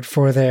Steam code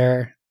for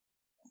their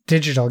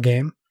digital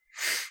game.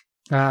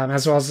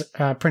 As well as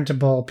a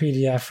printable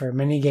PDF or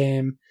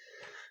minigame,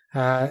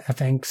 a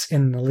thanks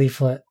in the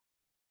leaflet,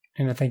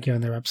 and a thank you on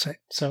their website.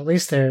 So at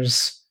least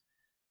there's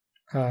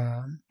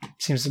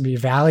seems to be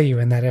value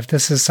in that if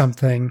this is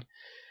something,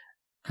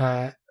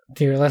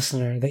 dear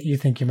listener, that you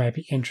think you might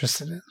be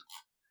interested in.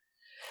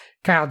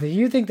 Kyle, do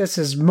you think this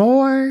is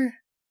more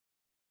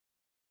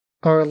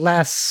or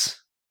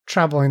less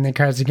troubling than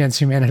Cards Against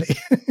Humanity?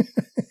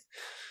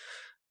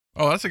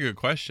 Oh, that's a good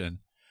question.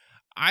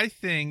 I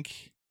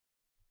think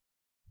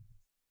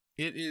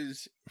it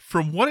is,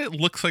 from what it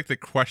looks like the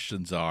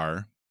questions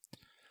are,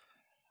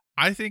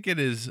 I think it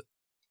is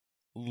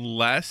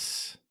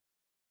less,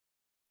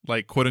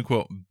 like, quote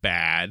unquote,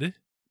 bad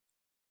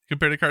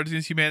compared to Cards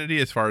Against Humanity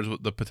as far as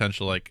what the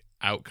potential, like,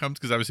 outcomes.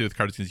 Because obviously with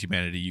Cards Against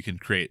Humanity, you can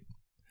create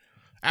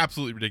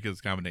absolutely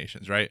ridiculous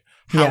combinations, right?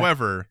 Yeah.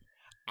 However,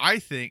 I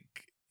think,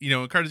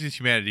 in Cards Against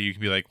Humanity, you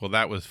can be like, well,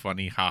 that was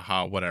funny,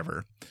 haha,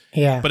 whatever.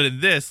 Yeah. But in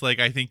this, like,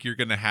 I think you're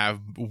going to have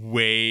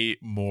way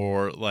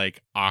more,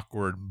 like,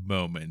 awkward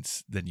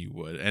moments than you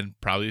would. And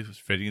probably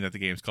fitting that the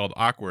game's called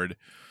Awkward.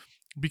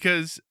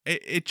 Because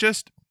it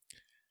just...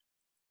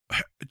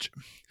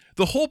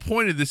 The whole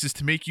point of this is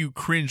to make you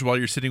cringe while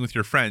you're sitting with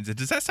your friends. And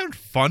does that sound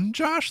fun,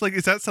 Josh? Like,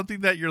 is that something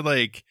that you're,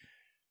 like,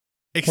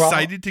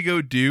 excited to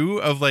go do?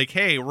 Of like,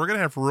 hey, we're gonna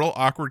have real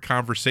awkward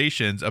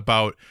conversations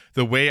about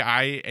the way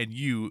I and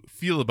you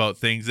feel about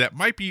things that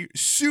might be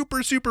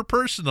super, super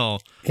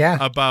personal. Yeah.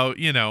 About,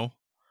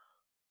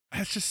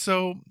 that's just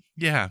so,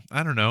 yeah,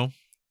 I don't know.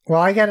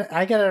 Well, I get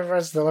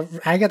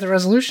the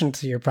resolution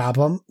to your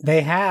problem.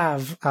 They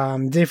have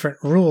different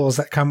rules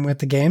that come with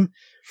the game.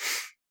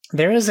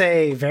 There is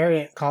a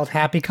variant called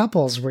Happy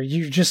Couples where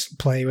you just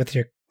play with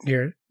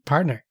your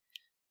partner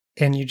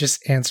and you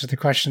just answer the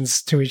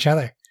questions to each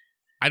other.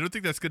 I don't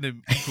think that's going to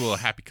equal a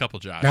happy couple,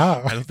 Josh.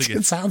 No, I don't think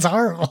it sounds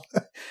horrible.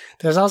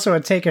 There's also a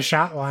take a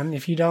shot one.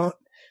 If you don't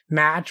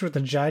match what the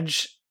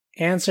judge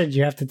answered,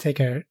 you have to take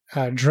a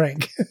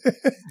drink.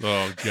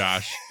 Oh,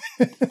 gosh.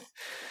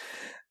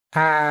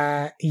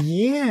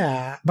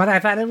 Yeah, but I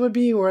thought it would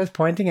be worth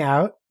pointing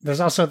out. There's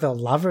also the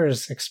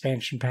Lovers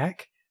expansion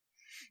pack.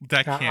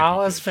 That can't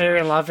all be is good, fair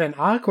in Josh. love and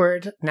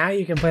awkward. Now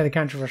you can play the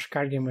controversial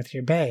card game with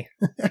your bae,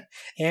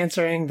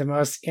 answering the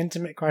most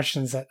intimate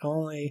questions that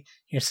only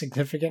your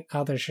significant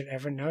other should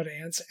ever know to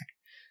answer.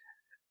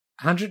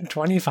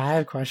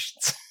 125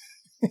 questions.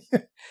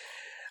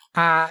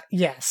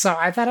 Yeah. So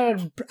I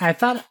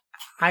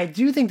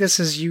do think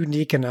this is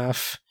unique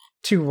enough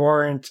to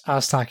warrant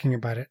us talking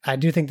about it. I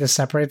do think this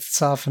separates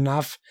itself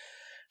enough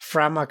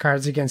from a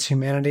Cards Against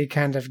Humanity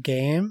kind of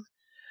game.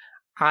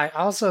 I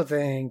also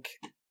think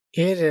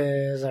it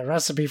is a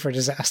recipe for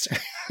disaster.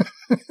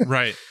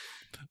 Right.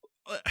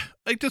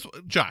 Like this,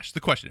 Josh, the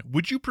question,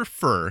 would you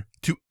prefer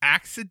to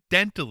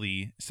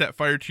accidentally set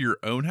fire to your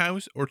own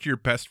house or to your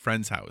best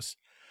friend's house?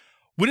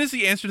 When is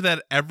the answer to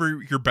that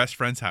ever your best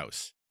friend's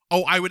house?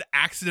 Oh, I would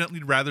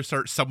accidentally rather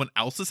start someone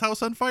else's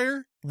house on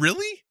fire?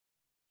 Really?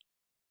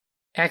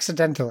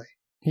 Accidentally.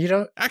 You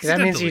don't. That means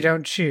Accidentally. you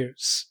don't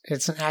choose.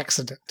 It's an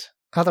accident.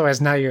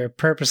 Otherwise, now you're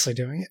purposely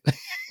doing it.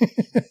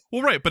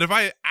 Well, right, but if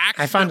I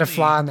accidentally... I found a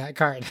flaw in that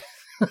card.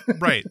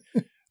 Right.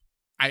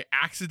 I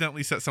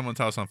accidentally set someone's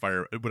house on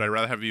fire. Would I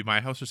rather have it be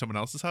my house or someone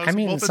else's house? I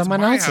mean, well, if it's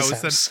someone my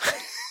else's house. then-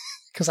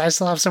 Because I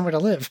still have somewhere to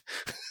live.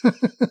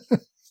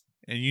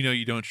 and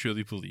you don't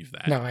truly believe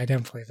that. No, I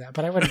don't believe that.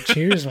 But I wouldn't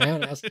choose my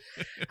own house.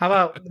 How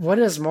about, what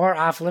is more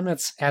off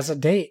limits as a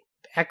date?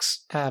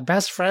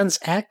 Best friend's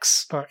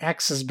ex or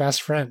ex's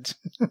best friend?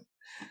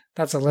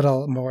 That's a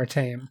little more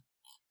tame.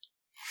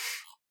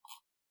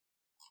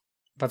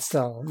 But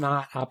still,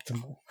 not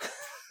optimal.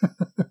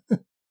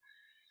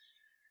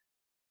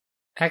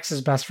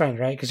 Ex's best friend,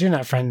 right? Because you're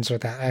not friends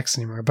with that ex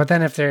anymore. But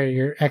then if they're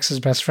your ex's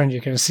best friend, you're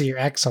going to see your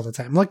ex all the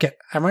time. Look,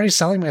 I'm already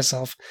selling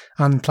myself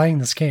on playing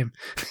this game.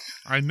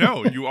 I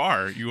know, you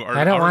are. You are.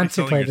 I don't already want to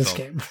selling play yourself.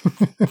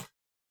 this game.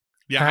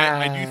 Yeah,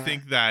 I do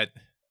think that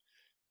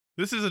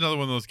this is another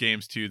one of those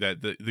games, too,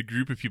 that the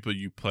group of people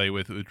you play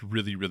with would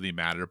really, really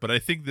matter. But I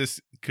think this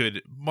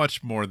could,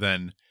 much more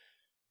than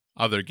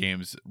other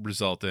games,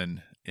 result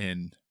in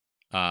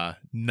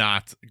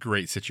not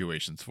great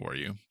situations for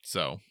you.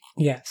 So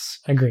Yes,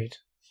 agreed.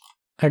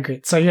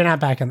 So you're not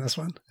backing this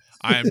one.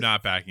 I am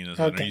not backing this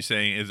one. Okay.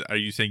 Are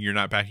you saying you're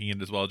not backing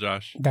it as well,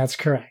 Josh? That's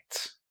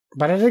correct.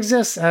 But it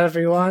exists,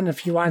 everyone,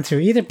 if you want to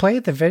either play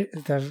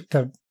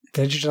the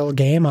digital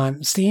game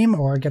on Steam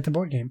or get the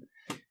board game.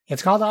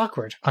 It's called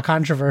Awkward, a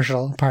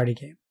controversial party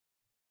game.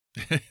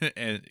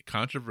 And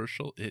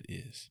controversial it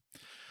is.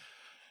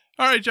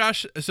 All right,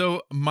 Josh.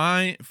 So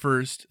my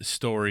first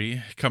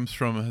story comes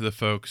from the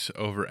folks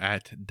over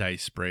at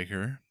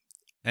Dicebreaker.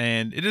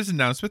 And it is an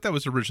announcement that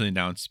was originally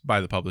announced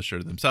by the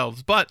publisher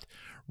themselves. But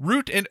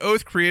Root and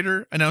Oath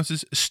creator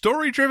announces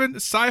story-driven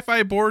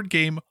sci-fi board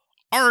game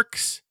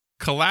Arcs,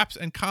 Collapse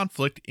and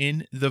Conflict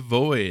in the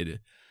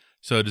Void.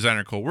 So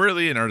designer Cole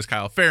Worley and artist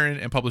Kyle Farron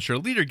and publisher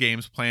Leader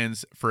Games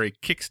plans for a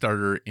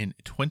Kickstarter in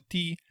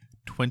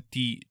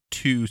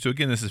 2022. So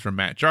again, this is from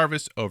Matt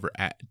Jarvis over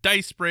at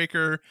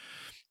Dicebreaker.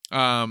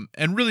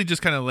 And really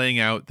just kind of laying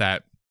out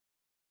that,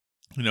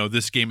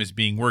 this game is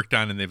being worked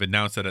on and they've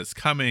announced that it's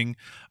coming.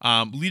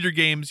 Leader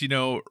Games,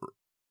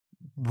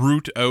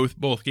 Root, Oath,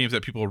 both games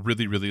that people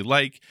really, really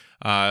like.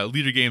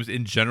 Leader Games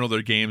in general,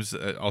 their games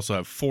also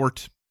have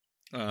Fort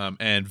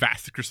and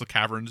Vast Crystal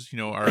Caverns,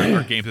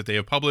 are games that they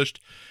have published.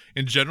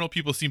 In general,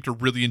 people seem to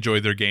really enjoy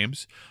their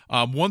games.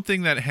 One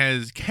thing that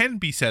can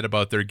be said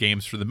about their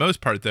games for the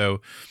most part,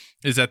 though,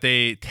 is that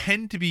they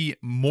tend to be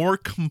more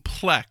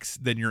complex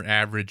than your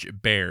average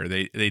bear.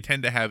 They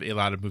tend to have a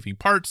lot of moving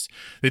parts.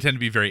 They tend to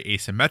be very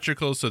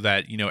asymmetrical, so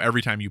that,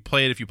 every time you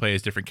play it, if you play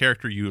as a different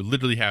character, you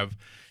literally have,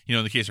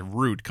 in the case of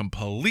Root,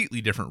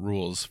 completely different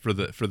rules for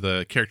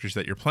the characters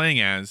that you're playing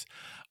as.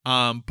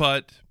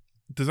 But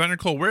designer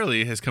Cole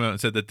Worley has come out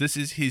and said that this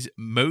is his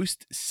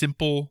most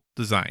simple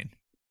design.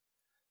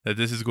 That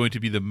this is going to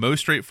be the most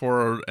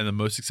straightforward and the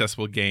most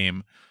accessible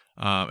game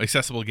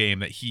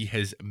that he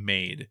has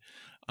made.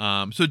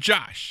 So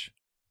Josh,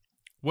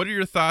 what are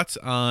your thoughts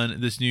on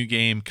this new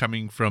game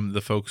coming from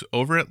the folks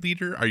over at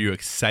Leader? Are you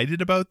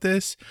excited about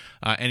this?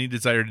 Any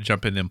desire to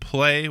jump in and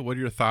play? What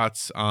are your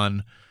thoughts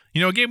on,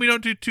 a game we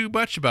don't do too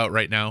much about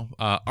right now,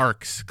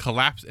 Arcs,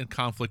 Collapse and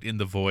Conflict in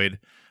the Void?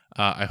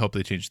 I hope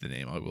they change the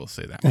name. I will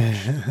say that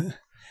much.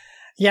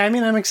 Yeah,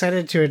 I'm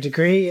excited to a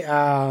degree.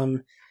 I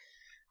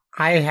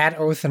had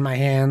Oath in my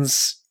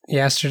hands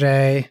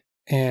yesterday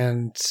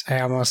and I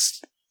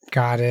almost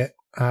got it.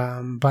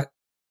 But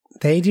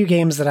they do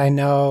games that I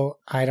know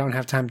I don't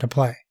have time to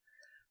play.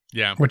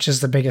 Yeah. Which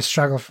is the biggest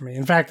struggle for me.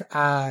 In fact,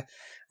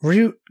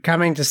 Root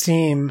coming to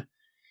Steam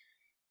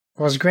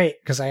was great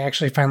because I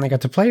actually finally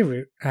got to play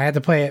Root. I had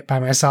to play it by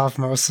myself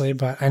mostly,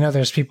 but I know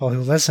there's people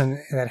who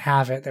listen that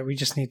have it that we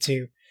just need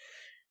to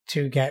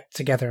get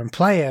together and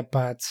play it.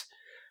 But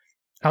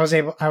I was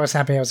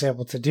happy I was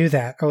able to do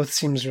that. Oath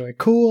seems really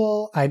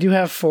cool. I do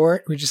have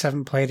Fort. We just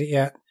haven't played it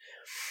yet.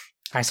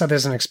 I saw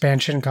there's an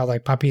expansion called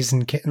like Puppies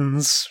and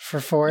Kittens for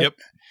Fort. Yep.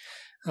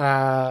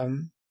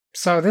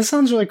 So this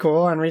sounds really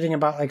cool. I'm reading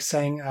about like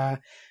saying,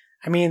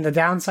 the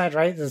downside,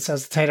 right? That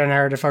says the tighter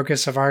narrative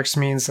focus of ARX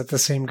means that the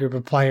same group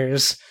of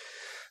players,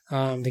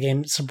 the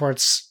game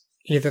supports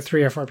either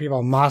 3 or 4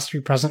 people must be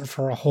present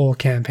for a whole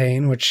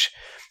campaign, which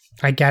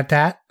I get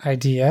that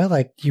idea.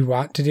 Like you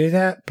want to do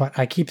that, but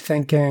I keep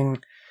thinking,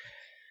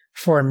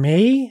 for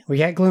me, we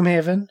get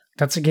Gloomhaven.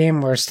 That's a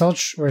game we're still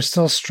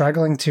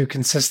struggling to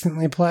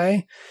consistently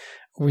play.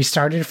 We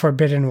started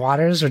Forbidden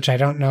Waters, which I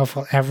don't know if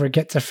we'll ever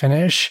get to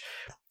finish.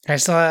 I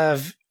still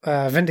have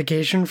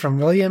Vindication from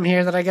William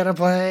here that I gotta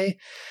play.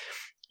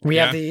 We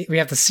have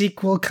the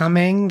sequel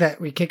coming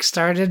that we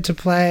kickstarted to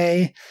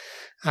play.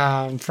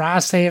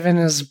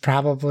 Frosthaven is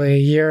probably a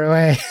year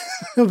away,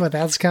 but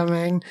that's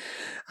coming.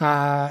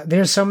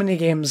 There's so many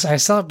games. I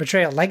still have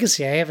Betrayal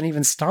Legacy. I haven't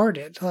even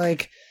started.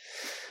 Like,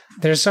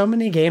 there's so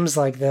many games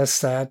like this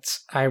that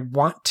I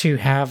want to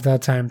have the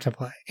time to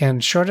play.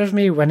 And short of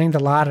me winning the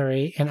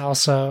lottery and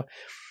also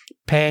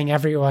paying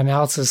everyone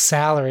else's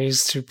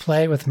salaries to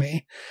play with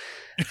me,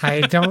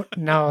 I don't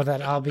know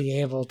that I'll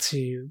be able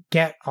to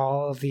get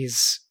all of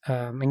these,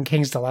 in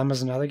King's Dilemma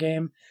is another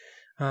game.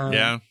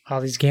 All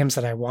these games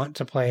that I want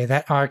to play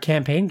that are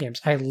campaign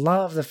games. I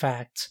love the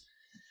fact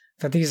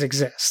that these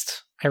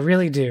exist. I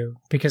really do,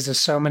 because there's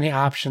so many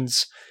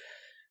options.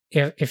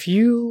 If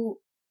you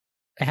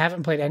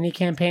haven't played any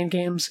campaign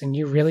games and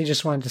you really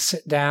just wanted to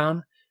sit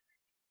down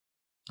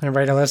and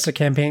write a list of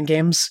campaign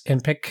games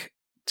and pick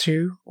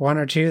 1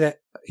 or 2 that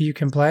you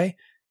can play,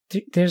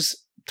 there's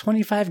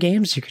 25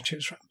 games you can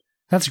choose from.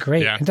 That's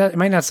great. Yeah. It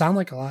might not sound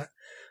like a lot,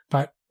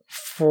 but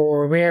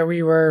for where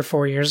we were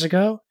 4 years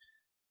ago,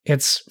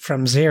 it's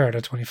from 0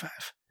 to 25.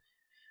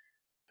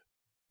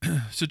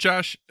 So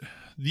Josh,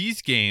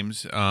 these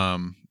games,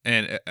 and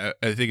I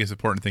think it's an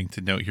important thing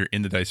to note here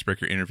in the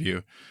Dicebreaker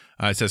interview,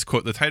 it says,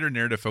 quote, the tighter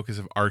narrative focus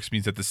of ARX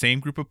means that the same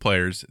group of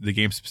players, the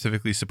game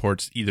specifically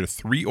supports either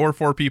 3 or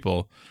 4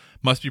 people,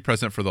 must be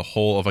present for the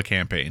whole of a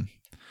campaign.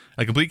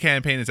 A complete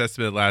campaign is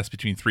estimated to last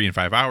between 3 and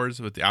 5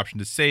 hours, with the option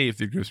to save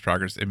the group's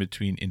progress in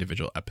between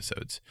individual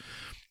episodes.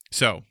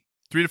 So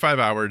 3 to 5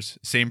 hours,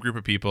 same group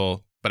of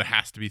people, but it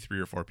has to be 3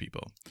 or 4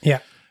 people. Yeah.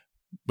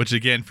 Which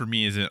again, for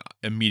me, is an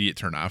immediate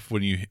turnoff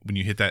when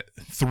you hit that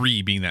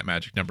 3 being that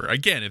magic number.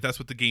 Again, if that's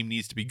what the game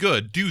needs to be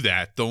good, do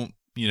that. Don't,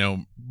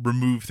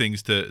 remove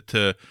things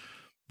to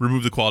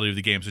remove the quality of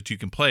the game so that you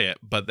can play it.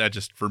 But that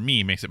just, for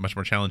me, makes it much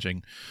more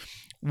challenging.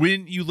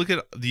 When you look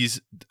at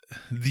these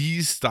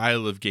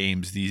style of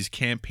games, these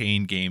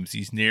campaign games,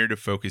 these narrative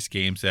focused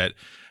games that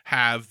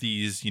have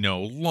these,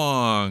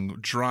 long,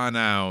 drawn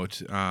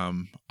out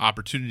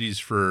opportunities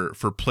for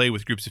play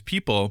with groups of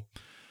people,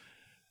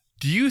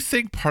 do you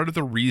think part of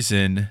the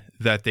reason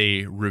that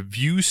they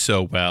review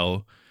so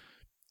well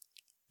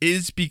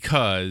is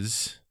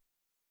because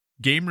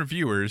game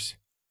reviewers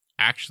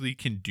actually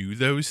can do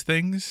those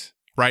things,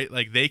 right?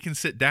 Like they can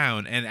sit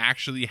down and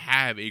actually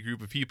have a group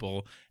of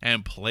people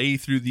and play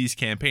through these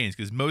campaigns,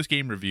 because most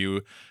game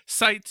review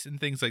sites and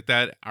things like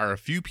that are a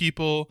few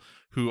people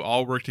who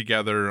all work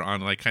together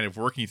on like kind of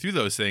working through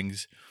those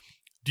things.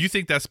 Do you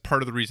think that's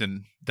part of the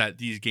reason that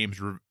these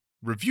games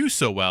review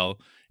so well,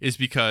 is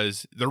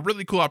because they're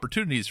really cool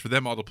opportunities for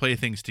them all to play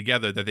things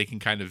together that they can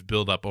kind of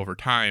build up over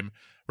time,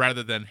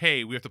 rather than,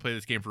 hey, we have to play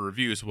this game for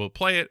review, so we'll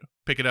play it,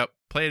 pick it up,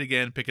 play it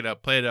again, pick it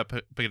up, play it up,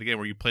 pick it again,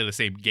 where you play the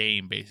same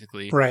game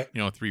basically, right?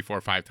 3,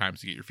 4, 5 times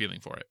to get your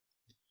feeling for it.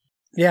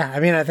 Yeah,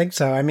 I think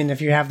so.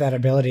 If you have that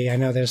ability, I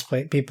know there's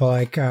people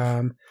like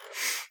Shut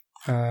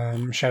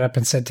Up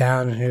and Sit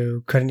Down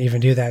who couldn't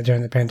even do that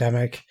during the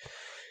pandemic.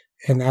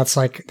 And that's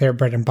like their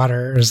bread and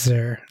butter is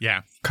their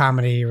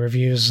comedy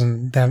reviews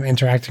and them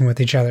interacting with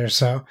each other.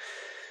 So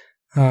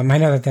I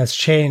know that that's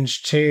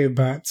changed too.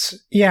 But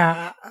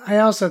yeah, I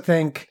also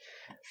think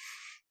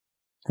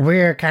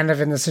we're kind of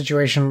in the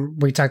situation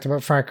we talked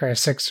about Far Cry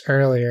 6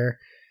 earlier.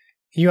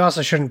 You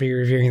also shouldn't be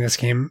reviewing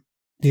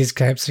these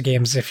types of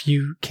games if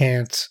you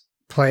can't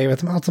play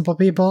with multiple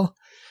people.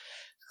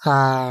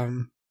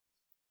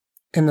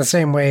 In the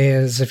same way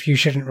as if you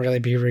shouldn't really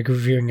be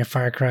reviewing a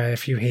Far Cry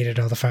if you hated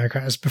all the Far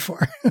Cries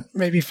before.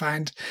 Maybe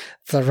find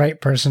the right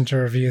person to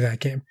review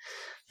that game.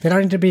 They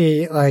don't need to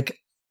be like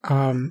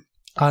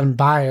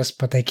unbiased,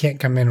 but they can't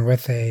come in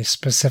with a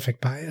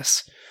specific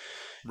bias.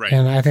 Right.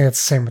 And I think it's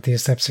the same with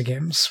these types of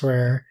games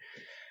where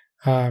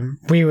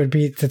we would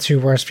be the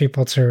 2 worst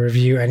people to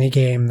review any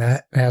game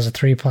that has a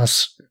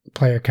 3+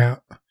 player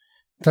count.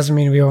 Doesn't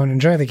mean we won't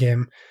enjoy the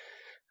game.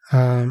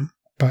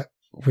 But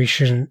we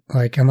shouldn't,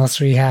 unless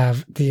we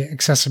have the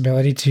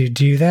accessibility to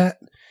do that,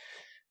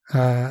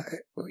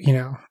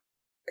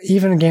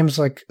 even games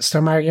like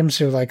Stonemaier games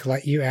who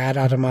let you add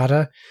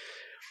automata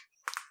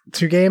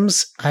to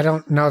games, I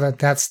don't know that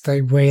that's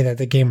the way that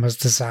the game was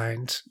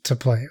designed to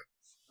play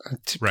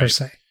per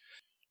se.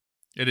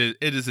 It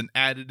is an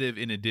additive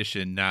in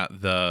addition,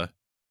 not the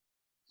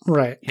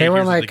Right. Hey, They were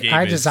here's what the like, game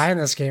I is. designed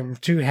this game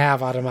to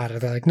have Automata.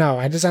 They're like, no,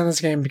 I designed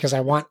this game because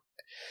I want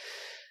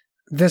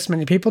this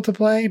many people to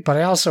play, but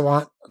I also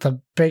want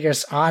the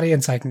biggest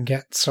audience I can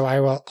get. So I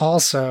will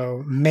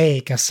also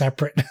make a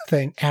separate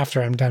thing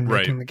after I'm done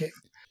making the game.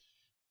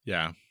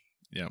 Yeah.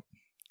 Yep.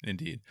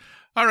 Indeed.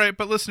 All right.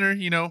 But listener,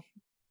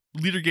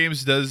 Leader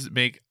Games does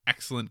make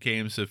excellent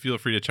games, so feel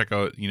free to check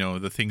out,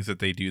 the things that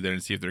they do there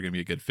and see if they're going to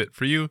be a good fit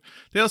for you.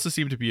 They also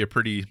seem to be a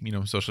pretty,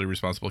 socially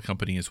responsible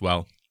company as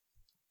well.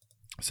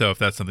 So if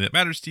that's something that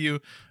matters to you,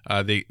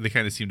 they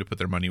kind of seem to put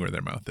their money where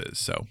their mouth is.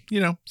 So,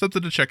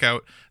 something to check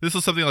out. This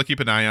is something I'll keep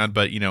an eye on,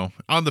 but,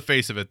 on the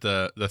face of it,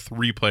 the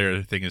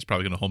 3-player thing is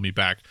probably going to hold me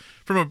back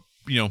from a,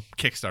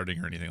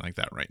 kickstarting or anything like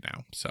that right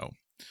now. So,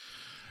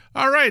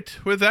 all right.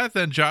 With that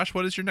then, Josh,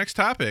 what is your next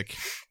topic?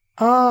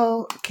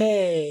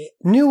 Okay.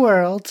 New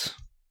world,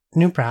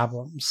 new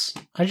problems.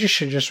 I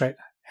should just write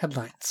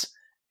headlines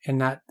and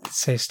not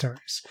say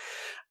stories.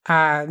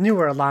 New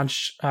World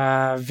launched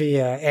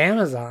via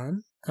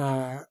Amazon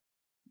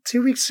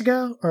 2 weeks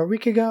ago or a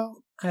week ago,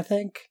 I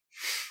think.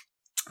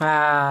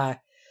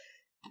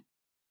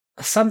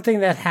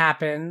 Something that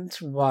happened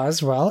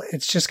was,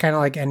 it's just kind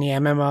of like any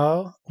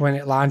MMO when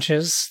it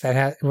launches,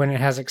 when it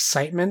has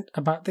excitement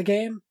about the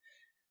game.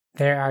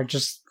 There are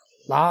just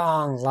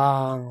long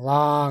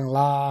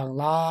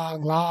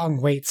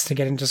waits to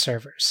get into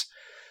servers.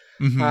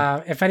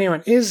 Mm-hmm. If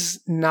anyone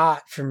is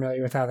not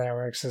familiar with how that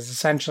works, it's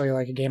essentially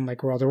like a game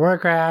like World of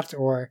Warcraft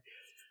or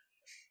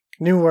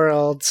New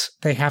World.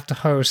 They have to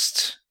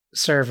host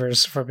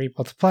servers for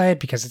people to play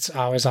because it's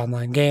always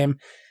online game,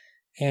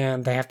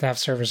 and they have to have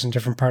servers in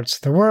different parts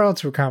of the world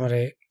to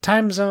accommodate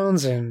time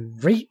zones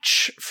and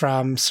reach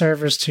from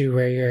servers to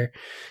where you're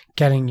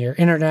getting your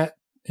internet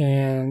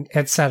and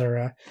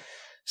etc.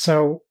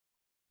 So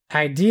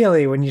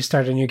ideally, when you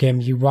start a new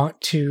game, you want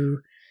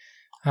to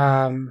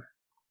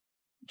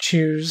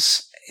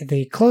choose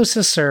the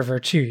closest server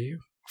to you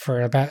for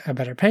a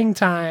better ping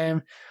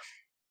time.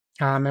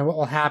 And what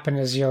will happen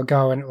is you'll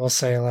go and it will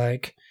say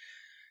like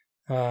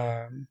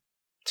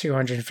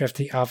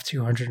 250 of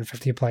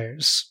 250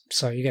 players.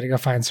 So you got to go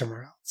find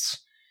somewhere else.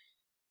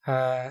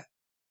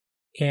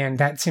 And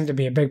that seemed to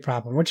be a big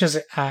problem, which is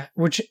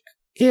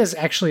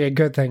actually a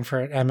good thing for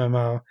an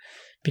MMO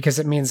because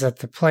it means that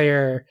the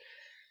player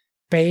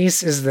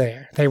base is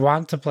there. They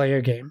want to play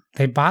your game.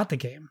 They bought the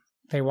game.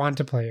 They want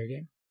to play your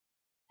game.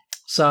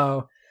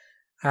 So,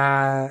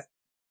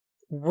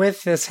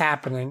 with this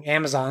happening,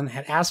 Amazon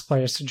had asked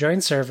players to join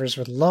servers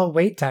with low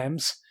wait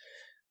times,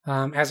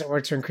 as it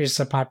worked to increase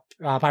the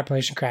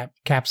population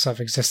caps of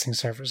existing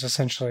servers,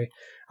 essentially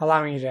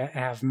allowing you to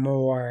have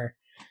more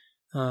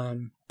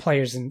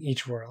players in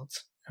each world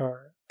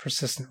or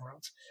persistent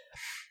worlds.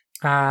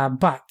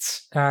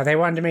 But they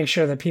wanted to make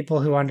sure that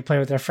people who wanted to play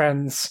with their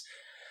friends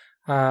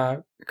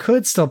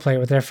could still play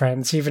with their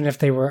friends, even if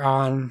they were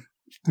on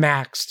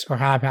maxed or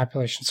high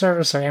population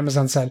servers. So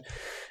Amazon said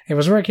it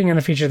was working on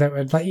a feature that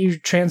would let you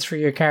transfer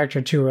your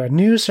character to a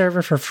new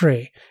server for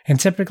free. And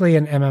typically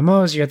in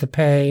MMOs, you have to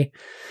pay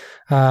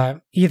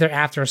either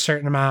after a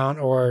certain amount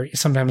or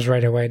sometimes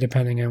right away,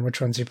 depending on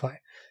which ones you play,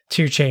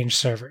 to change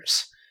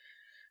servers.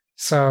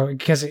 So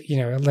because it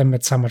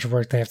limits how much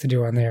work they have to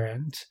do on their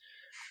end.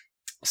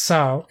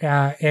 So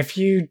if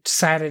you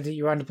decided that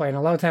you wanted to play in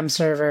a low time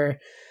server,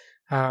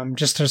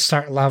 just to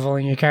start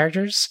leveling your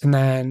characters, and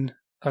then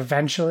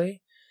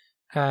eventually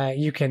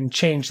you can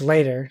change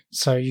later.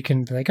 So you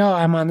can be like, oh,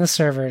 I'm on this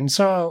server, and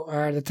so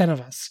are the 10 of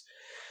us.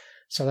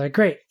 So they're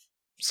great.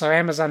 So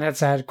Amazon had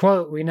said,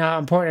 quote, "We know how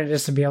important it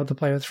is to be able to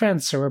play with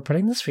friends, so we're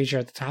putting this feature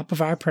at the top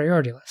of our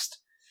priority list."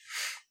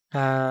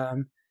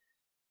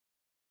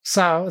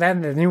 So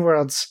then the New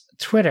World's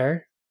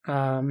Twitter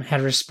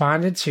had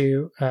responded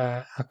to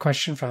a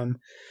question from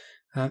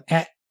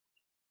at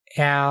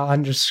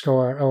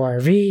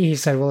Al_ORV. He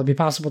said, will it be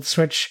possible to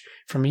switch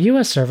from a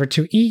US server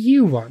to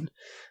EU one?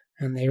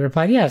 And they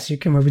replied, yes, you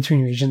can move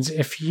between regions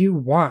if you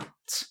want.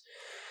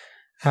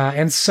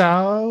 And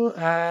so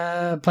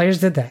players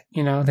did that.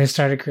 They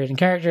started creating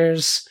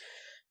characters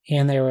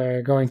and they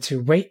were going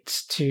to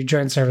wait to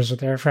join servers with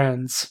their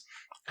friends.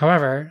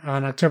 However,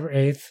 on October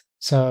 8th,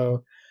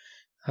 so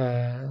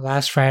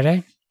last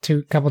Friday,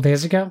 a couple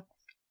days ago,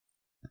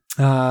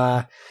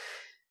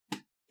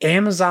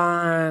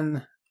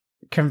 Amazon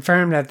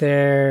confirmed that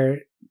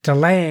they're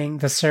delaying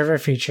the server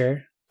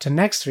feature to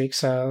next week,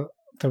 so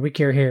the week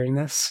you're hearing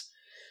this,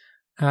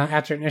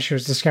 after an issue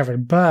was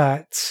discovered.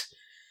 But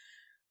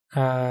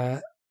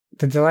the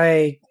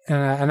delay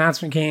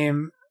announcement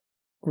came,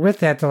 with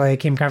that delay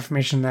came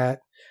confirmation that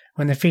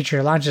when the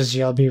feature launches,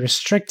 you'll be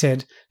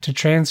restricted to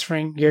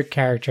transferring your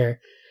character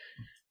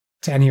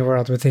to any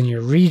world within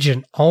your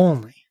region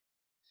only.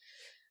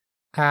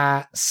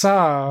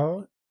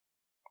 So,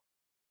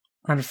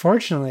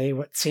 unfortunately,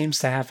 what seems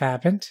to have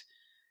happened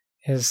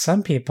is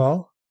some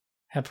people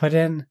have put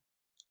in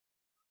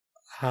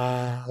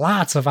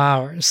lots of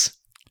hours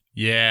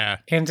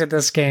into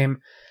this game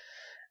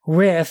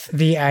with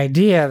the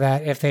idea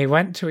that if they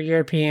went to a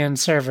European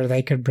server,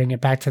 they could bring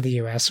it back to the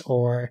US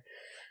or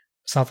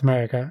South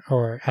America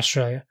or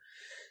Australia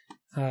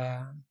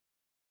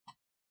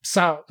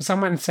So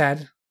someone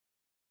said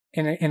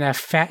in a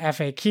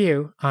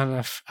FAQ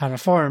on a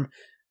forum,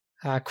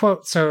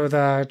 quote, so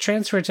the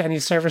transfer to any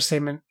server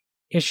statement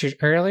issued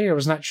earlier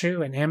was not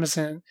true, and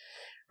Amazon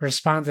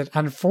responded,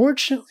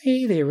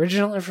 unfortunately, the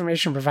original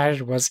information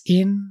provided was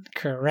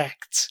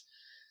incorrect.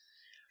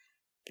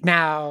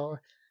 Now,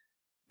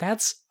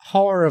 that's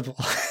horrible.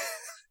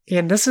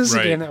 And this is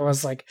a game that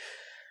was like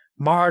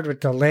marred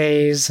with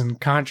delays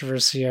and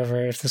controversy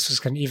over if this was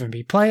going to even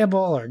be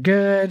playable or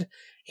good.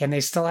 And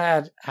they still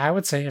had, I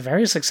would say, a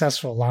very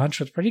successful launch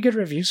with pretty good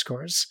review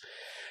scores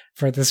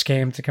for this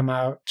game to come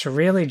out, to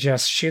really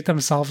just shoot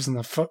themselves in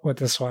the foot with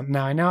this one.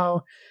 Now, I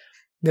know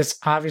this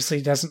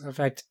obviously doesn't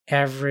affect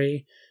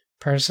every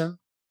person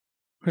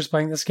who's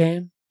playing this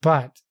game,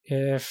 but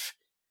if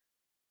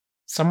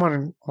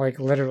someone like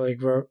literally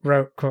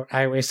wrote, quote,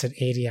 I wasted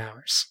 80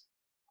 hours.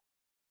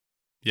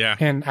 Yeah.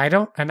 And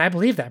I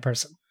believe that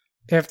person.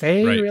 If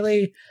they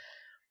really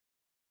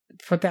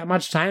put that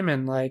much time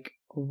in, like,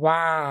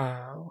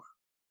 wow.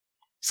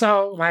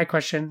 So my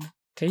question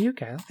to you,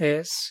 Kyle,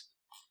 is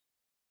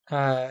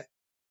what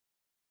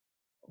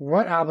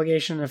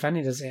obligation, if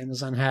any, does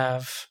Amazon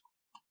have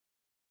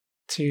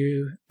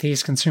to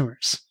these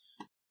consumers?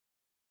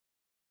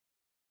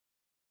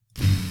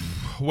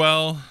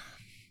 Well,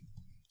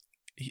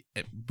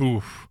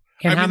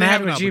 And how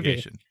mad would you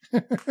be?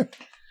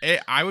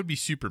 I would be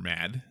super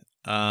mad.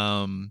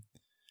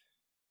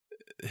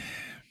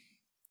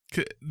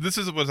 This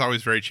is what's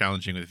always very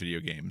challenging with video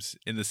games,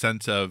 in the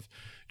sense of,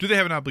 do they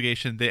have an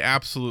obligation? They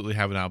absolutely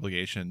have an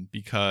obligation,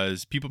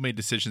 because people made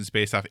decisions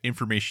based off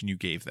information you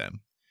gave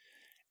them.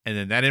 And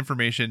then that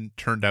information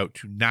turned out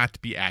to not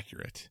be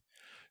accurate.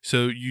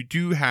 So you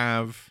do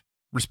have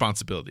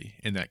responsibility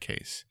in that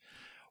case.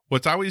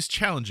 What's always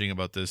challenging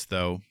about this,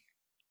 though,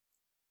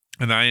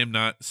 and I am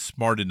not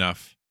smart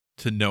enough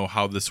to know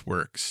how this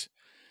works,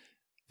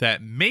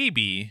 that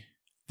maybe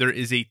there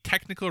is a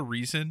technical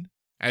reason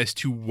as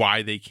to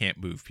why they can't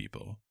move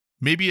people.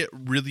 Maybe it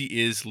really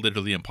is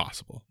literally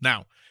impossible.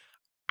 Now,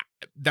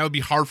 that would be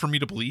hard for me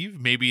to believe.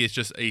 Maybe it's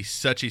just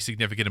such a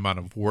significant amount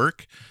of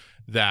work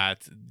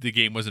that the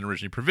game wasn't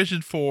originally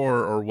provisioned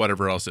for, or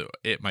whatever else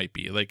it might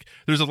be. Like,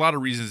 there's a lot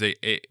of reasons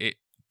it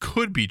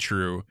could be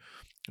true,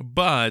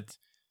 but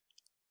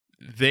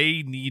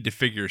they need to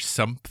figure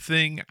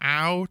something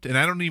out. And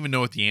I don't even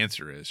know what the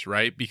answer is,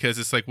 right? Because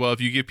it's like, well,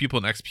 if you give people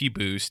an XP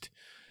boost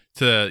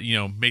to,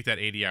 make that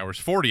 80 hours,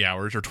 40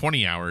 hours, or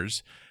 20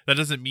 hours, that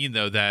doesn't mean,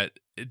 though, that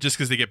just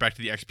because they get back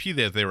to the XP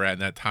that they were at in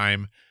that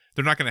time,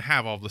 they're not going to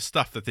have all the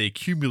stuff that they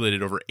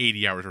accumulated over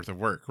 80 hours worth of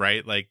work,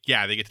 right? Like,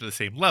 yeah, they get to the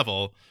same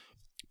level,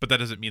 but that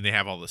doesn't mean they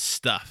have all the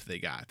stuff they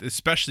got,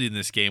 especially in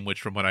this game,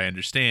 which, from what I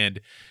understand,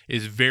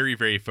 is very,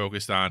 very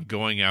focused on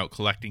going out,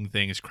 collecting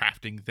things,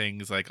 crafting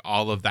things, like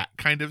all of that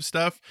kind of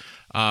stuff.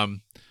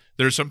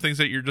 There's some things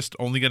that you're just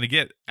only going to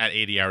get at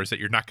 80 hours that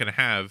you're not going to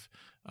have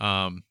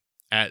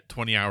at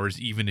 20 hours,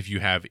 even if you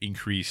have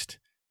increased,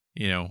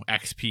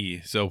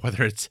 XP. So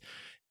whether it's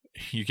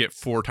you get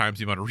 4 times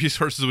the amount of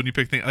resources when you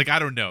pick things, like, I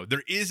don't know.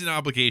 There is an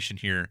obligation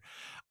here.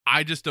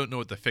 I just don't know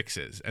what the fix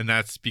is, and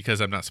that's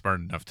because I'm not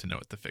smart enough to know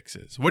what the fix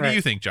is. What do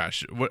you think,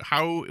 Josh?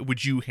 How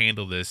would you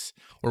handle this,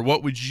 or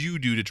what would you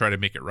do to try to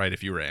make it right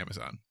if you were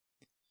Amazon?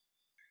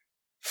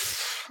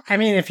 I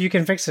mean, if you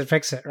can fix it,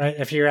 right?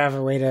 If you have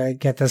a way to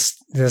get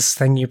this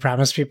thing you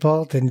promised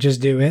people, then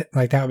just do it.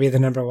 Like, that would be the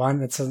number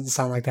one. It doesn't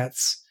sound like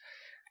that's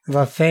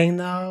the thing,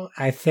 though.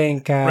 I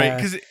think right,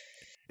 because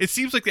it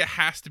seems like it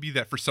has to be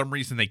that for some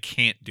reason they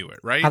can't do it,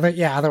 right?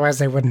 Otherwise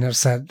they wouldn't have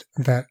said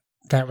that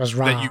was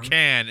wrong. That you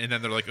can, and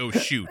then they're like, oh,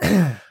 shoot.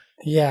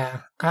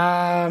 Yeah.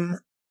 I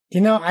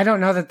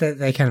don't know that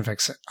they can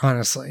fix it,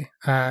 honestly.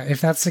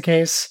 If that's the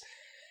case,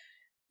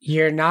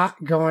 you're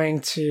not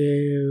going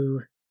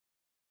to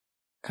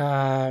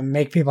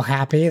make people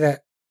happy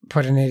that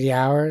put in 80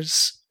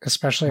 hours,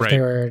 especially if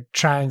they were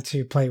trying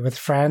to play with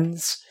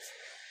friends.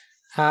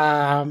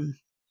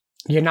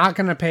 You're not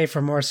going to pay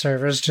for more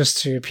servers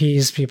just to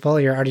appease people.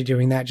 You're already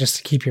doing that just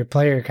to keep your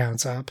player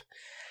counts up.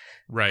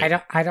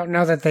 Right. I don't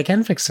know that they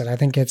can fix it. I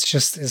think it's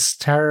just this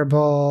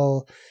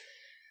terrible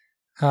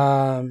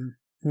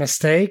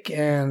mistake.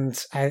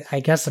 And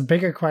I guess a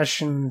bigger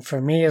question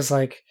for me is,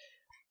 like,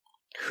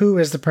 who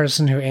is the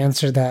person who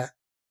answered that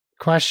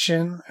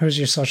question? Who's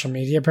your social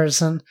media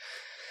person?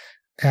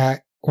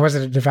 Was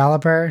it a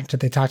developer? Did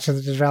they talk to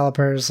the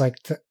developers? Like,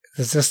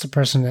 is this the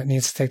person that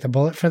needs to take the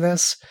bullet for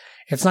this?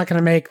 It's not going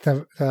to make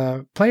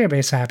the player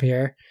base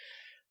happier,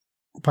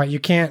 but you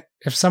can't,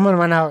 if someone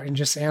went out and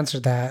just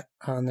answered that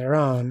on their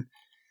own,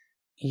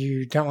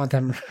 you don't want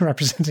them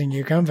representing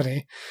your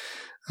company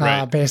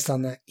based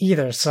on that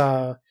either.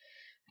 So,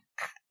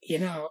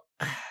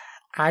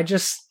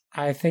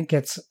 I think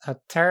it's a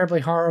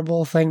terribly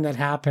horrible thing that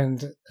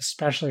happened,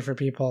 especially for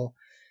people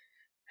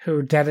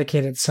who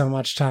dedicated so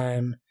much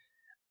time.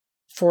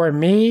 For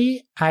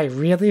me, I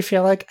really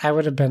feel like I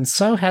would have been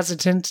so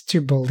hesitant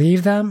to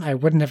believe them, I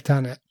wouldn't have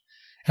done it.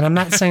 And I'm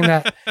not saying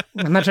that,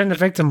 I'm not trying to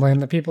victim blame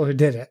the people who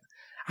did it.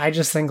 I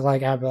just think,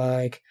 like, I'd be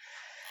like,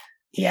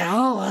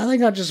 Yeah, I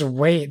think I'll just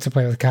wait to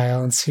play with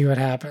Kyle and see what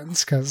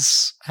happens,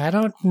 because I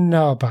don't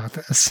know about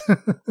this.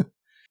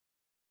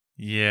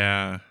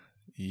 Yeah.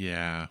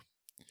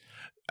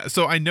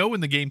 So I know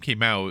when the game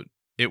came out,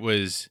 it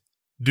was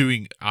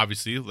doing,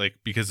 obviously, like,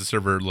 because the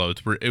server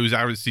loads, it was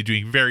obviously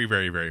doing very,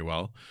 very, very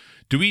well.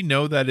 Do we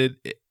know that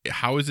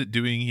how is it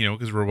doing,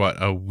 because we're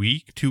a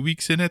week, 2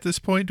 weeks in at this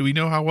point? Do we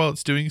know how well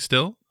it's doing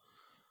still?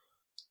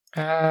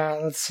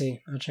 Let's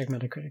see. I'll check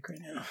Metacritic right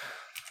now.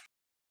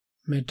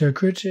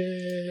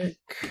 Metacritic,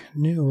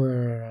 New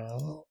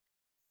World.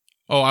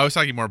 Oh, I was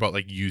talking more about,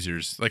 like,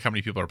 users, like how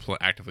many people are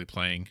actively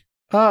playing.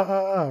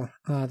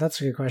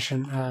 That's a good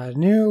question.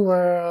 New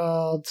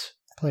World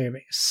player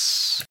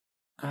base.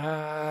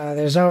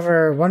 There's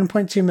over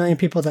 1.2 million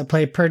people that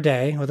play per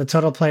day, with a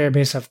total player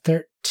base of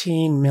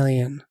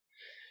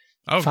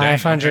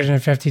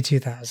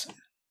 13,552,000.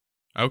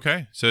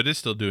 Okay, so it is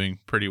still doing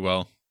pretty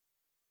well.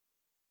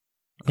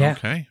 Yeah.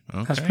 Okay.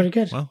 That's pretty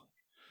good. Well,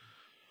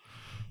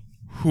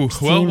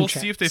 we'll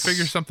see if they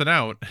figure something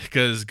out,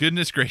 because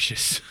goodness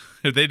gracious,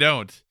 if they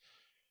don't.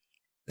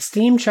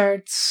 Steam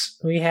charts,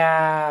 we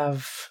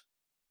have,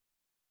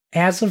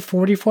 as of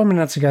 44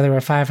 minutes ago, there were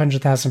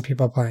 500,000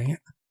 people playing it.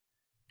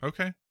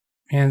 Okay.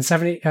 And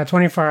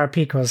 24-hour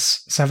peak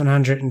was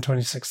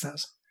 726,000.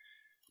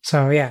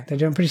 So, yeah, they're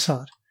doing pretty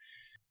solid.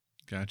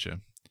 Gotcha.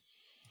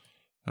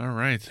 All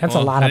right. That's a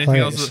lot of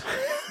players.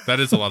 That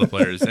is a lot of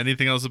players.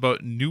 Anything else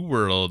about New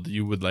World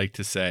you would like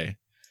to say?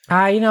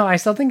 I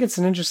still think it's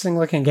an interesting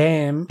looking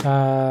game.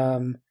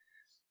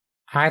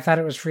 I thought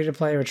it was free to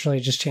play, which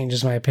really just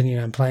changes my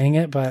opinion on playing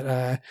it.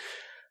 But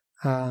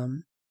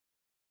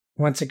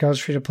once it goes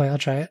free to play, I'll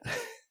try it.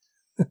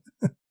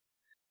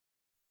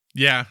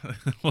 Yeah,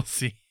 we'll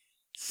see.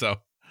 So,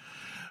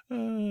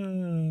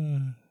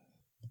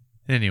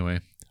 anyway,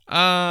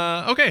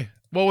 okay.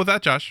 Well, with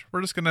that, Josh, we're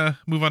just gonna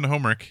move on to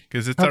homework,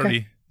 because it's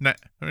already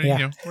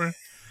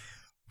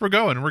we're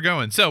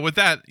going. So with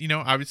that,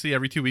 obviously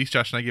every 2 weeks,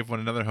 Josh and I give one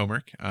another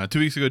homework. 2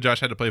 weeks ago,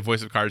 Josh had to play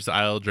Voice of Cards: The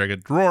Isle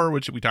Dragon Roar,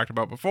 which we talked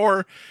about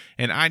before,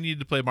 and I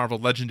needed to play Marvel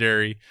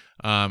Legendary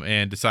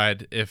and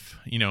decide if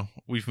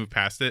we've moved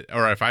past it,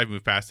 or if I've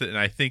moved past it. And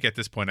I think at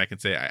this point I can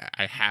say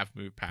I have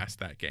moved past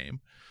that game.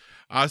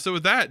 So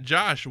with that,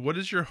 Josh, what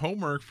is your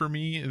homework for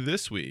me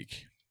this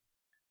week?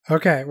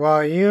 Okay,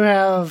 well, you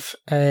have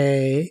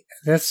all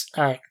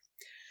right.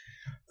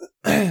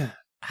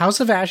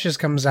 House of Ashes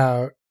comes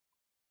out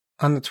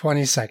on the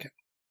 22nd.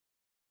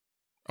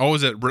 Oh,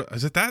 is it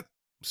that?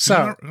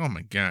 So, oh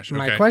my gosh. Okay.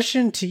 My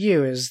question to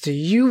you is, do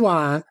we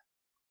want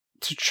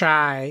to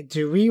try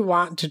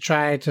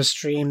to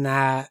stream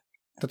that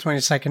the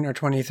 22nd or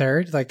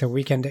 23rd, like the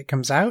weekend it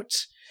comes out?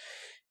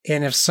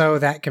 And if so,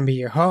 that can be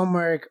your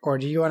homework, or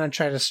do you want to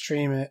try to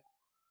stream it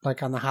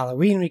like on the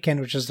Halloween weekend,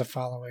 which is the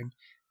following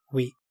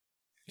week?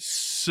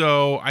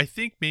 So I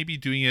think maybe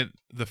doing it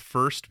the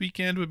first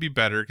weekend would be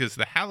better, because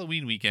the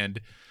Halloween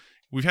weekend,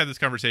 we've had this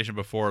conversation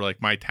before,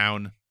 like my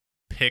town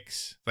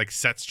picks, like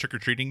sets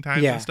trick-or-treating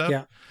times and stuff.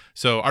 Yeah.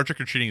 So our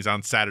trick-or-treating is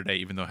on Saturday,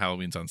 even though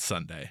Halloween's on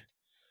Sunday.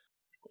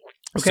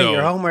 Okay,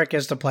 your homework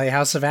is to play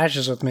House of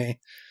Ashes with me.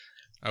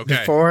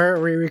 Okay.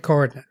 Before we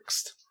record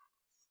next.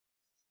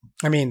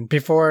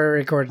 Before we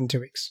record in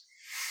 2 weeks.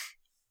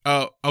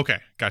 Oh, okay.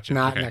 Gotcha.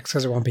 Not next,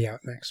 because it won't be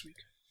out next week.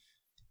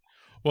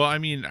 Well,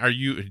 do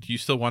you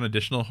still want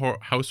additional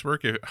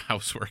housework?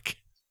 Housework.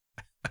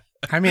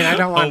 I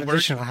don't want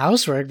additional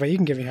housework, but you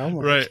can give me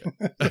homework. Right.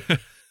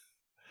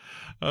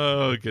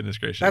 Oh, goodness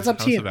gracious. That's up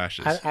to you. Of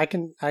Ashes.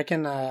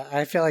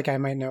 I feel like I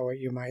might know what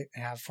you might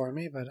have for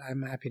me, but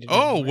I'm happy to do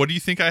it. What do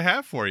you think I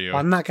have for you? Well,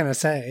 I'm not going to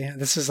say.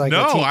 This is like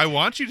No, I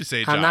want you to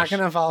say, Josh. I'm not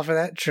going to fall for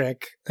that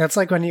trick. That's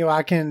like when you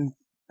walk into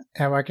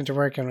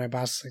work and my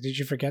boss is like, did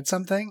you forget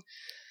something?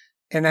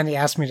 And then he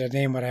asked me to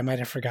name what I might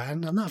have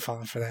forgotten. I'm not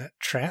falling for that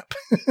trap.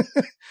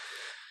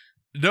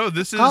 No,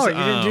 this is... Oh, you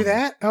didn't do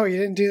that? Oh, you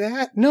didn't do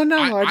that?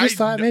 No, I just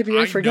thought maybe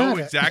you forgot it. I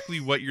know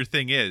exactly what your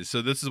thing is,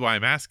 so this is why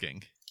I'm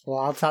asking. Well,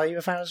 I'll tell you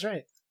if I was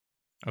right.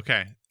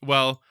 Okay.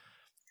 Well,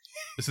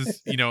 this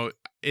is,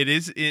 it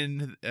is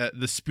in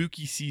the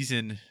spooky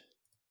season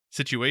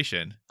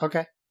situation.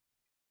 Okay.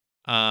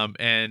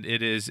 And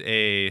it is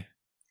a...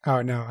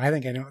 Oh, no, I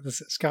think I know what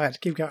this is. Go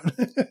ahead, keep going.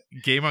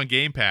 Game on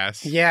Game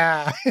Pass.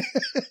 Yeah.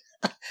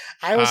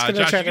 I was going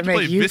to try to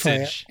make you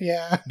play it.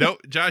 Yeah. No,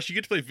 Josh, you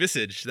get to play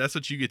Visage. That's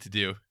what you get to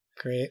do.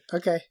 Great.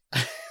 Okay.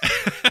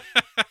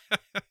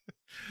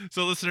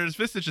 So, listeners,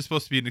 Visage is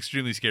supposed to be an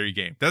extremely scary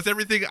game. That's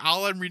everything.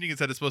 All I'm reading is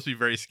that it's supposed to be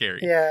very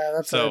scary. Yeah,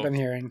 that's what I've been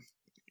hearing.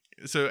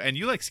 So, and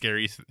you like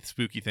scary,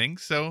 spooky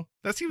things, so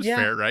that seems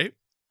fair, right?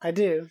 I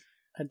do.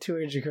 To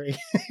a degree.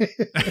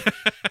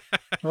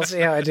 We'll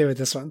see how I do with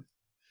this one.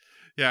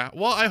 Yeah,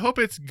 well, I hope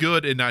it's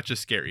good and not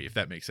just scary, if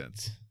that makes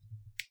sense.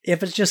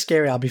 If it's just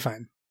scary, I'll be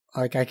fine.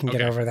 Like, I can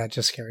get over that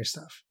just scary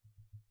stuff.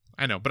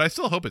 I know, but I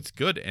still hope it's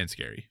good and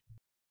scary.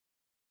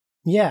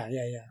 Yeah.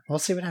 We'll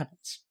see what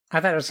happens. I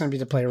thought it was going to be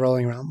to play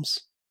Rolling Realms.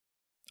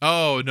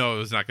 Oh, no, it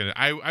was not going to.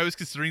 I was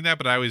considering that,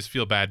 but I always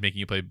feel bad making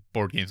you play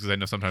board games because I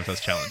know sometimes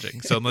that's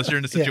challenging. So unless you're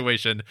in a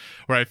situation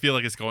where I feel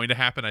like it's going to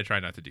happen, I try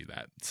not to do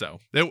that. So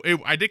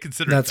I did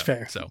consider that's it.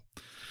 That's fair. So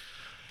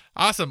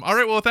awesome. All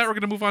right. Well, with that, we're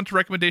going to move on to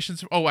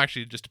recommendations. Oh,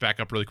 actually, just to back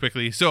up really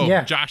quickly.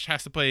 So Josh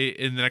has to play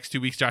in the next 2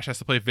 weeks. Josh has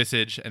to play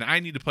Visage, and I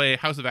need to play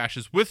House of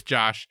Ashes with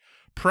Josh.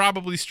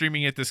 Probably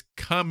streaming it this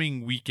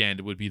coming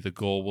weekend would be the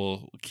goal.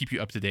 We'll keep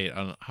you up to date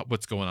on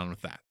what's going on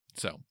with that.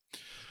 So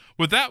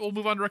with that, we'll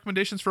move on to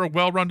recommendations for a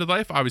well-rounded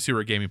life. Obviously,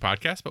 we're a gaming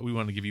podcast, but we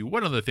want to give you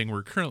one other thing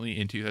we're currently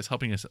into that's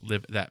helping us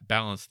live that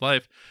balanced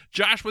life.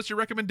 Josh, what's your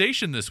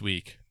recommendation this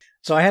week?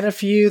 So I had a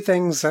few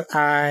things that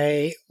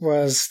I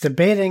was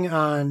debating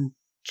on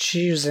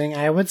choosing.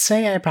 I would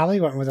say I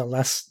probably went with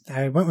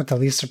the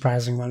least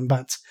surprising one,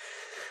 but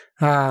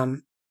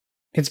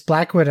it's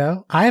Black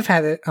Widow. I've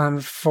had it on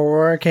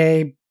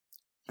 4K,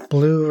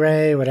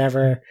 Blu-ray,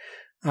 whatever,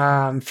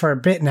 for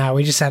a bit now.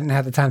 We just hadn't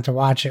had the time to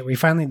watch it. We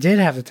finally did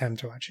have the time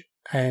to watch it.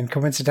 And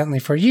coincidentally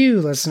for you,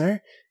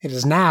 listener, it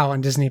is now on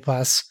Disney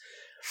Plus,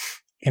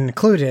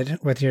 included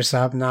with your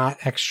sub, not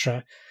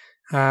extra.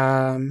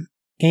 And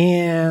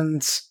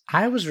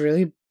I was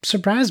really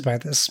surprised by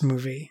this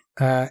movie.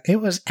 It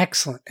was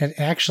excellent. It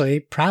actually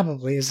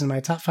probably is in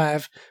my top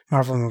 5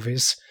 Marvel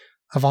movies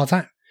of all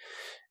time.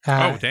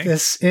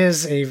 This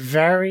is a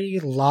very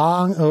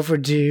long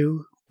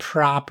overdue,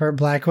 proper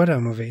Black Widow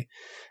movie.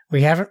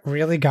 We haven't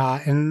really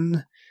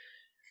gotten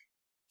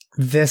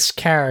this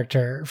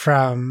character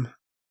from,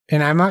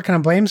 and I'm not going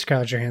to blame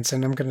Scarlett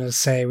Johansson. I'm going to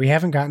say we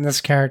haven't gotten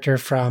this character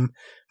from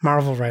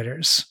Marvel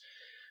writers.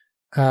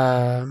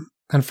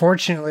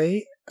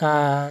 Unfortunately,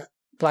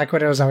 Black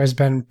Widow has always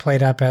been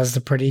played up as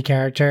the pretty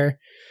character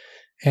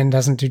and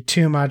doesn't do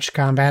too much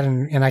combat.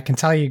 And I can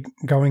tell you,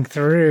 going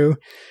through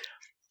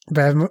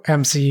the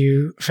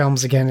MCU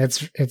films again,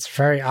 it's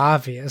very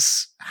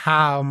obvious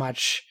how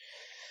much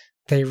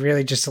they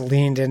really just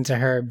leaned into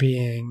her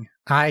being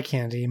eye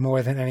candy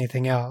more than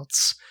anything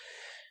else.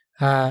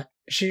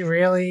 She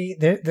really,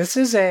 this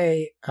is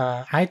I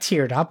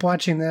teared up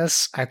watching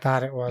this. I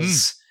thought it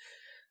was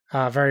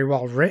very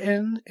well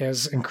written. It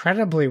was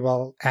incredibly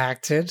well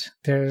acted.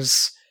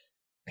 There's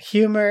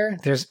humor,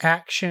 there's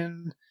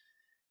action,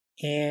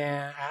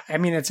 and I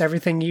mean, it's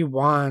everything you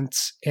want.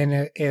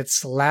 And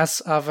it's less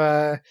of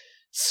a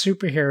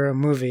superhero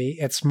movie.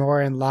 It's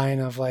more in line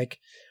of like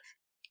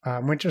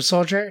Winter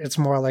Soldier. It's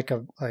more like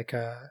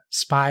a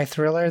spy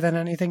thriller than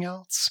anything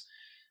else,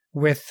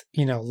 with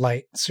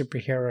light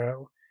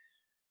superhero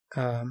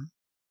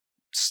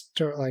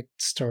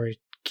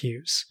story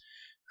cues.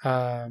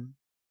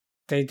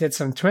 They did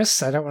some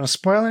twists. I don't want to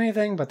spoil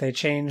anything, but they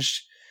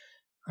changed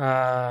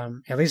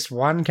at least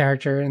one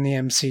character in the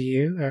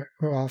MCU,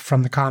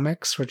 from the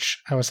comics,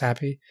 which I was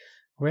happy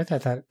with. I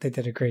thought they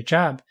did a great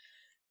job.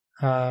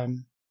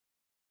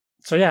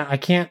 So yeah, I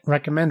can't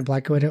recommend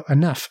Black Widow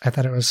enough. I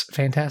thought it was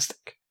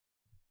fantastic.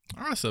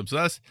 Awesome. So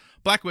that's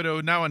Black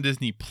Widow, now on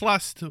Disney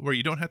Plus, where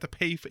you don't have to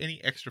pay for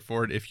any extra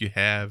for it if you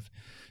have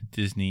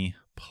Disney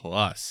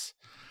Plus.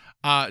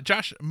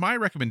 Josh, my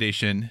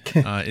recommendation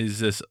is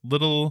this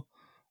little.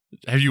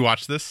 Have you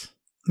watched this?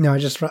 No, I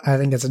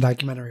think it's a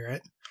documentary,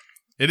 right?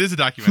 It is a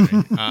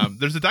documentary.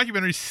 There's a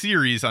documentary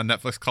series on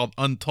Netflix called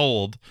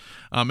Untold.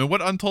 And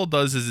what Untold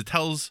does is it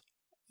tells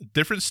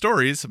different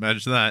stories,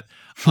 imagine that,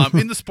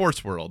 in the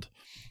sports world.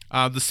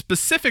 The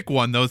specific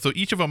one, though, so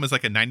each of them is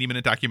like a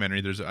 90-minute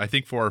documentary. There's, I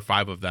think, 4 or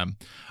 5 of them.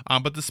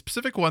 But the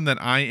specific one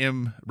that I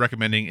am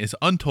recommending is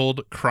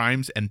Untold: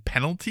 Crimes and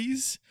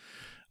Penalties.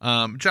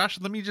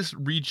 Josh, let me just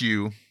read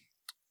you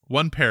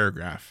one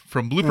paragraph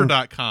from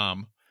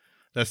blooper.com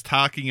that's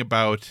talking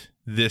about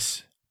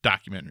this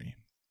documentary.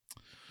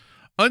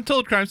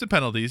 Untold: Crimes and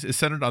Penalties is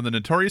centered on the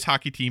notorious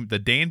hockey team, the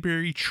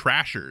Danbury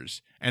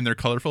Trashers, and their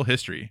colorful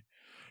history.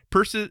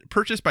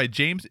 Purchased by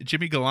James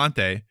Jimmy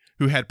Galante,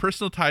 who had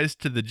personal ties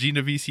to the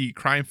Genovese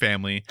crime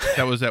family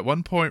that was at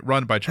one point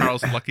run by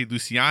Charles Lucky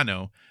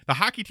Luciano, the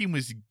hockey team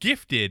was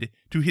gifted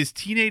to his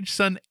teenage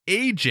son,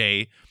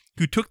 AJ,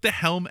 who took the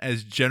helm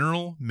as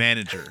general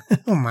manager.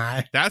 Oh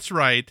my. That's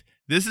right.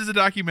 This is a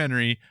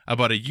documentary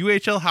about a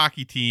UHL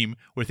hockey team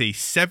with a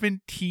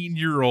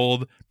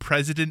 17-year-old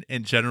president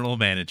and general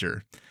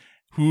manager,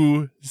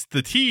 who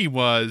the team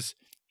was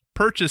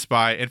purchased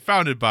by and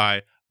founded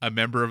by a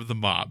member of the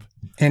mob.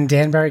 In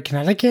Danbury,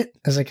 Connecticut?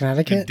 Is it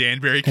Connecticut? In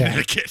Danbury,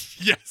 Connecticut.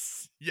 Yeah.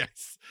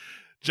 Yes.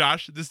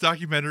 Josh, this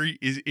documentary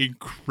is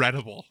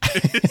incredible.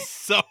 It's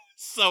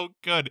so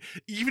good.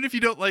 Even if you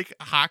don't like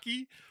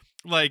hockey,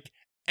 like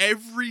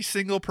every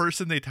single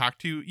person they talk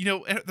to,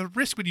 the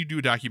risk when you do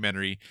a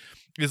documentary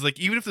is like,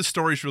 even if the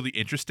story is really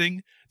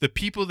interesting, the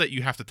people that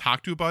you have to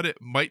talk to about it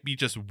might be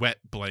just wet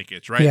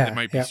blankets, right? Yeah, they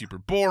might be super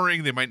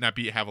boring. They might not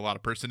have a lot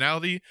of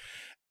personality.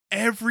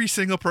 Every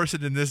single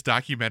person in this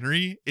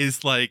documentary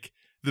is like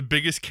the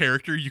biggest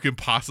character you can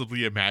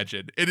possibly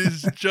imagine. It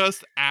is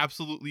just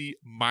absolutely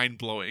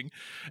mind-blowing.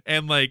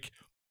 And like,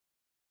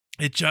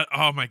 it just,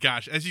 oh my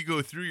gosh, as you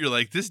go through, you're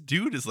like, this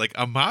dude is like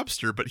a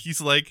mobster, but he's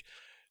like,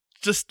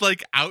 just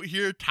like out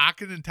here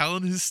talking and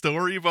telling his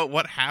story about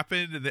what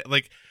happened. And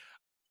like,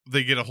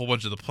 they get a whole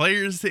bunch of the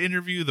players to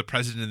interview. The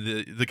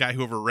president, the guy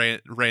who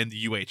ran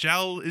the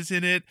UHL is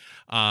in it.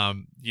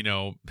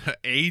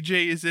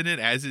 AJ is in it,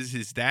 as is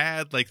his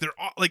dad. Like, they're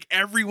all, like,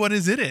 everyone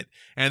is in it,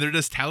 and they're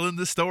just telling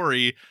the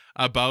story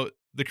about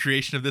the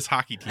creation of this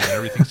hockey team and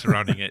everything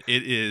surrounding it.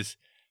 It is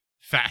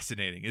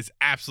fascinating. It's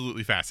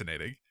absolutely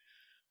fascinating.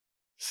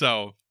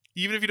 So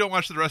even if you don't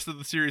watch the rest of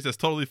the series, that's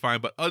totally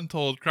fine. But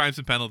Untold: Crimes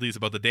and Penalties,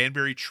 about the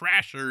Danbury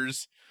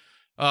Trashers,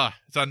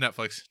 it's on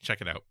Netflix.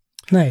 Check it out.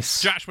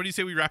 Nice. Josh, what do you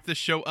say we wrap this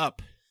show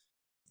up?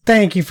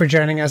 Thank you for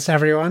joining us,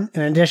 everyone.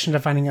 In addition to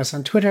finding us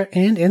on Twitter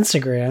and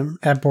Instagram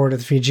at Board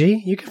with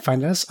VG, you can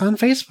find us on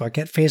Facebook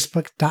at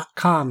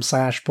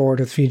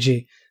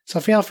facebook.com/boardwithvg. So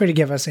feel free to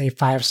give us a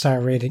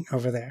 5-star rating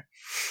over there.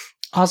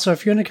 Also,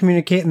 if you want to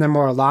communicate in the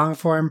more long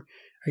form,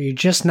 or you're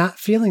just not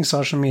feeling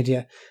social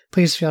media,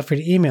 please feel free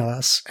to email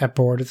us at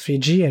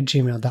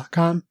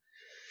boardwithvg@gmail.com.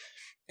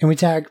 And we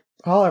tag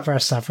all of our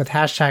stuff with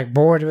hashtag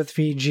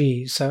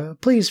boardwithvg, so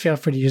please feel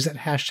free to use that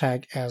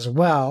hashtag as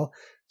well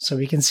so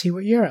we can see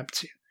what you're up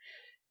to.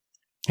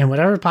 And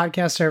whatever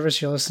podcast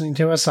service you're listening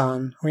to us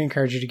on, we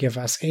encourage you to give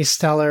us a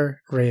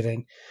stellar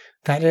rating.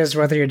 That is,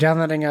 whether you're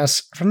downloading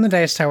us from the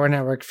Dice Tower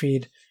Network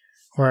feed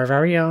or our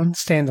very own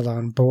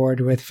standalone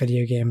Board with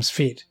Video Games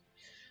feed.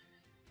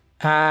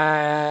 What do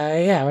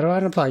I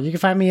want to plug? You can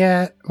find me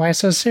at Why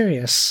So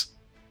Serious,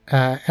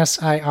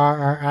 SIRRIUS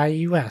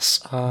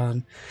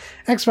on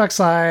Xbox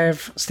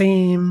Live,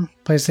 Steam,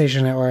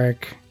 PlayStation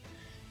Network,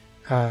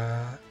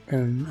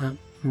 and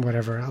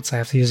whatever else I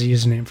have to use a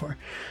username for.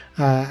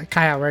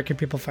 Kyle, where can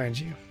people find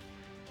you?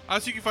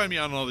 So you can find me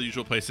on all the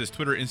usual places: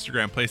 Twitter,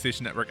 Instagram,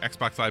 PlayStation Network,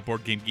 Xbox Live,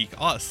 Board Game Geek,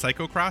 all at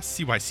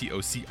Psychocross,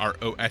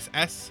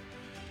 CYCOCROSS.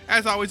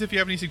 As always, if you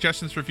have any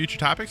suggestions for future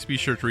topics, be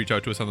sure to reach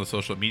out to us on the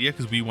social media,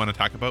 because we want to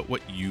talk about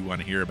what you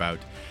want to hear about.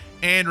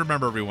 And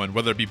remember, everyone,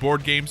 whether it be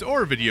board games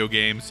or video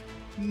games,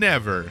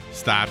 never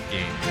stop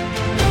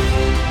gaming.